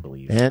this Tiger, I song?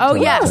 believe. And Oh Tony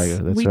the yes.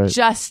 Tiger, that's We right.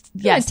 just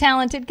You're a yes.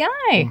 talented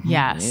guy.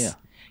 Yes.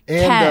 Yeah.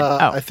 And Ken.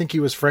 I think he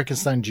was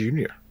Frankenstein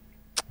Jr.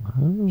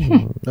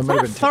 Oh. That might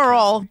have been Ted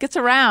Thurl gets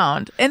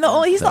around. And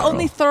he's the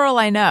only Thurl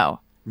I know.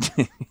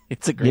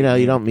 It's a great.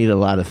 You don't meet a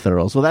lot of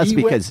Thurls. Well, that's He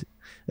went-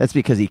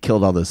 because he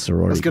killed all those I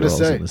sorority was going to girls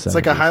say in the 70s. it's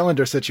like a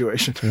Highlander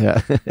situation.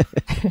 Yeah.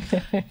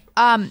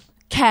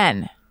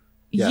 Ken,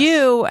 Yes.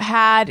 you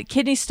had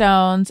kidney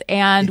stones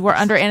and were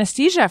under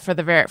anesthesia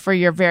for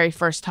your very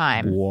first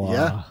time.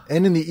 Yeah,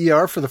 and in the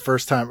ER for the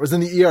first time. I was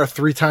in the ER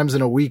 3 times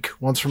in a week,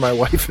 once for my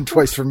wife and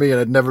twice for me, and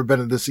I'd never been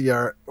in this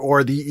ER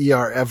or the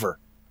ER ever.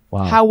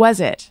 Wow. How was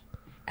it?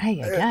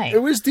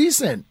 It was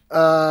decent.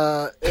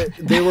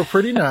 They were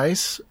pretty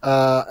nice.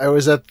 I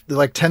was at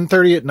like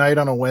 10:30 at night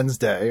on a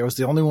Wednesday. I was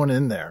the only one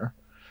in there.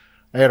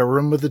 I had a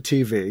room with a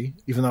TV,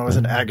 even though I was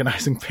in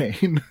agonizing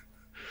pain.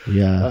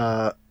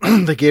 Yeah.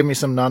 They gave me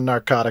some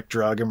non-narcotic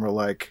drug and were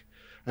like,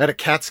 I had a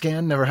CAT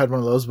scan, never had one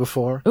of those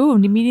before. Ooh,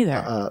 me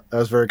neither. That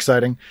was very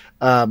exciting.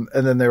 And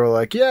then they were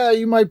like, yeah,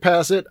 you might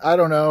pass it. I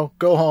don't know.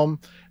 Go home.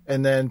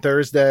 And then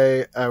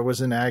Thursday, I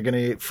was in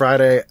agony.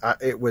 Friday,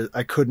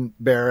 I couldn't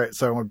bear it,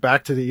 so I went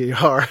back to the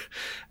ER,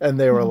 and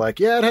they were like,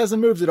 "Yeah, it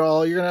hasn't moved at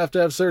all. You're gonna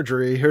have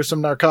surgery. Here's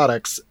some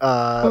narcotics.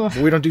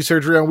 We don't do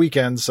surgery on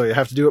weekends, so you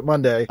have to do it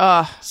Monday."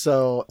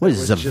 So What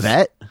is this, a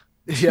vet?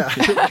 Yeah,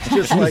 it's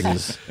just like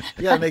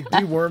they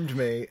dewormed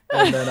me,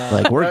 and then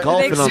Like, we're They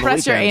golfing on the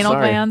express your weekend, anal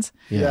sorry. glands.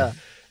 yeah.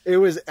 It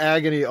was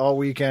agony all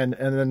weekend,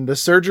 and then the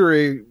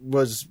surgery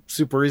was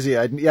super easy.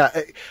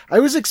 I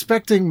was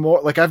expecting more.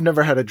 Like, I've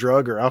never had a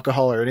drug or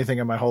alcohol or anything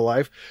in my whole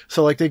life,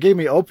 so like they gave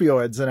me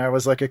opioids, and I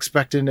was like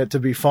expecting it to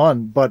be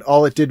fun, but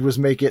all it did was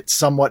make it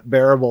somewhat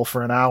bearable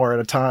for an hour at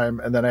a time,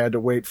 and then I had to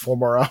wait 4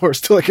 more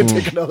hours till I could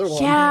take another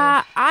one.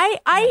 Yeah,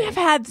 I have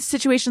had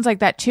situations like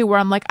that too, where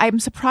I'm like, I'm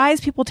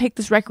surprised people take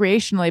this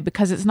recreationally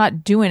because it's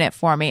not doing it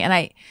for me. And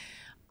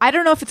I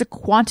don't know if it's a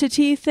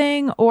quantity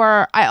thing,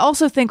 or I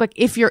also think like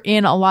if you're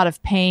in a lot of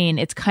pain,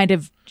 it's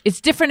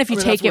different if you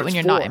mean, take that's what it when it's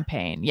you're not for. in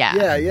pain.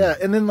 Yeah. Yeah.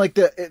 And then like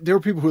there were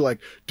people who were like,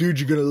 "Dude,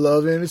 you're gonna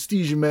love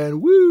anesthesia, man.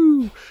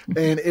 Woo!"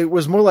 And it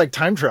was more like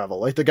time travel.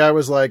 Like the guy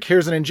was like,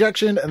 "Here's an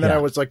injection," and then I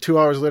was like 2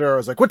 hours later, I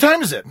was like, "What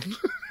time is it?"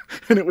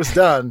 And it was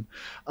done.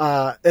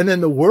 And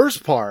then the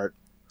worst part,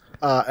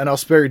 and I'll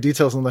spare you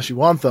details unless you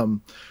want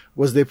them,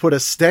 was they put a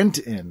stent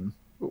in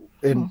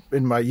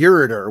my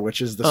ureter,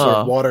 which is the sort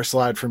of water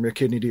slide from your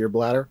kidney to your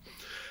bladder.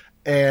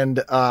 And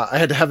I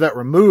had to have that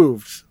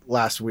removed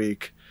last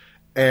week.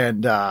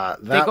 And They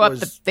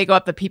go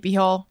up the pee-pee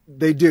hole.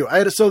 they do.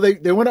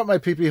 They went up my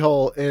pee-pee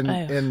hole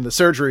in the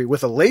surgery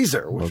with a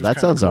laser. Which Well, was that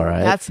kinda sounds cool. all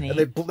right. That's neat.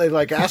 And they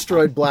like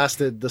asteroid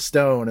blasted the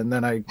stone, and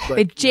then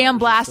They jam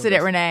blasted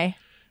it, Renee.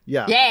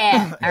 Yeah.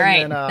 Yeah. All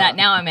right. then,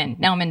 Now I'm in.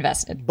 Now I'm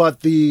invested. But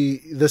the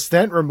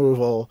stent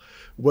removal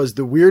was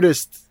the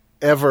weirdest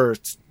ever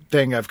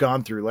thing I've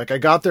gone through. Like, I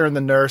got there, and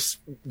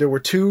there were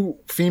 2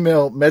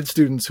 female med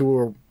students who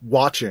were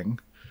watching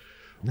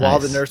while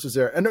the nurse was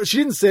there. And she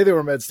didn't say they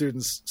were med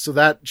students, so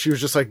that she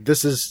was just like,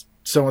 "This is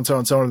so and so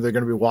and so, and they're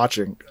going to be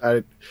watching."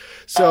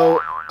 So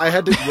I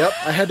had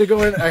to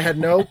go in. I had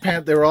no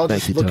pant. They were all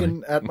just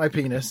looking at my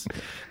penis.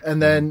 And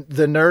then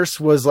the nurse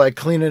was like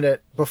cleaning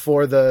it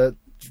before the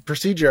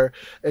procedure,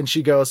 and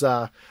she goes,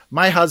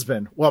 "My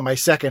husband, well, my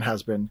second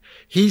husband,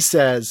 he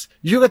says,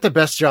 you got the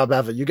best job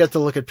ever. You get to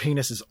look at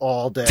penises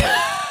all day."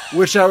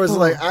 Which I was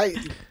like,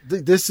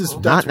 that's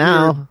Not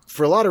now. weird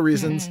for a lot of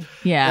reasons.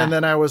 Yeah. And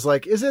then I was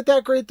like, is it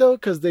that great though?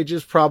 Because they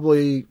just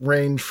probably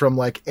range from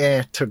like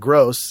to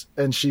gross.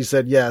 And she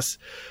said yes.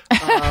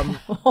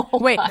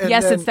 Wait,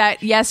 yes, then- it's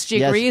that. Yes,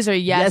 she agrees, or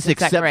yes, it's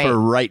except that great. for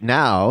right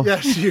now. Yeah,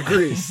 she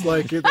agrees.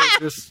 Like,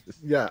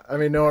 I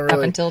mean, no one Up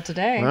really. until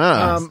today.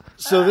 Ah.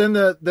 So then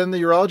the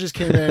urologist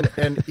came in,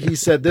 and he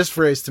said this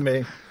phrase to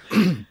me: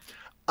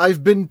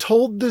 "I've been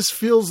told this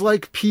feels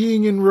like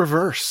peeing in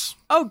reverse."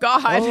 Oh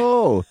God.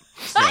 Oh,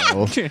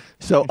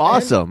 so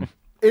awesome.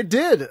 It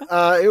did.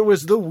 It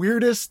was the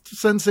weirdest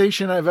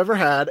sensation I've ever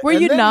had. Were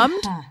And you then-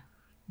 numbed?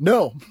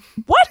 No,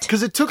 What?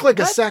 because it took like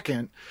a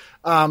second.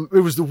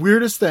 It was the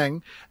weirdest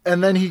thing.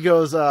 And then he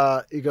goes,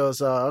 "I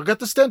got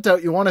the stent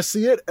out. You want to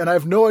see it?" And I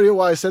have no idea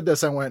why I said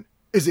this. I went,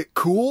 "Is it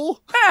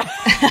cool?"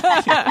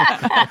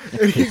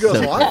 And he goes,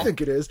 "Well, I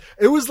think it is."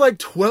 It was like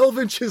 12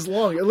 inches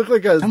long. It looked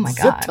like a my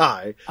zip God.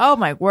 tie. Oh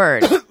my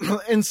word.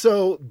 And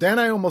so then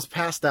I almost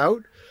passed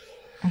out.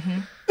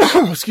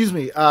 Excuse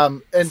me.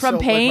 And From so,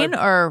 like, pain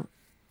or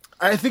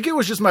I think it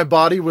was just my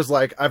body was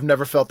like, "I've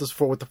never felt this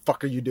before. What the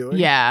fuck are you doing?"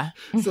 yeah.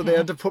 So they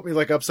had to put me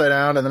like upside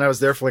down, and then I was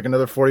there for like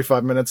another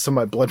 45 minutes, so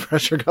my blood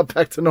pressure got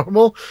back to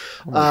normal.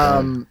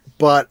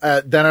 But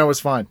then I was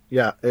fine.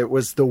 Yeah, it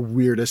was the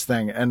weirdest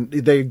thing, and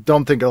they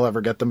don't think I'll ever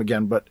get them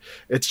again. But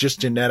it's just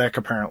genetic,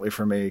 apparently,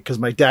 for me, because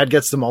my dad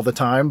gets them all the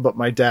time. But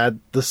my dad,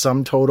 the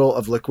sum total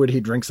of liquid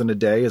he drinks in a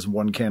day is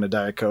 1 can of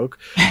Diet Coke.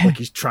 Like,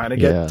 he's trying to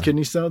get Yeah.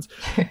 kidney stones,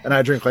 and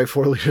I drink like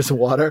 4 liters of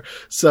water.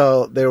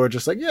 So they were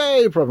just like, "Yeah,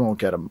 you probably won't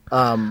get them."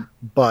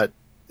 But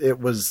it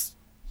was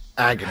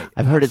agony.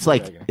 I've heard it's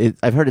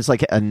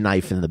like a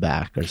knife in the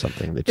back or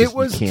something that just It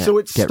was you can't so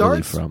it get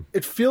relief starts. from.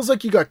 It feels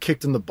like you got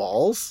kicked in the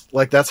balls.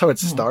 Like, that's how it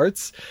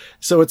starts.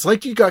 So it's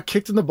like you got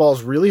kicked in the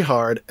balls really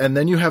hard, and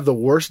then you have the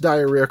worst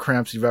diarrhea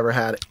cramps you've ever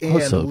had,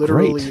 and so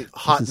literally great.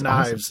 hot This is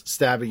knives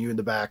stabbing you in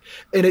the back.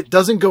 And it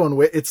doesn't go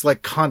in. It's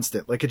like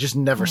constant. Like, it just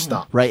never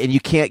stops. Right, and you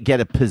can't get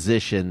a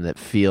position that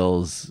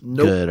feels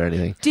Nope. good or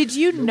anything. Did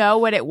you know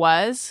what it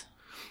was?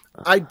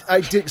 I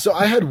did. So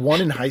I had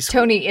one in high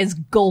school. Tony is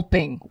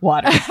gulping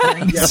water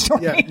during the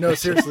story. Yeah, no,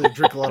 seriously,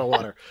 drink a lot of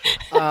water.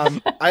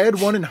 I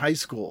had one in high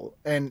school,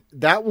 and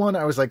that one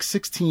I was like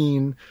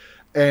 16,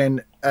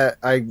 and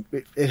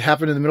it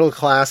happened in the middle of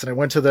class, and I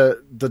went to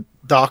the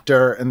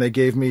doctor, and they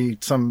gave me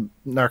some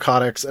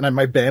narcotics, and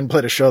my band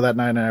played a show that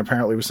night, and I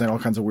apparently was saying all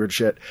kinds of weird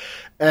shit,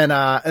 and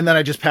then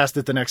I just passed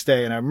it the next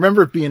day, and I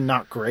remember it being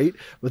not great,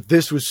 but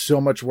this was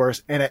so much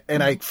worse, and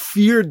I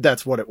feared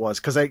that's what it was,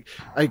 because I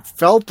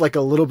felt like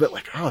a little bit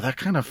like, oh, that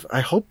kind of,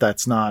 I hope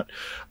that's not,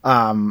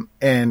 and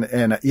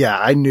yeah,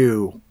 I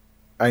knew.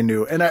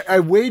 And I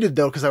waited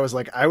though, because I was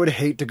like, I would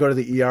hate to go to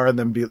the ER and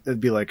then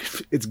be like,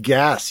 "It's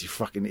gas, you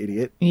fucking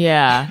idiot."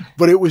 Yeah.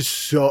 But it was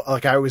so,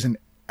 like, I was in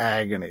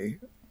agony.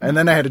 And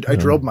then I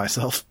drilled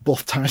myself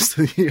both times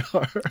to the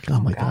ER. Oh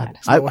my God.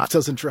 My wife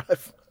doesn't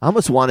drive. I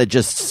almost want to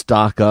just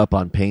stock up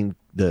on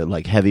the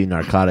like heavy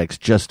narcotics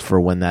just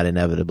for when that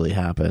inevitably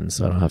happens,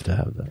 so I don't have to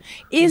have that.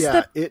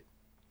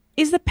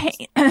 Is the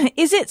pain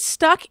is it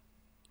stuck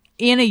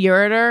in a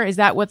ureter? Is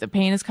that what the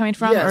pain is coming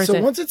from? Yeah, or is so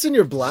it... once it's in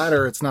your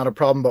bladder, it's not a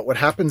problem. But what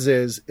happens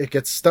is it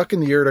gets stuck in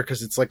the ureter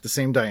because it's like the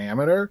same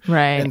diameter.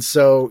 Right. And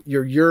so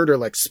your ureter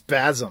like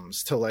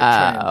spasms to like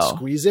try and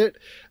squeeze it.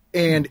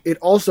 And it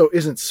also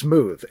isn't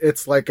smooth.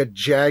 It's like a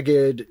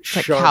jagged,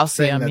 sharp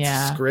calcium, thing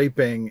that's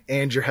scraping,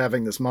 and you're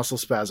having this muscle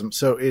spasm.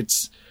 So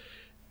it's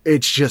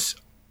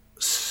just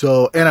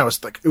so, and I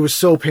was like, it was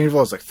so painful.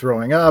 I was like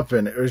throwing up,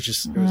 and it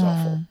was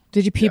awful.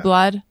 Did you pee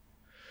blood?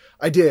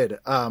 I did,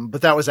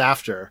 but that was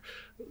after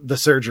the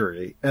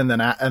surgery, and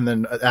then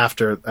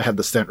after I had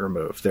the stent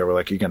removed, they were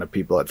like, "You're gonna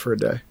pee blood for a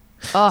day."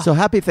 So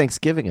happy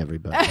Thanksgiving,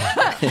 everybody.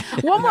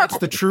 One more. That's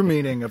the true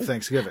meaning of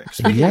Thanksgiving.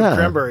 Speaking of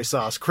cranberry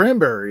sauce,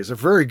 cranberries are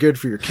very good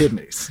for your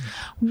kidneys.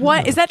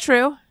 What is that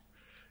true?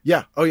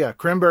 Yeah. Oh, yeah.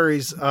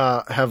 Cranberries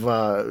have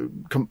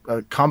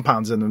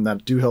compounds in them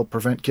that do help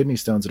prevent kidney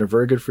stones and are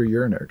very good for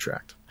your urinary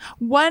tract.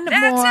 That's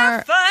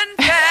a fun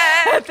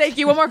fact. Thank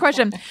you. One more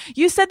question.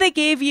 You said they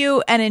gave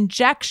you an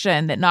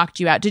injection that knocked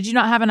you out. Did you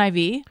not have an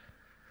IV?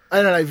 I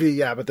had an IV,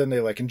 yeah, but then they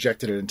like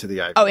injected it into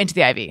the IV. Oh, into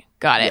the IV.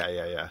 Got it.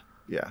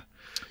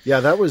 Yeah.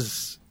 That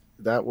was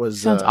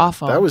sounds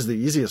awful. That was the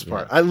easiest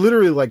part. I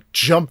literally like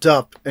jumped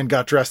up and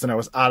got dressed, and I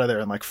was out of there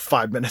in like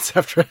 5 minutes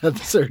after I had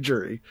the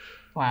surgery.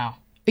 Wow.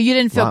 You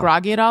didn't feel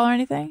groggy at all or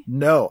anything?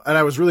 No. And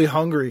I was really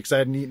hungry because I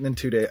hadn't eaten in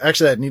 2 days.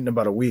 Actually, I hadn't eaten in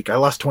about a week. I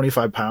lost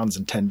 25 pounds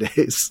in 10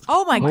 days.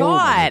 Oh my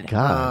God.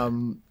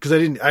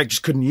 Because I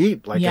just couldn't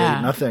eat. Like I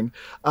ate nothing.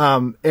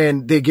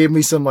 And they gave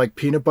me some like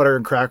peanut butter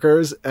and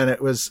crackers, and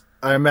it was,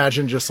 I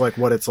imagine just like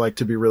what it's like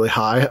to be really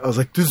high. I was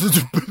like, this is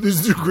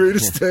the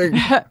greatest thing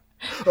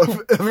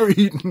I've ever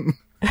etten.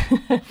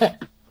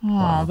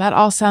 Oh, that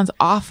all sounds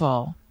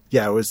awful.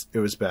 Yeah, it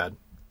was bad.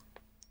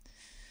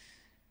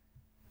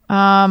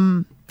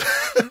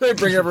 They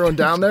bring everyone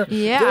down there.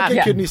 Yeah. Don't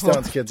get kidney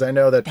stones, kids. I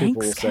know that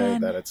people Thanks, will say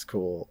Ken. that it's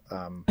cool.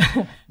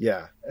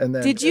 Yeah. And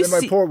then, Did you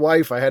my poor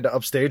wife, I had to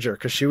upstage her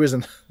because she was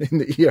in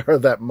the ER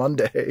that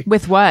Monday.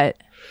 With what?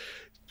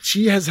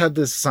 She has had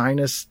this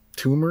sinus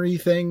tumory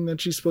thing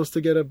that she's supposed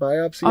to get a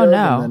biopsy Oh, of.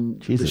 no.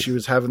 And then she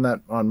was having that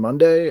on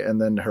Monday,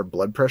 and then her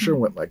blood pressure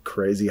went like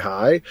crazy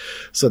high.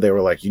 So they were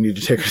like, you need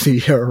to take her to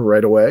the ER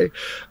right away.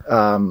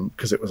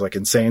 Cause it was like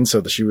insane.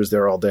 So she was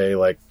there all day,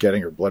 like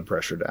getting her blood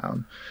pressure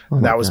down.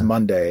 And that was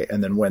Monday.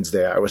 And then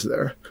Wednesday I was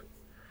there.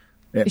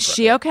 Is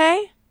she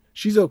okay?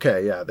 She's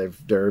okay. Yeah.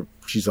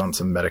 She's on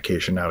some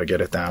medication now to get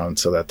it down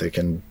so that they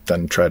can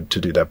then try to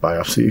do that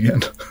biopsy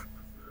again.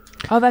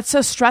 Oh, that's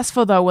so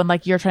stressful though when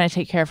like you're trying to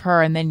take care of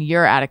her and then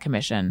you're out of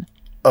commission.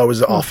 Oh, it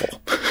was awful.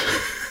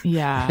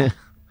 Yeah.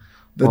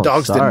 The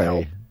dogs didn't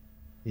help.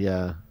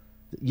 Yeah.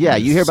 Yeah,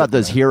 you hear about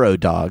those hero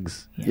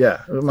dogs.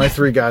 Yeah. My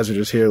 3 guys are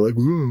just here like,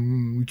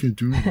 we can't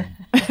do anything.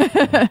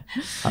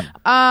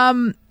 Well,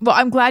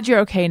 I'm glad you're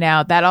okay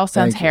now. That all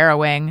sounds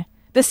harrowing.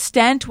 The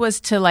stent was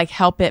to like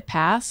help it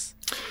pass.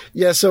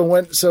 Yeah. So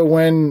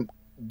when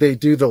they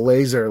do the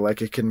laser,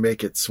 like it can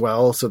make it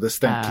swell. So the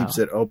stent keeps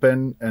it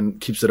open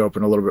and keeps it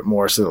open a little bit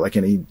more so that like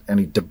any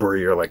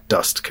debris or like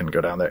dust can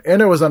go down there.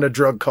 And it was on a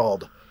drug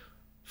called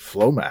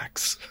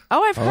Flomax.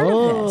 Oh, I've heard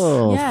of this.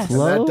 Yes. And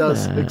that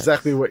does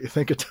exactly what you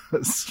think it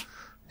does.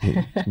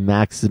 It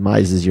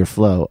maximizes your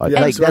flow.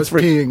 Yeah, so that's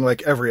peeing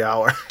like every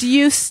hour. Did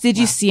you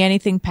see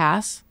anything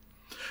pass?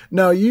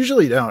 No, you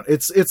usually don't.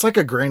 It's like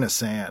a grain of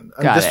sand.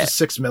 I mean, this was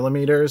 6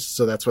 millimeters,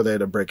 so that's why they had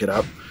to break it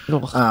up.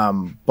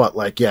 But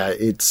like, yeah,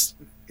 it's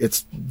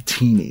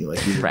teeny. Like,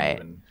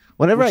 right.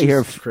 Whenever I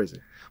hear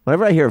crazy.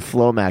 Whenever I hear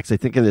Flomax, I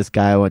think of this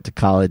guy I went to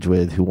college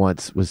with who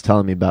once was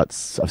telling me about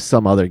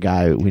some other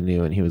guy we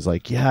knew, and he was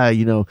like, "Yeah,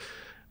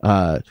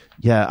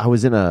 I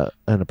was in an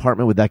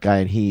apartment with that guy,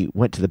 and he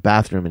went to the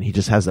bathroom, and he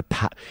just has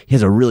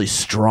a really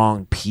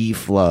strong pee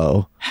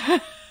flow,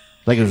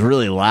 like it was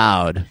really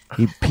loud.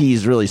 He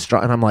pees really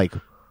strong, and I'm like,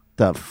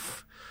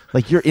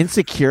 like you're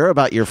insecure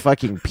about your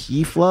fucking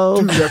pee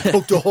flow? Dude, I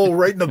poked a hole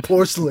right in the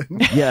porcelain.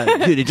 Yeah,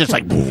 dude, it just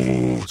like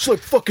it's like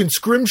fucking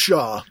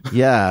Scrimshaw.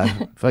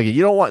 Yeah, fucking.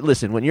 You don't want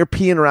when you're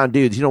peeing around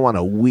dudes, you don't want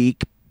a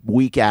weak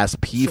ass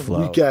pee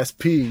flow. Weak ass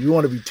pee. You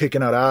want to be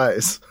taking out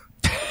eyes.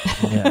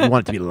 Yeah, you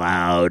want it to be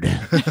loud.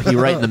 Be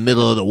right in the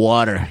middle of the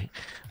water.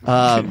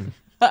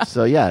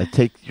 So yeah,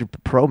 take your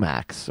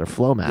Promax or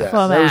Flomax.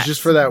 Yeah, that was just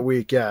for that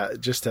week. Yeah,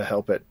 just to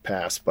help it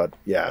pass. But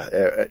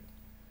yeah,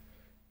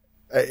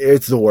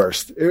 it's the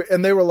worst.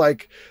 And they were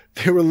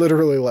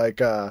literally like,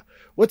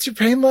 what's your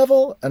pain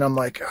level? And I'm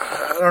like,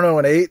 I don't know,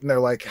 an 8. And they're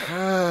like,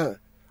 I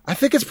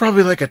think it's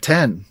probably like a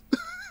 10.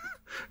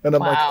 And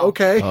I'm like,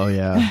 okay. Oh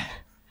yeah.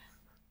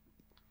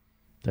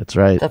 That's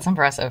right. That's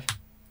impressive.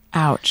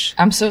 Ouch.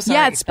 I'm so sorry.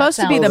 Yeah, it's supposed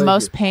to be the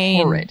most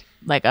pain horrid.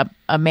 like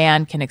a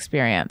man can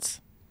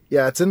experience.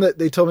 Yeah,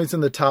 they told me it's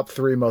in the top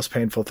 3 most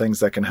painful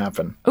things that can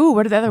happen. Ooh,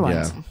 what are the other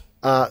ones?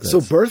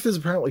 So birth is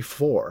apparently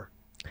 4.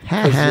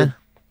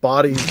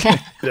 body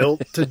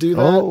built to do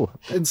that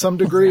in some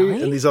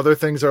degree, and these other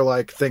things are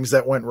like things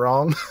that went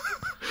wrong.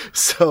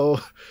 So,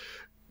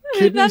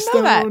 kidney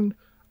stone,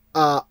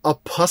 a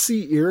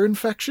pussy ear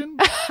infection,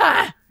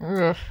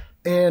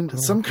 and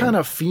some kind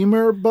of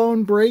femur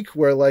bone break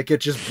where like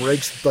it just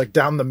breaks like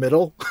down the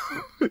middle.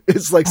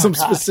 It's like some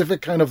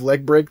specific kind of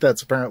leg break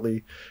that's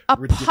apparently a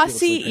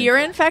pussy ear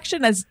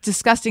infection, as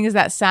disgusting as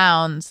that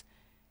sounds,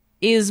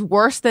 is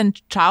worse than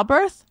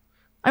childbirth.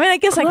 I mean, I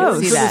guess I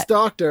can see to that. this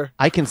doctor.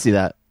 I can see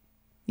that.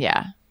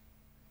 Yeah.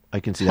 I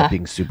can see that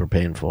being super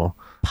painful.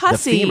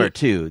 Pussy. The femur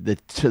too.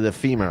 The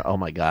femur. Oh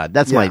my god,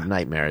 that's my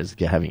nightmare is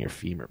having your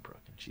femur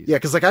broken. Jesus. Yeah,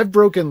 because like I've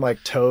broken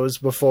like toes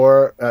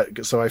before,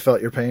 so I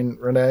felt your pain,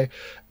 Renee,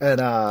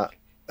 and I've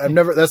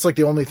never. That's like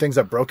the only things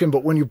I've broken.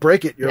 But when you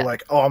break it, you're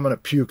like, oh, I'm gonna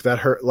puke. That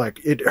hurt. Like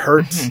it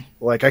hurts.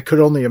 Like I could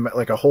only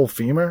like a whole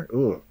femur.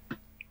 Ooh.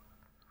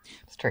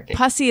 It's tricky.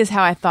 Pussy is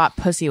how I thought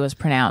pussy was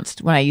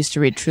pronounced when I used to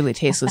read Truly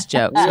Tasteless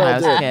jokes when I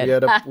was a kid.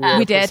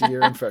 We did. Pussy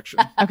ear infection.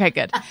 Okay,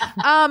 good.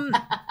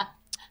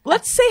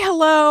 Let's say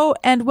hello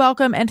and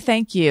welcome and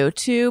thank you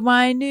to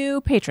my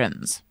new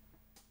patrons.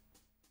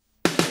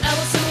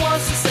 Allison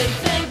wants to say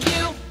thank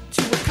you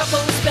to a couple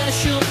of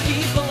special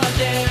people out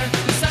there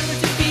who signed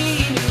up to be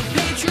new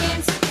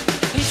patrons.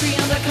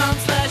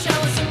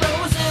 Patreon.com/Allison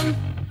Rosen.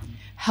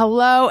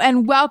 Hello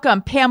and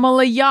welcome,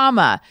 Pamela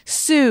Yama,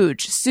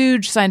 Suge.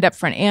 Suge signed up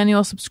for an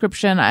annual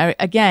subscription.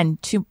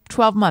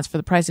 12 months for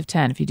the price of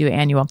 10 if you do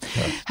annual.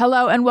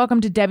 Hello and welcome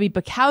to Debbie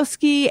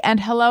Bukowski, and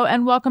hello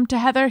and welcome to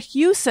Heather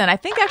Hewson. I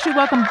think actually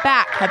welcome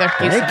back, Heather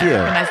Hewson. Thank you. I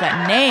recognize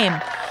that name.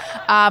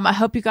 I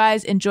hope you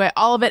guys enjoy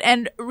all of it.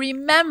 And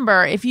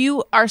remember, if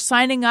you are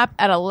signing up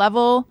at a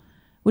level,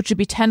 which would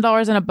be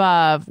 $10 and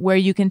above, where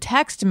you can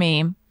text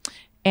me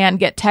and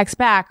get text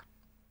back,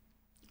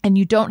 and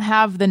you don't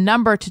have the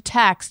number to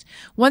text,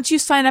 once you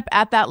sign up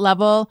at that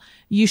level,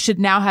 you should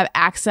now have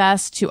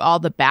access to all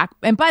the back.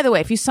 And by the way,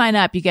 if you sign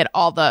up, you get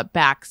all the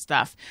back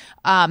stuff.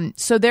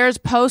 So there's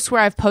posts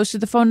where I've posted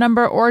the phone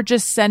number, or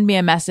just send me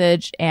a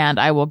message and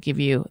I will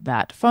give you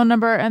that phone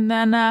number. And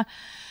then,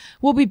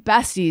 we'll be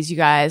besties, you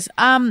guys.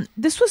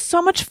 This was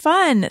so much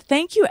fun.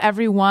 Thank you,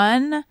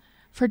 everyone,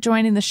 for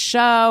joining the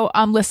show.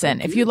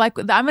 Listen, if you like,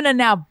 I'm going to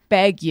now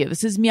beg you.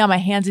 This is me on my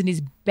hands and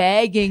knees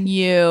begging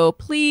you.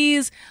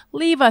 Please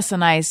leave us a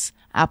nice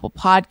Apple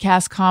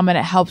Podcast comment.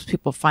 It helps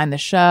people find the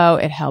show.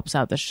 It helps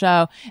out the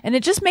show. And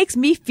it just makes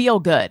me feel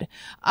good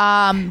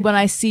when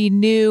I see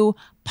new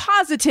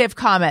positive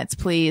comments,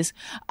 please.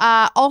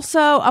 Also,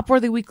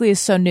 Upworthy Weekly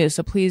is so new,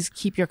 so please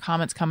keep your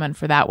comments coming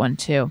for that one,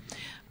 too.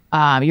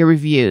 Your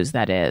reviews,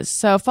 that is.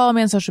 So follow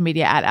me on social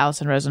media at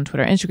Allison Rose on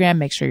Twitter, Instagram.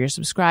 Make sure you're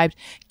subscribed.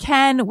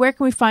 Ken, where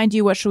can we find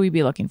you? What should we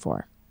be looking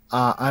for?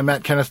 I'm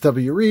at Kenneth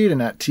W. Reed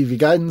and at TV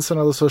Guidance on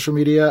all the social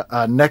media.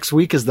 Next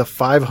week is the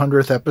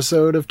 500th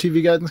episode of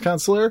TV Guidance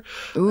Counselor.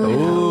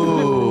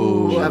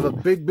 Ooh. We have a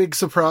big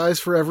surprise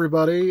for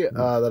everybody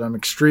that I'm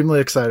extremely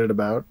excited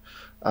about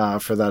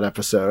for that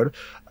episode.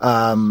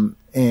 Yeah,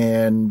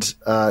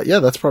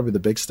 that's probably the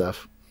big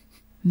stuff.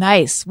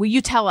 Nice. Will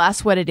you tell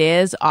us what it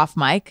is off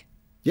mic?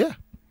 Yeah.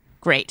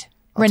 Great.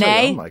 I'll tell you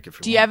Renee, on mic if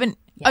you do you want. have an...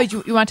 Oh,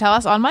 you want to tell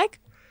us on mic?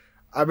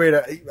 I mean,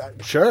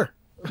 sure.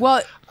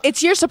 Well,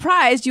 it's your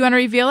surprise. Do you want to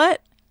reveal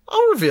it?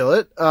 I'll reveal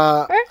it.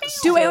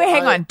 Wait,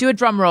 hang on. Do a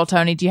drum roll,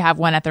 Tony. Do you have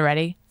one at the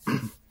ready?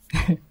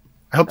 I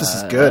hope this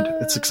is good.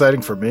 It's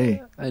exciting for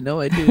me. I know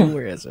I do.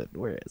 Where is it?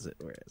 Where is it?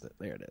 Where is it?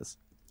 There it is.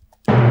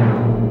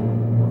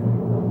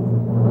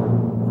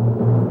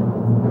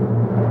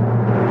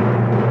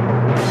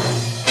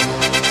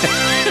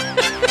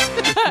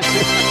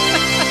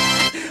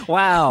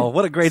 Wow,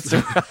 what a great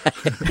surprise.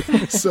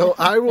 So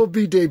I will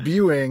be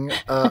debuting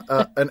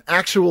an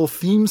actual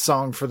theme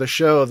song for the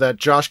show that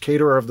Josh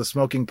Caterer of the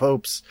Smoking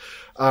Popes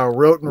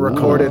wrote and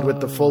recorded with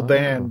the full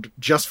band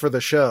just for the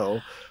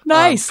show.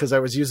 Nice. Because I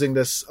was using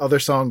this other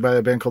song by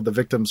a band called The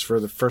Victims for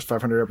the first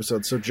 500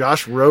 episodes. So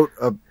Josh wrote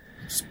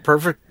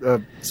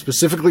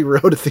specifically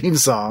wrote a theme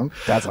song.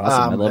 That's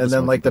awesome. I love and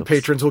then like the Popes.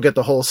 patrons will get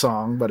the whole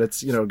song, but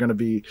it's, going to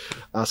be,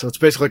 so it's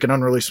basically like an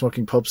unreleased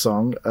Smoking Pope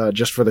song,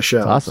 just for the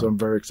show. awesome. So I'm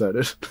very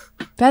excited.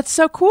 That's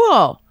so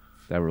cool.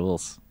 That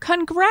rules.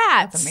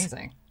 Congrats. That's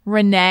amazing.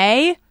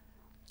 Renee,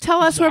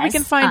 tell us where we Yes.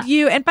 can find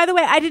you. And by the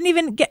way, I didn't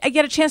even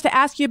get a chance to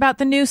ask you about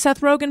the new Seth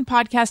Rogen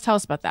podcast. Tell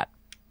us about that.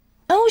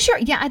 Oh, sure.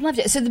 Yeah, I'd love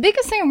to. So the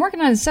biggest thing I'm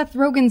working on is Seth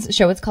Rogen's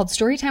show. It's called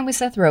Storytime with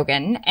Seth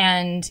Rogen.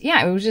 And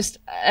yeah, it was just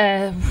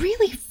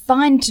really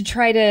fun to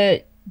try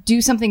to do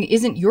something that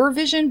isn't your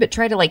vision, but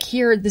try to like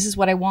hear, this is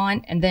what I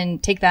want, and then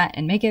take that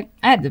and make it.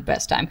 I had the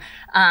best time.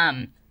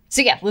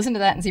 So yeah, listen to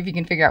that and see if you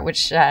can figure out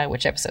which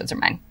episodes are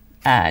mine.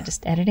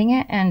 Just editing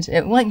it, and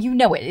well, you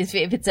know it. If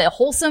it's a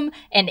wholesome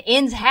and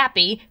ends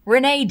happy,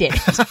 Renee did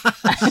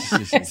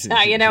it. That's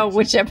how you know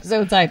which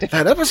episodes I did.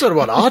 That episode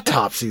about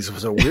autopsies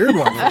was a weird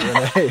one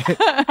for Renee.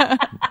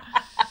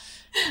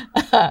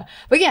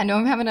 But yeah, no,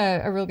 I'm having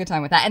a real good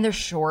time with that, and they're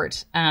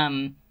short.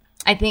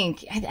 I think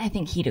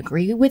he'd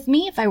agree with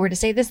me if I were to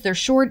say this. They're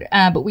short,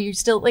 but we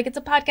still like it's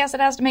a podcast that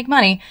has to make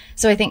money.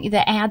 So I think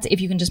the ads, if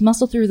you can just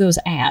muscle through those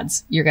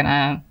ads, you're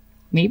gonna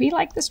maybe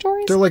like the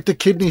stories. They're like the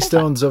kidney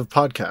stones of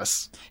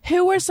podcasts.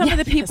 Who are some of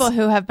the people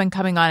who have been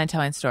coming on and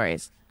telling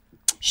stories?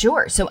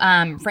 Sure. So,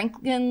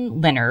 Franklin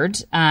Leonard,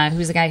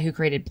 who's the guy who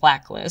created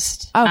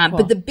Blacklist. Oh, cool.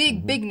 But the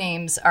big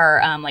names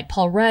are, like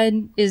Paul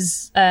Rudd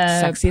is,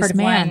 Sexiest part of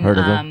man. one. Heard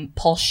of him.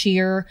 Paul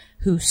Scheer,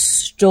 who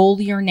stole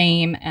your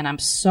name, and I'm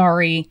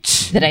sorry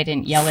that I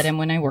didn't yell at him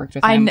when I worked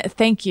with him.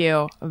 Thank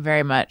you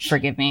very much.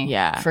 Forgive me.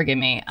 Yeah. Forgive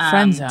me.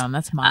 Friend zone.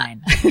 That's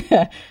mine.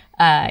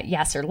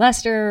 Yasser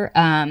Lester,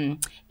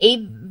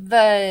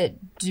 Ava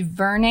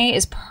DuVernay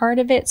is part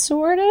of it,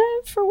 sort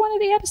of, for one of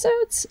the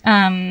episodes.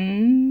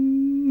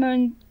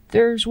 And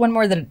there's one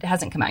more that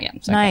hasn't come out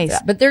yet. So I can't Nice. do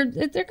that. But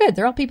they're good.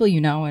 They're all people you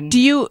know, and Do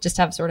you just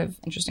have sort of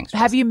interesting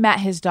stories. have you met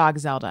his dog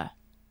Zelda?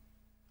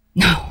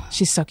 No,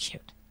 She's so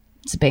cute.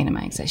 it's a bane of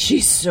my anxiety.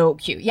 She's so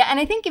cute. Yeah, and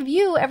I think of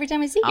you every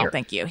time I see Oh, her.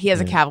 thank you. He has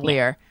a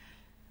Cavalier.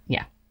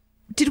 Yeah.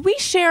 Did we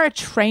share a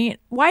train?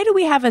 Why do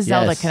we have a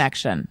Zelda Yes.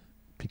 connection?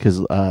 Because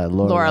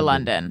Laura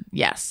London.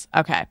 Yes.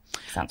 Okay.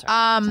 Sounds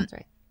right. Sounds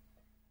right.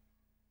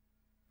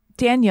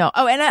 Daniel.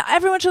 Oh, and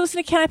everyone should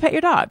listen to Can I Pet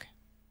Your Dog?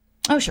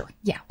 Oh, sure.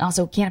 Yeah.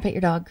 Also, Can I Pet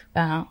Your Dog?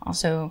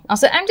 Also,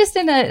 I'm just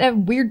in a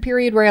weird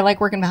period where I like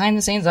working behind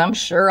the scenes. I'm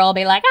sure I'll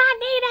be like, I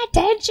need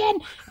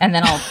attention. And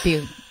then I'll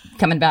be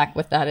coming back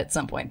with that at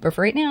some point. But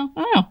for right now,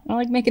 I don't know. I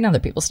like making other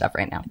people's stuff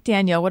right now.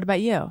 Daniel, what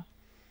about you?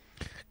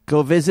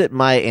 Go visit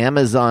my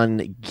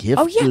Amazon gift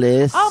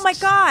list. Oh, my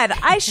God.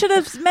 I should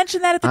have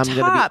mentioned that at the I'm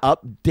top. going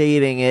to be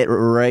updating it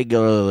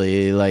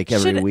regularly, like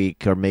every Should-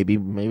 week, or maybe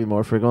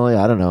more frequently.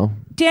 I don't know.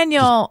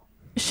 Daniel,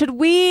 should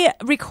we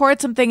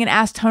record something and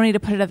ask Tony to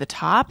put it at the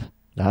top?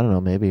 I don't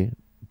know, maybe.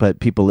 But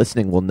people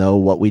listening will know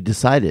what we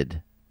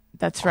decided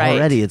That's right.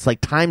 already. It's like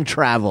time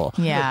travel.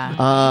 Yeah.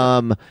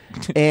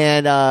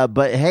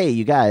 But hey,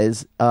 you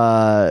guys,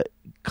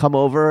 come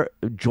over,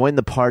 join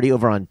the party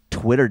over on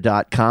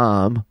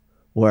twitter.com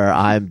where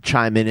I'm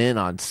chiming in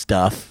on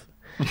stuff.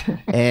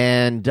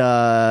 And,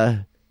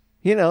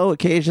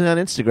 occasionally on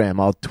Instagram,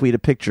 I'll tweet a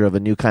picture of a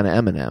new kind of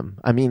M&M.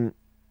 I mean,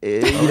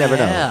 you never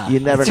know. You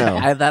never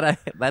know.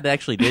 That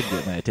actually did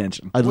get my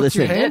attention. What's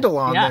Listen. your handle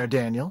on Yeah. there,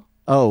 Daniel?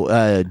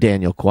 Oh,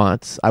 Daniel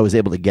Quantz. I was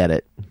able to get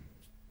it.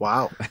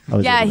 Wow. I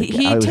was Yeah, able to get-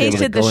 he I was able to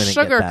tasted go the in and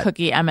get sugar that.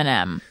 cookie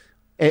M&M.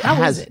 How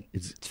was it?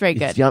 It's very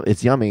good.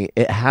 It's yummy.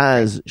 It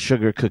has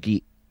sugar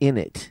cookie in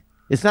it.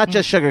 It's not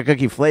just sugar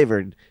cookie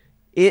flavored.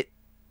 It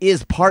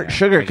is part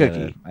sugar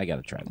cookie. I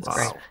gotta try this.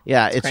 Wow.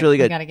 Yeah, it's great. really We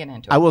good. gotta get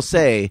into it. I will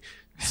say,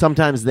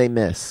 sometimes they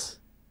miss.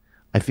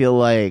 I feel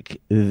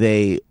like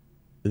they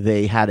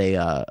had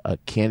a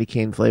candy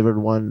cane flavored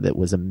one that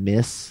was a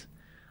miss,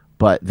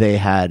 but they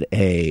had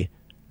a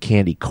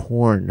candy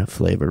corn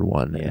flavored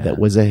one that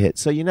was a hit.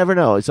 So you never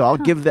know. So I'll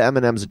give the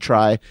M&Ms a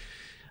try.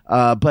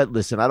 But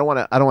listen, I don't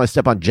want to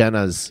step on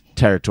Jenna's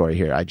territory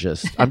here. I'm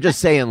just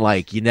saying,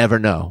 like, you never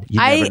know. You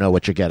never know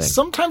what you're getting.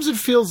 Sometimes it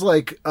feels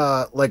like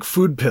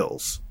food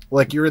pills.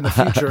 Like you're in the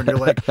future and you're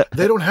like,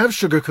 they don't have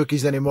sugar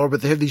cookies anymore,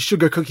 but they have these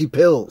sugar cookie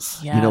pills.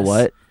 Yes. You know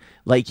what?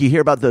 Like, you hear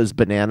about those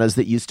bananas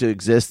that used to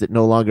exist that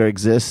no longer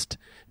exist.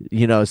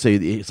 So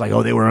it's like,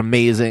 oh, they were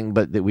amazing,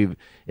 but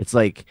it's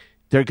like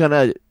they're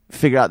gonna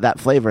figure out that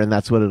flavor, and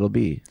that's what it'll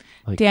be.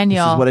 Like,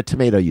 Daniel. this is what a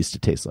tomato used to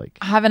taste like.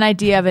 I have an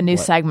idea of a new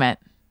segment.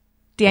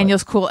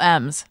 Daniel's Cool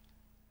M's.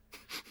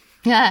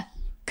 Yeah.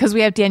 Because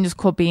we have Daniel's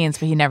Cool Beans,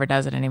 but he never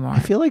does it anymore. I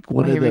feel like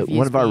one Well, he of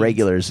reviews our beans.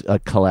 regulars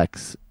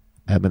collects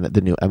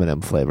the new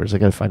M&M flavors. I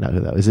got to find out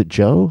who that is. It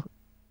Joe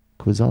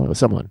Quizzello?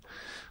 Someone.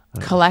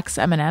 Collects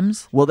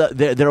M&Ms. Well,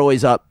 they're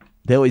always up.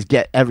 They always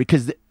get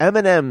because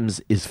M&M's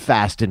is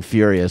fast and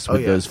furious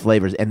with those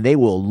flavors, and they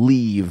will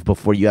leave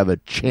before you have a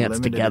chance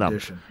to Limited get them.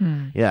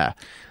 edition. Yeah.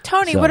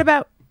 Tony, So- what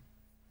about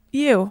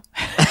you?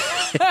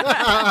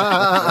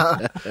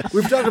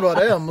 We've talked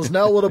about M's.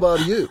 Now what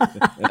about you?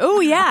 Oh,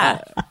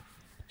 yeah.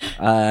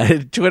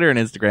 Twitter and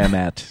Instagram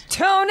at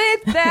Tony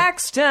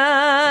Thaxton.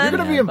 You're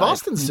going to be in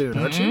Boston soon,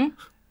 aren't you?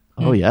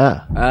 Oh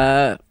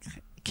yeah.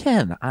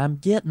 Ken. I'm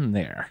getting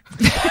there.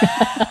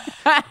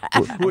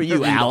 Who are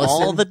you,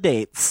 Allison? All the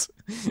dates.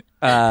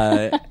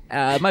 My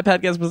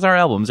podcast Bizarre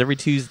Albums every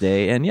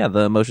Tuesday, and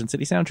the Motion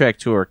City Soundtrack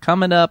Tour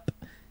coming up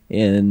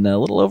in a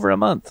little over a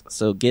month.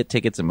 So get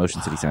tickets at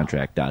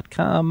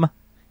motioncitysoundtrack.com.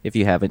 If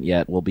you haven't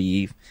yet, if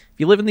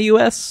you live in the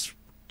U.S.,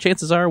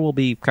 chances are we'll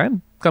be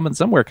coming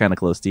somewhere kind of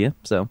close to you.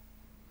 So,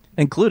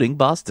 including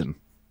Boston.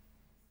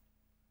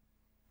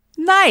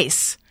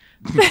 Nice.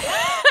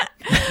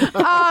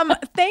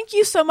 Thank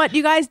you so much,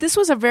 you guys. This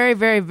was a very,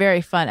 very,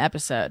 very fun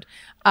episode.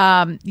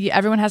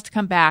 Everyone has to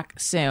come back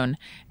soon,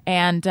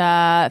 and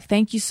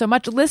thank you so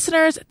much,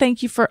 listeners.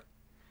 Thank you for.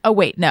 Oh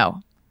wait,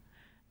 no.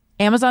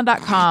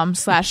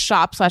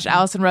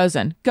 Amazon.com/shop/Allison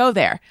Rosen. Go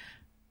there.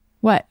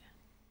 What?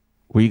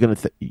 Were you going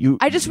to?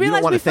 I just you don't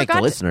realized want we to thank the forgot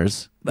to-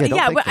 listeners. Yeah, don't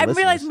thank but the I listeners.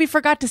 realized we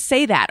forgot to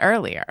say that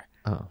earlier.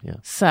 Oh yeah.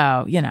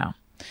 So you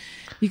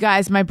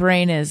guys, my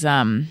brain is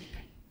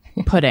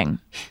pudding.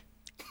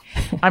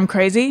 I'm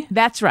crazy.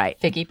 That's right.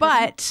 Figgy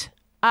pudding. But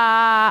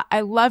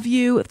I love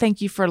you.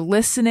 Thank you for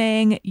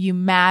listening. You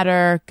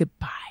matter.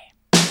 Goodbye.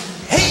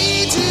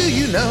 Hey, do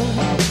you know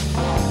about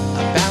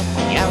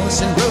the Allison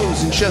Allison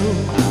Rosen Show.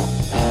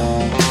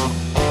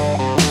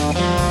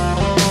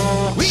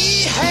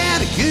 We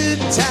had a good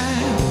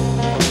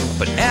time,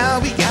 but now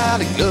we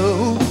gotta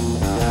go.